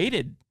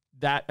created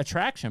that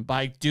attraction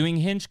by doing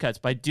hinge cuts,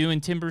 by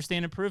doing timber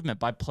stand improvement,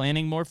 by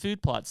planning more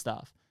food plot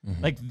stuff.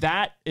 Mm-hmm. Like,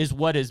 that is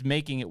what is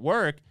making it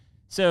work.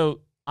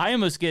 So I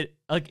almost get,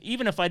 like,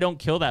 even if I don't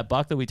kill that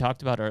buck that we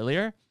talked about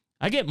earlier,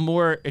 I get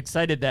more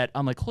excited that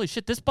I'm like, holy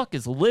shit, this buck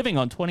is living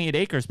on 28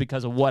 acres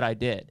because of what I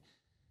did.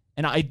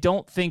 And I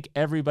don't think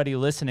everybody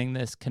listening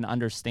this can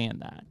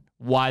understand that,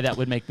 why that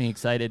would make me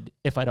excited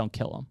if I don't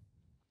kill him.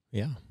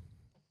 Yeah.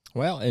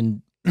 Well,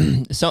 and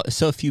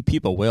so few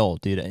people will,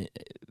 dude.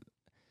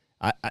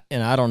 I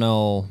don't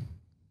know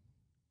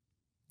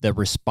that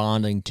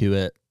responding to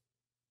it.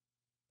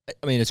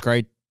 I mean, it's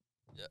great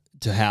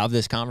to have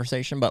this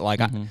conversation, but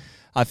like,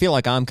 I feel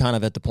like I'm kind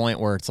of at the point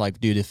where it's like,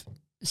 dude, if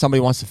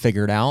somebody wants to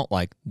figure it out,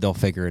 like, they'll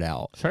figure it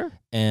out. Sure.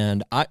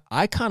 And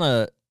I kind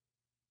of,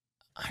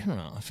 I don't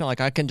know. I feel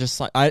like I can just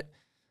like,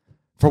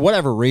 for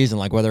whatever reason,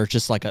 like whether it's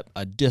just like a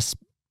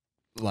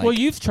like, well,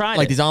 you've tried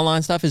like it. These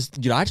online stuff is,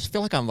 dude, I just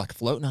feel like I'm like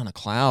floating on a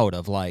cloud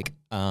of like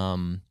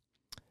not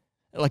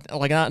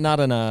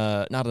in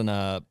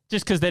a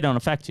just because they don't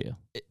affect you.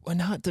 Well,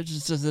 not that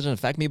just doesn't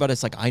affect me, but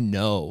it's like I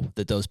know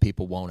that those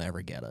people won't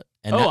ever get it.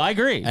 And I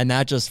agree. And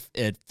that just,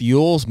 it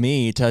fuels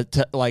me to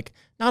like,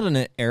 not in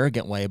an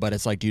arrogant way, but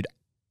it's like, dude,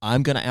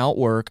 I'm gonna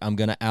outwork, I'm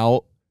gonna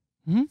out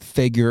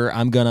figure,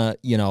 I'm gonna,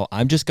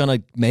 I'm just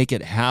gonna make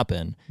it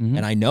happen.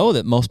 And I know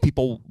that most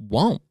people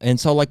won't. And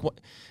so like,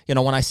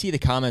 when I see the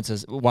comments,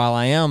 as while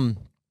I am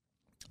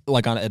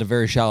like at a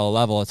very shallow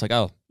level, it's like,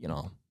 oh,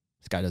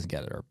 this guy doesn't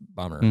get it, or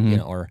bummer,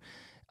 or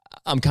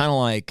I'm kind of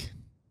like,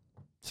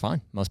 it's fine.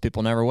 Most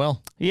people never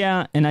will.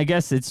 Yeah, and I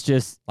guess it's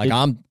just like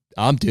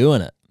I'm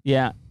doing it.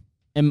 Yeah,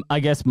 and I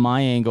guess my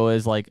angle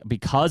is like,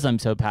 because I'm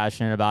so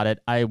passionate about it,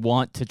 I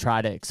want to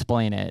try to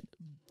explain it.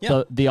 Yeah.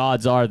 So the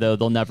odds are, though,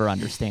 they'll never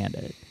understand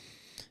it.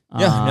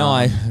 Yeah, no,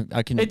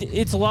 I can.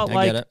 It's a lot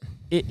like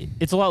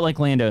it's a lot like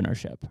land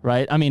ownership,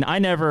 right? I mean, I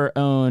never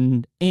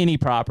owned any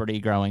property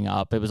growing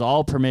up. It was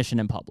all permission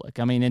in public.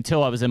 I mean,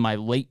 until I was in my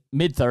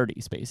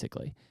mid-30s,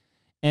 basically.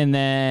 And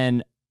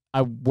then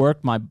I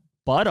worked my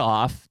butt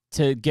off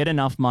to get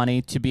enough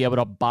money to be able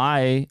to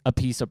buy a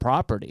piece of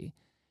property.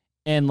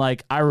 And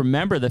like, I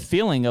remember the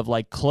feeling of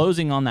like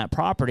closing on that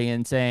property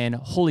and saying,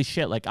 holy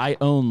shit, like, I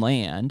own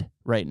land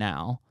right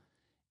now.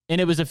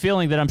 And it was a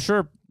feeling that I'm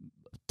sure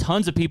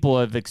tons of people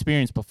have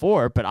experienced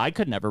before, but I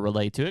could never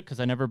relate to it because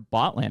I never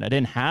bought land. I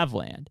didn't have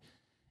land.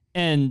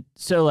 And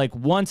so like,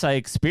 once I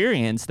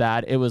experienced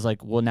that, it was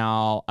like, well,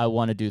 now I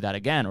want to do that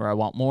again, or I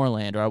want more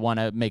land, or I want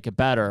to make it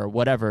better, or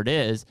whatever it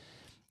is.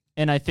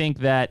 And I think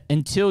that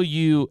until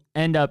you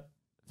end up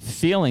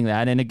feeling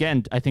that, and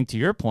again, I think to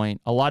your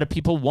point, a lot of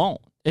people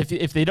won't.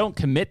 If they don't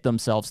commit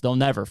themselves, they'll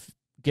never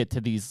get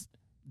to these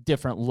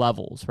different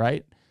levels,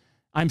 right?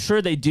 I'm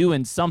sure they do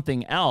in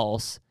something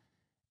else.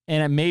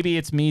 And maybe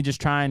it's me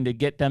just trying to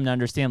get them to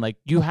understand, like,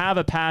 you have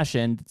a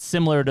passion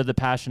similar to the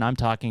passion I'm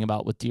talking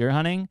about with deer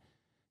hunting.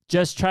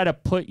 Just try to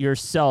put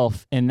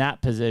yourself in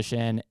that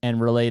position and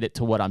relate it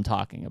to what I'm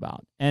talking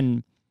about.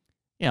 And,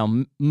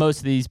 most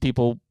of these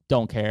people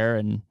don't care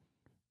and,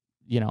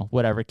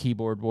 whatever,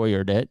 keyboard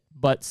warriored it.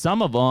 But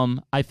some of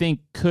them, I think,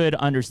 could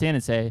understand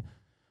and say,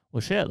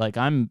 well, shit, like,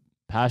 I'm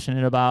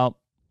passionate about,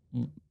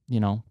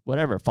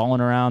 whatever,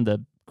 following around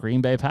the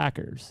Green Bay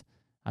Packers.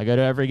 I go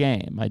to every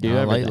game. I do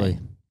everything. Lately.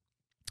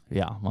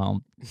 Yeah,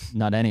 well,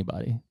 not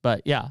anybody.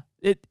 But yeah,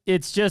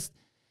 it's just,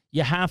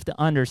 you have to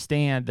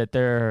understand that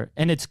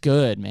and it's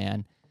good,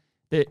 man.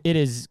 It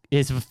is,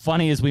 as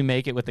funny as we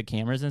make it with the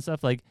cameras and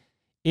stuff, like,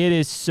 it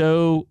is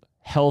so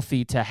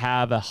healthy to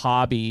have a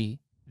hobby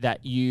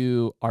that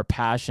you are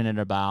passionate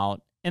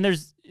about. And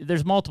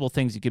there's multiple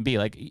things you can be.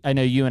 Like, I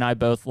know you and I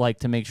both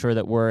like to make sure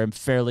that we're in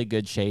fairly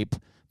good shape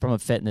from a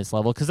fitness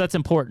level, because that's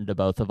important to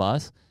both of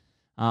us.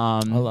 I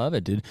love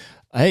it, dude.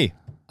 Hey,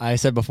 I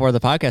said before the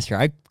podcast here,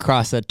 I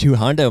crossed that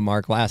 200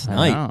 mark last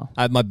night.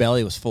 My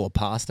belly was full of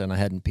pasta and I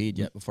hadn't peed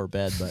yet before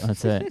bed. But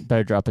that's it.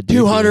 Better drop a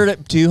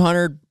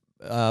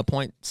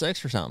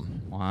 200.6 or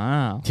something.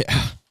 Wow.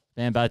 Yeah.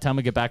 Man, by the time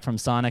we get back from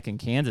Sonic in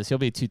Kansas, you'll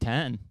be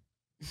 210.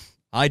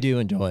 I do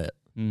enjoy it.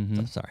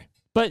 Mm-hmm. Sorry.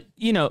 But,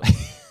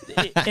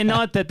 and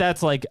not that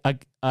that's like,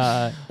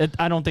 I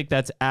don't think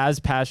that's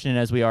as passionate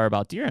as we are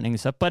about deer hunting and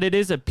stuff, but it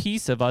is a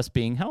piece of us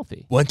being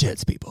healthy. One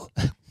chance, people.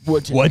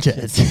 One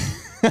chance.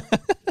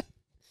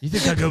 You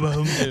think I go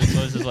home to,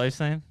 what was his wife's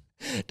name?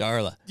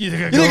 Darla. You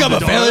think I'm a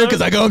failure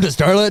because I go home to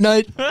Starla at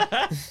night?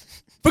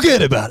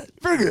 Forget about it.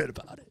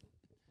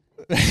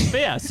 But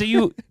yeah,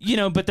 so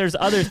but there's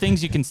other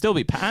things you can still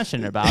be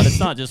passionate about. It's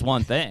not just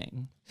one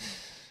thing.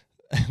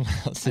 I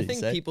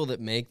think people that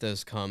make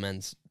those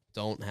comments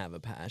don't have a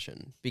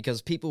passion,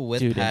 because people with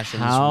Dude,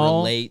 passions how-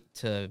 relate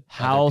to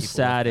How other people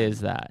sad with them. is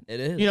that? It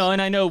is. You know,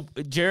 and I know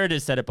Jared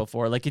has said it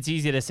before. Like, it's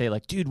easy to say,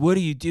 like, dude, what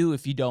do you do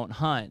if you don't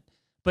hunt?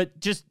 But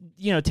just,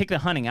 you know, take the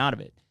hunting out of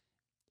it.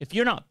 If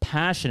you're not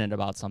passionate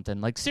about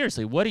something, like,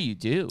 seriously, what do you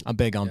do? I'm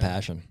big on Yeah.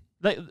 passion.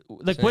 Like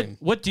Same.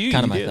 what do you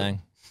Kind of do? my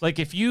thing. Like,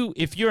 if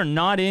you're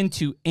not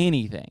into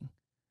anything,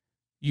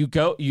 you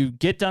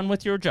get done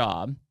with your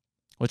job,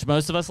 which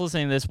most of us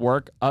listening to this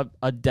work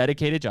a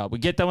dedicated job. We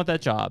get done with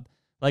that job.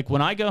 Like,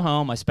 when I go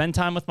home, I spend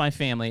time with my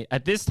family.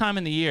 At this time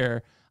in the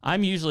year,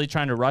 I'm usually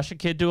trying to rush a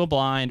kid to a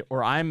blind,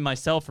 or I'm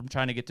myself from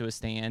trying to get to a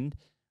stand,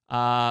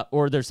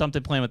 or there's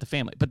something playing with the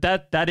family. But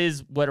that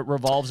is what it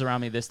revolves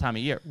around me this time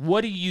of year.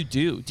 What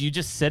do? Do you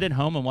just sit at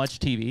home and watch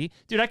TV?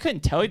 Dude, I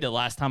couldn't tell you the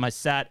last time I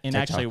sat and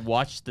TikTok. actually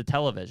watched the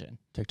television.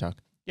 TikTok.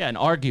 Yeah, and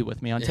argue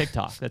with me on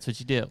TikTok. That's what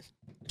you do.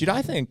 Dude,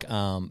 I think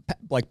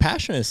like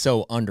passion is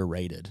so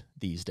underrated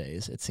these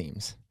days, it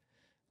seems.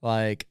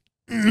 Like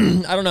I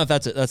don't know if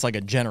that's like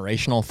a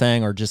generational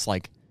thing, or just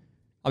like,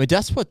 I mean,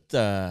 that's what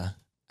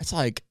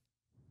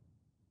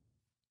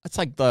it's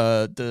like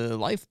the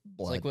lifeblood.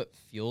 It's like what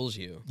fuels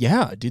you.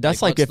 Yeah, dude,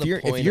 that's like, what's if the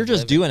you're point of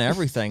just living? doing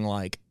everything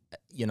like,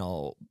 you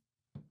know,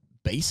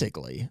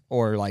 basically,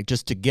 or like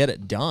just to get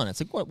it done,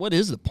 it's like what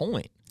is the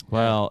point?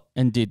 Well,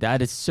 indeed,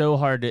 that is so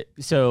hard to.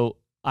 So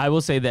I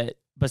will say that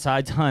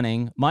besides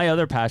hunting, my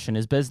other passion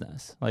is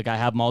business. Like, I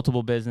have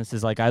multiple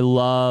businesses. Like, I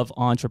love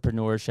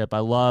entrepreneurship. I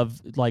love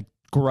like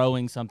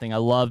growing something. I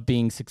love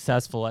being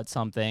successful at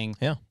something.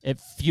 Yeah. It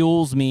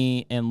fuels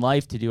me in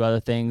life to do other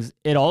things.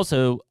 It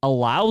also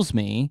allows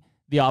me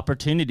the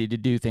opportunity to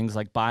do things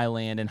like buy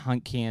land and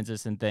hunt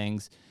Kansas and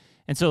things.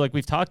 And so, like,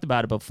 we've talked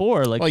about it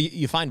before. Like, Well,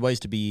 you find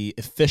ways to be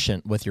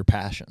efficient with your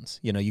passions.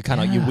 You know, you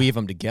kind of you Yeah. weave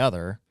them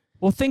together.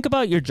 well, think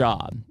about your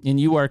job. And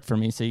you work for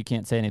me, so you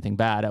can't say anything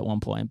bad at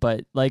one point.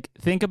 But, like,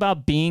 think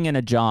about being in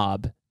a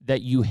job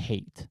that you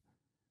hate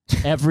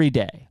every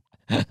day.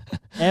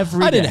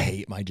 Every I day. didn't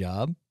hate my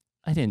job.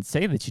 I didn't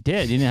say that you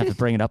did. You didn't have to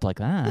bring it up like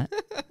that.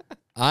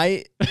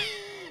 I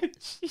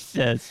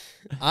Jesus.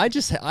 I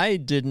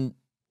didn't.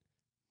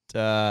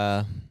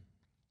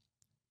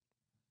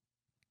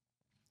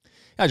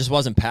 I just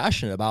wasn't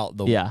passionate about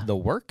the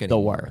work anymore. The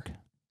work.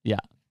 Yeah.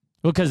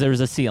 Because there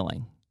was a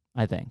ceiling,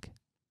 I think,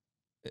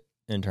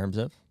 In terms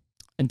of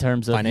in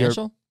terms of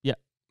financial. yeah.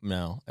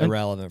 No, And-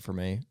 irrelevant for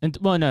me. in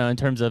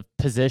terms of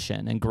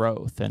position and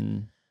growth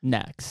and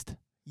next.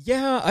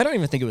 Yeah, I don't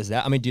even think it was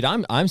that. I mean, dude,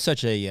 I'm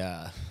such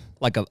a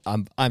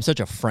I'm such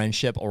a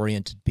friendship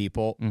oriented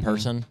Mhm.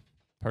 person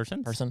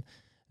Person?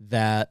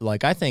 that,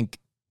 like, I think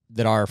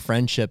that our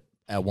friendship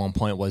at one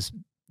point was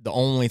the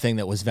only thing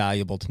that was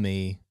valuable to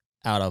me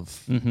out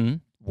of Mm-hmm. work.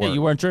 Yeah,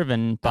 you weren't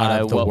driven out by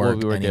of the what work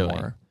we were anymore.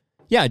 doing.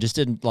 Yeah, I just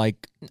didn't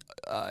like.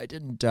 I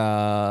didn't.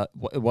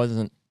 It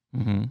wasn't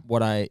Mm-hmm.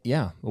 what I.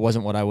 Yeah, it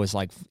wasn't what I was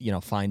like. You know,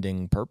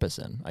 finding purpose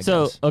in. I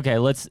So guess. okay,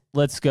 let's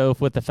go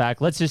with the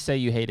fact. Let's just say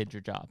you hated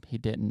your job. He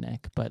didn't,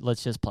 Nick. But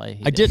let's just play.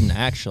 He I did. didn't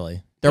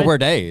actually. There But- were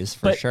days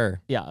for but-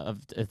 sure. Yeah,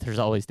 there's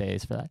always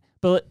days for that.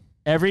 But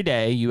every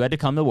day you had to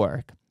come to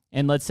work,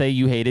 and let's say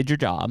you hated your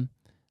job.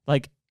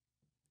 Like,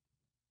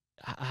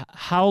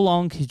 how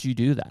long could you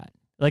do that?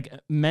 Like,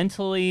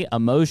 mentally,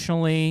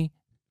 emotionally,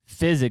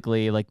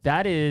 physically, like,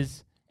 that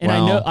is. And I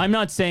know Well- I'm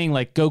not saying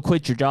like go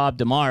quit your job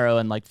tomorrow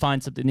and like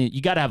find something new.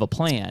 You got to have a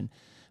plan.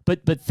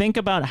 But think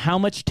about how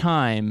much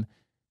time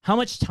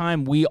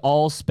we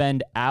all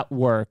spend at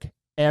work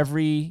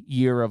every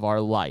year of our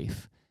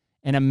life.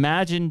 And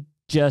imagine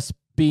just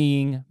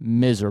being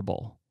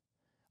miserable.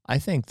 I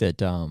think that.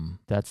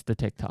 That's the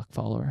TikTok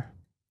follower.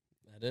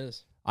 That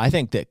is. I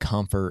think that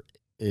comfort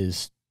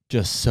is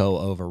just so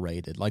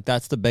overrated. Like,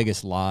 that's the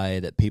biggest lie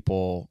that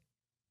people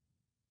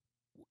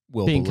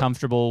will Being believe,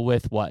 comfortable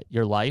with what?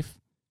 Your life?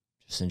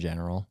 just in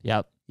general.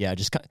 Yep. Yeah,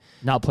 just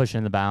Not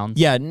pushing the bounds.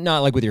 yeah,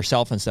 not like with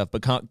yourself and stuff,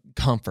 but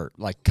comfort,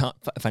 like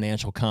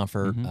financial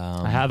comfort. Mhm.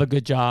 I have a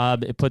good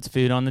job. It puts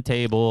food on the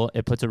table.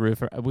 It puts a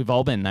roof. We've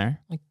all been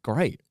there. like,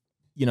 great.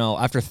 You know,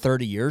 after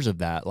 30 years of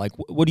that, like,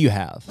 what do you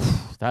have?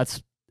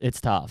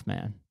 It's tough,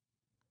 man.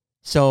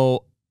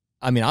 So,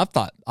 I mean, I've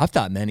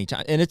thought many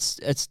times, and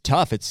it's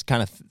tough. It's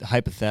kind of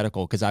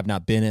hypothetical because I've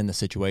not been in the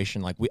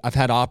situation. Like, I've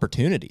had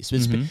opportunities.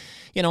 It's been- Mhm.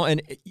 you know,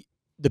 and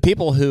the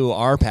people who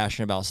are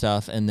passionate about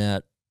stuff and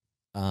that,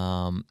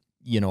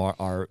 you know,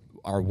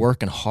 are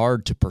working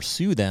hard to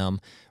pursue them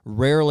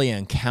rarely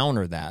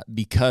encounter that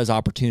because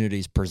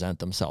opportunities present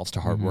themselves to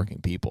hardworking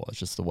people. It's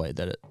just the way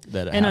that it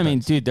And I mean,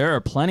 happens. dude, there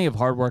are plenty of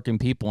hardworking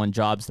people in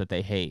jobs that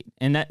they hate.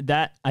 And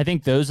that I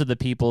think those are the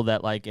people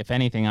that, like, if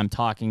anything, I'm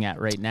talking at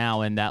right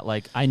now. And that,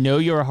 like, I know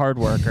you're a hard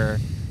worker,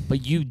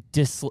 but you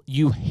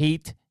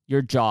hate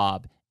your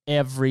job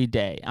every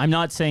day. I'm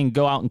not saying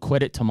go out and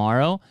quit it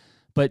tomorrow,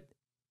 but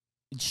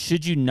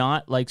should you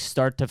not, like,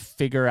 start to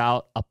figure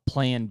out a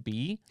plan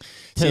B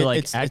to See, like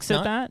it's exit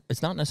not- that?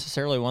 It's not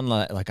necessarily one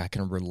that, like, I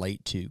can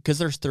relate to because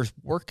there's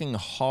working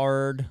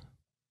hard.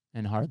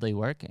 And hardly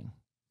working.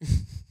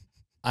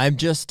 I'm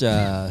just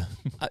I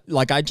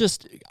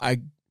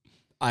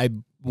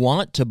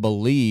want to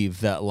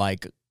believe that,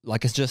 like,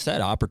 like it's just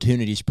said,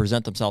 opportunities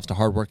present themselves to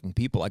hardworking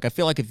people. Like I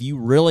feel like if you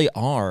really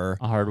are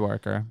A hard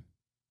worker.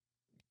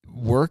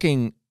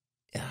 working,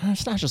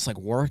 it's not just like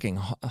working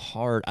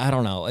hard. I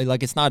don't know.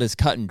 Like it's not as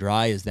cut and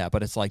dry as that,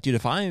 but it's like, dude,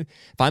 if I'm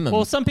a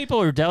Well, some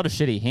people are dealt a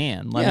shitty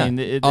hand. I Yeah, mean,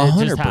 it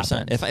 100%. just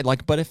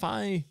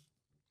happens.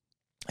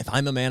 If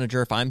I'm a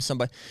manager, if I'm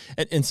somebody,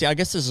 and see, I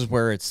guess this is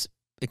where it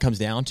comes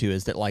down to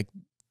is that like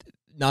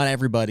not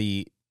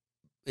everybody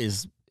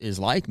is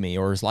like me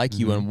or is like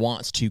you and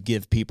wants to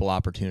give people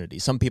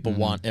opportunities. Some people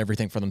want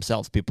everything for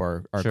themselves. People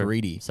are Sure.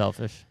 greedy.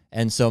 Selfish.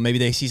 And so maybe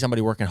they see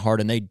somebody working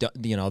hard and they,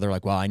 they're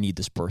like, well, I need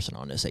this person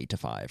on this 8 to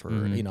 5, or,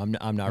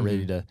 I'm not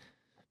ready to.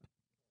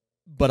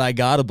 But I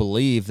got to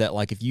believe that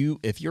like, if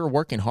you're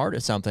working hard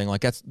at something,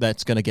 like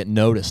that's going to get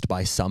noticed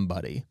by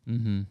somebody.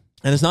 Mm-hmm.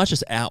 And it's not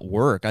just at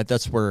work.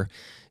 That's where,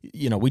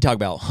 we talk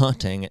about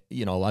hunting.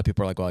 A lot of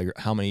people are like, well,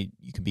 how many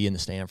you can be in the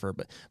stand for,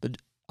 but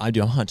I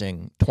do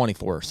hunting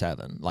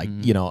 24/7. Like,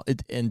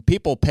 and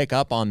people pick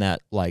up on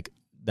that, like,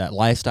 that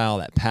lifestyle,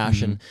 that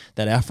passion,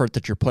 that effort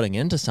that you're putting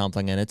into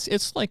something, and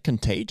it's like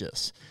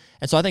contagious.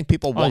 And so I think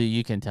people Oh,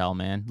 you can tell,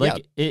 man.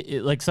 Like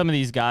like some of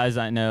these guys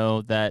I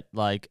know that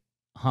like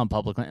hunt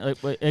publicly.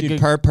 dude,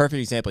 perfect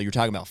example. You're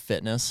talking about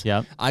fitness.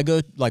 Yeah.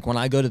 When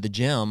I go to the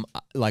gym,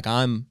 like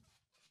I'm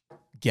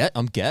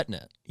getting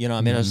it.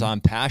 So I'm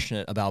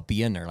passionate about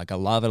being there. Like I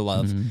love it. I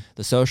love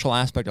the social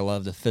aspect. I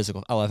love the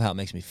physical. I love how it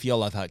makes me feel. I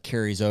love how it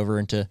carries over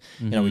into,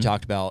 we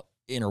talked about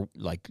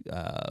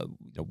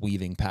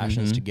weaving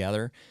passions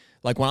together.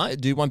 Like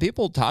when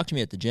people talk to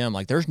me at the gym,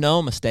 like there's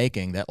no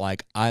mistaking that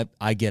like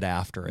I get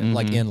after it,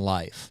 like in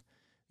life,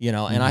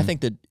 and I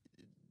think that,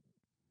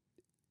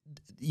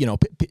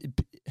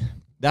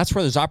 that's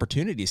where those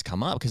opportunities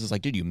come up, because it's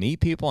like, dude, you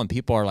meet people and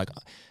people are like,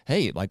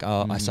 hey, like,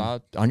 I saw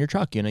on your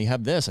truck, you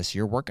have this. I see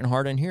you're working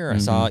hard in here. I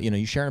saw,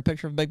 you sharing a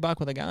picture of a big buck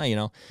with a guy,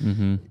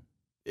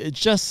 It's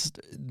just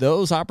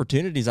those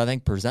opportunities, I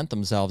think, present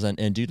themselves,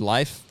 and dude,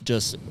 life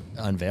just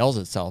unveils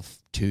itself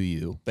to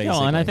you,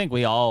 basically. And I think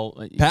we all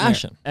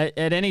passion at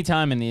any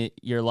time in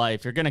your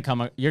life, you're gonna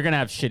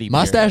have shitty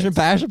mustache periods. and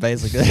passion,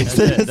 basically. That's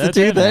the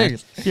two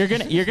things.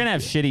 You're gonna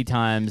have shitty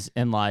times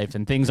in life,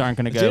 and things aren't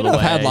gonna go Dude, the I've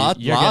way.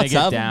 had You're gonna lots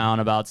get of them. down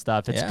about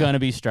stuff. It's gonna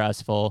be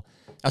stressful.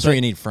 That's where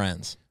you need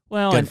friends.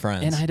 Well, Good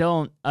friends.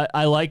 And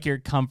I like your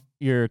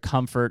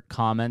comfort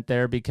comment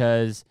there,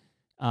 because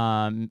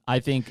I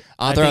think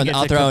I'll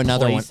throw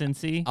another one.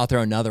 complacency. I'll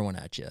throw another one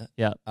at you.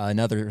 Yeah.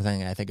 Another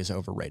thing I think is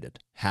overrated: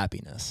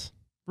 happiness.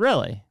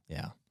 Really?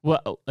 Yeah.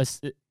 Well,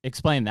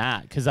 explain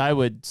that, because I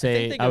would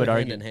say I would hand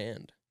argue in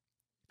hand.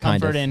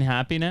 comfort and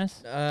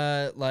happiness.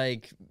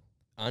 Like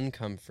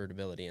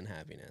uncomfortability and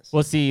happiness.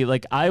 Well, see,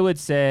 like I would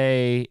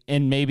say,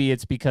 and maybe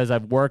it's because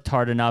I've worked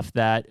hard enough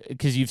that,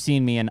 because you've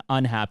seen me in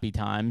unhappy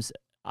times,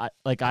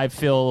 I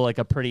feel like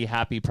a pretty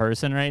happy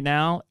person right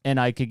now, and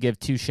I could give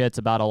two shits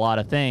about a lot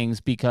of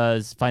things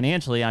because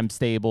financially I'm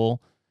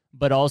stable,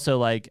 but also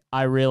like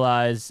I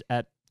realize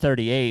at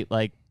 38,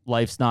 like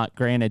life's not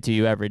granted to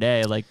you every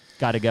day. Like,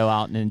 got to go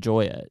out and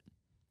enjoy it.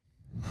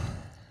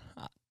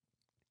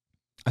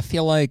 I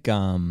feel like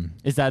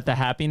Is that the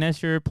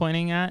happiness you're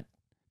pointing at?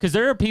 Because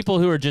there are people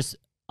who are just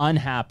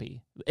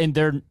unhappy,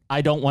 and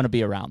I don't want to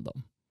be around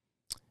them.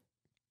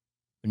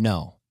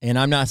 No, and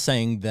I'm not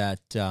saying that.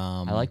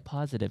 I like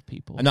positive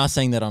people. I'm not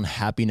saying that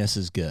unhappiness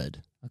is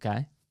good.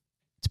 Okay.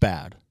 It's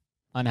bad.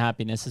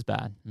 Unhappiness is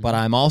bad. But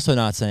I'm also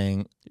not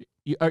saying.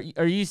 Are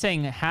you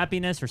saying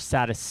happiness or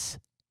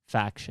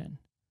satisfaction?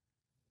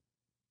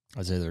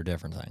 I'd say they're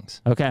different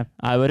things. Okay,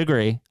 I would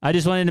agree. I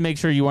just wanted to make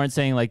sure you weren't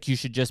saying like you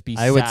should just be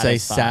I would say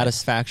satisfied.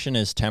 satisfaction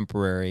is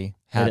temporary.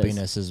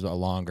 Happiness is a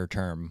longer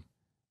term.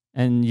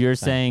 And you're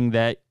saying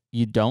that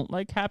you don't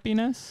like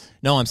happiness?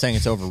 No, I'm saying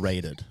it's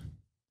overrated.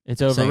 It's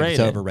I'm saying overrated.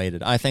 It's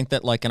overrated. I think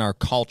that like in our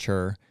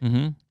culture,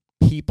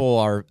 people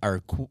are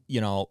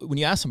when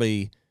you ask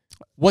somebody,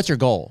 what's your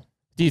goal?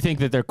 Do you think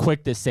that they're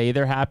quick to say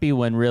they're happy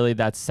when really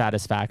that's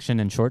satisfaction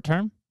in short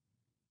term?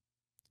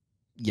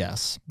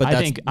 Yes, but I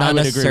that's think not I would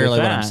agree necessarily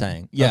with what I'm that.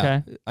 saying.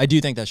 Yeah, Okay. I do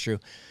think that's true.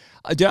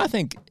 Do I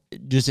think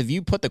just if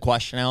you put the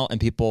question out and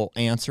people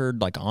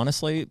answered like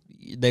honestly,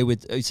 they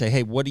would say,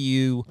 "Hey, what's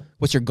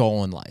your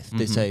goal in life?"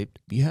 They say,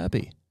 "Be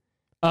happy."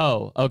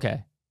 Oh,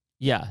 okay.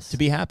 Yes. To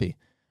be happy.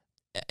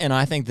 And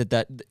I think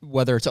that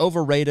whether it's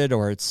overrated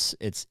or it's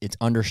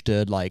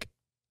understood, like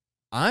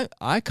I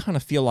kind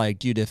of feel like,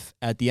 dude, if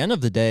at the end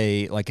of the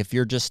day, like if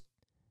you're just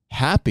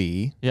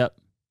happy. Yep.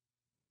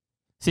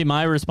 See,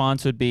 my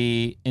response would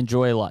be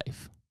enjoy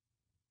life.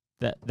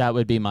 That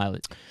would be my.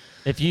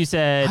 If you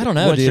said, I don't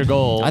know, what's dude. your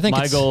goal? I think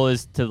my goal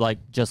is to like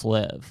just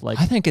live. Like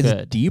I think it's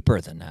good. deeper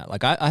than that.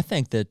 Like I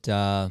think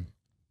that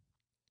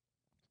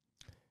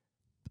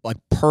like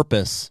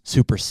purpose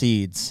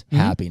supersedes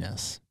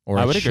happiness, or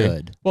I would it agree.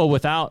 should. Well,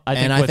 without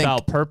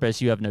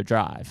purpose, you have no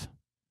drive.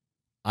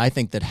 I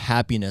think that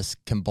happiness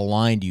can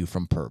blind you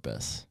from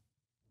purpose.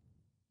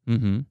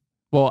 Mm-hmm.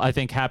 Well, I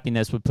think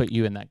happiness would put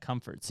you in that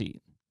comfort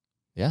seat.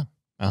 Yeah,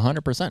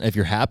 100%. If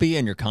you're happy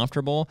and you're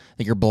comfortable, I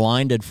think you're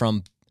blinded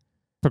from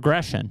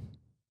Progression.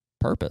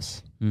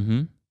 purpose.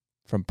 Mm-hmm.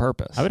 From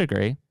purpose. I would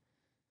agree.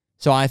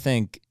 So I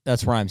think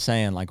that's where I'm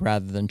saying, like,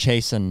 rather than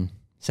chasing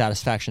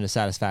satisfaction to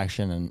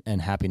satisfaction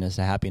and happiness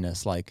to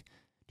happiness, like,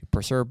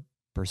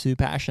 pursue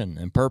passion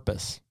and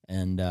purpose.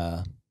 And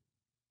So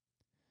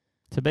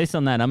based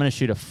on that, I'm going to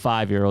shoot a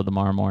 5-year-old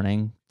tomorrow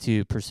morning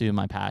to pursue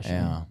my passion.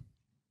 yeah,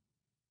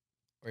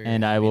 Or your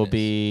And I will happiness.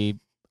 be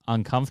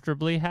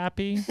uncomfortably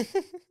happy.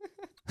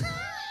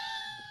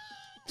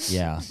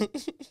 yeah.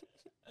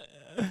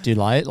 Dude,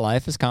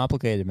 life is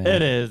complicated, man.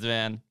 It is,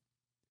 man.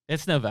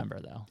 It's November,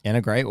 though. In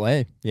a great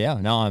way. Yeah.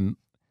 No, I'm.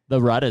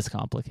 The rut is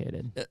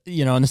complicated.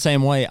 In the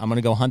same way, I'm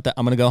gonna go hunt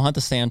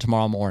the stand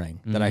tomorrow morning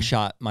that I Mhm.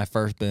 shot my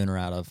first booner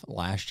out of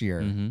last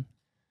year. Mm-hmm.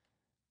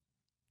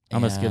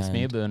 Almost gives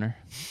me a booner.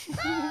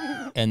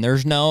 And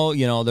there's no,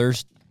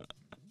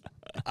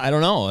 I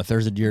don't know if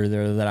there's a deer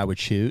there that I would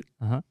shoot.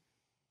 Uh-huh.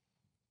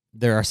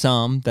 There are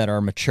some that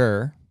are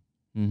mature,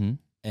 Mm-hmm.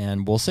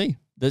 and we'll see.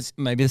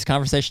 Maybe this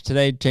conversation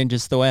today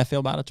changes the way I feel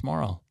about it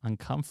tomorrow.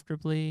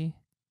 Uncomfortably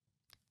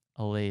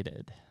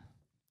elated.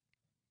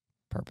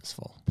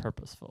 Purposeful.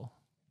 Purposeful.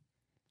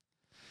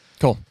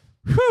 Cool.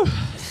 Whew.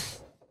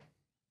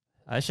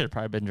 I should have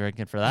probably been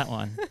drinking for that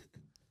one.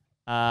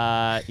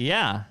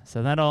 Yeah.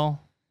 So that'll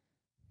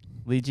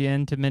lead you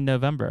into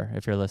mid-November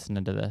if you're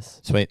listening to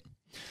this. Sweet.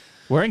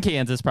 We're in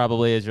Kansas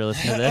probably as you're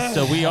listening to this,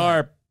 so we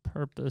are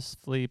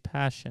purposefully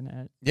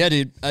passionate. Yeah,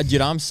 dude.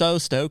 I'm so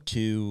stoked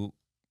to,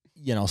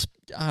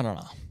 I don't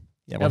know.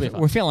 Yeah, That'll be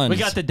fun. we're feeling. We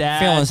got the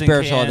dads feeling in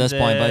spiritual at this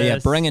point, but yeah,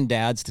 Kansas. bringing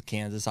dads to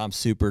Kansas, I'm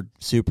super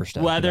stoked.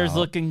 Weather's about.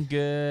 looking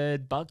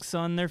good. Bucks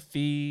on their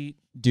feet.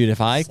 Dude, if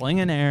I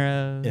Slinging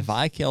arrows.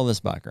 kill this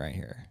buck right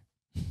here,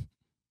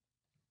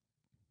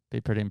 Be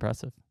pretty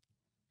impressive.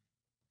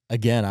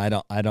 again,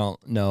 I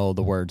don't know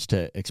the words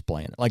to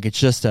explain it. Like, it's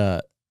just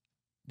that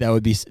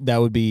would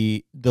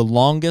be the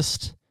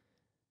longest.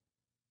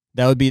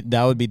 That would be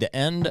the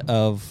end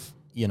of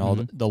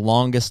Mhm. the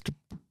longest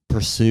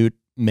pursuit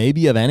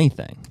maybe of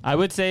anything. I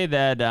would say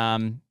that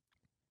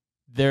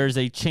there's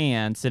a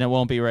chance, and it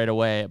won't be right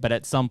away, but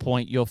at some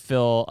point you'll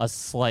feel a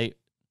slight,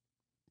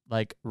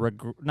 like,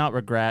 not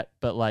regret,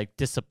 but like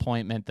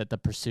disappointment that the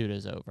pursuit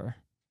is over.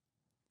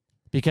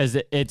 Because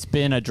it's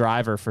been a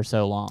driver for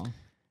so long.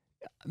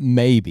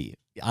 Maybe.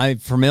 I'm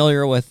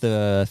familiar with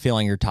the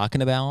feeling you're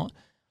talking about,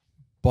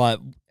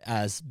 but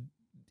as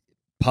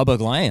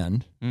public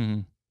land,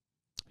 Mm-hmm.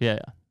 Yeah.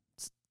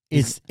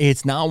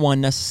 it's not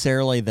one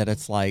necessarily that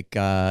it's like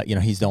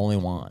he's the only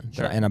one.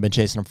 Sure. And I've been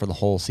chasing him for the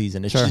whole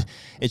season. It's Sure.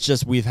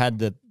 just we've had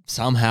the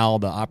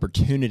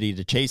opportunity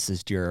to chase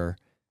this deer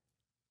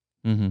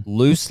Mm-hmm.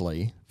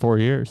 loosely 4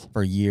 years.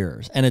 for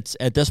years. And it's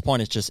at this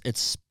point it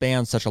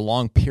spans such a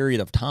long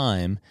period of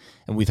time,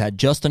 and we've had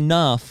just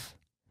enough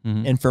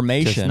Mm-hmm.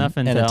 information enough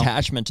and intel.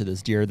 attachment to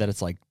this deer that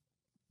it's like,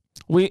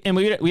 We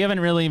haven't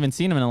really even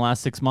seen him in the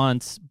last 6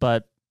 months,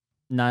 but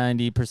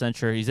 90%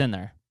 sure he's in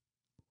there.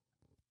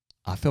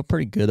 I feel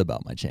pretty good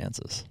about my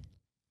chances.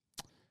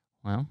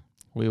 Well,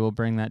 we will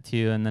bring that to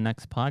you in the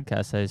next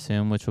podcast, I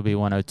assume, which will be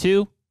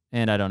 102.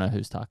 And I don't know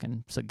who's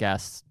talking. So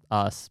guess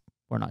us.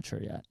 We're not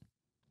sure yet.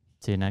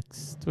 See you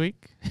next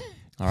week.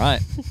 All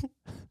right.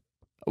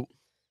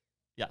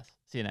 Yes.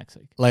 See you next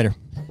week. Later.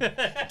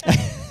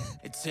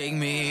 Take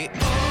me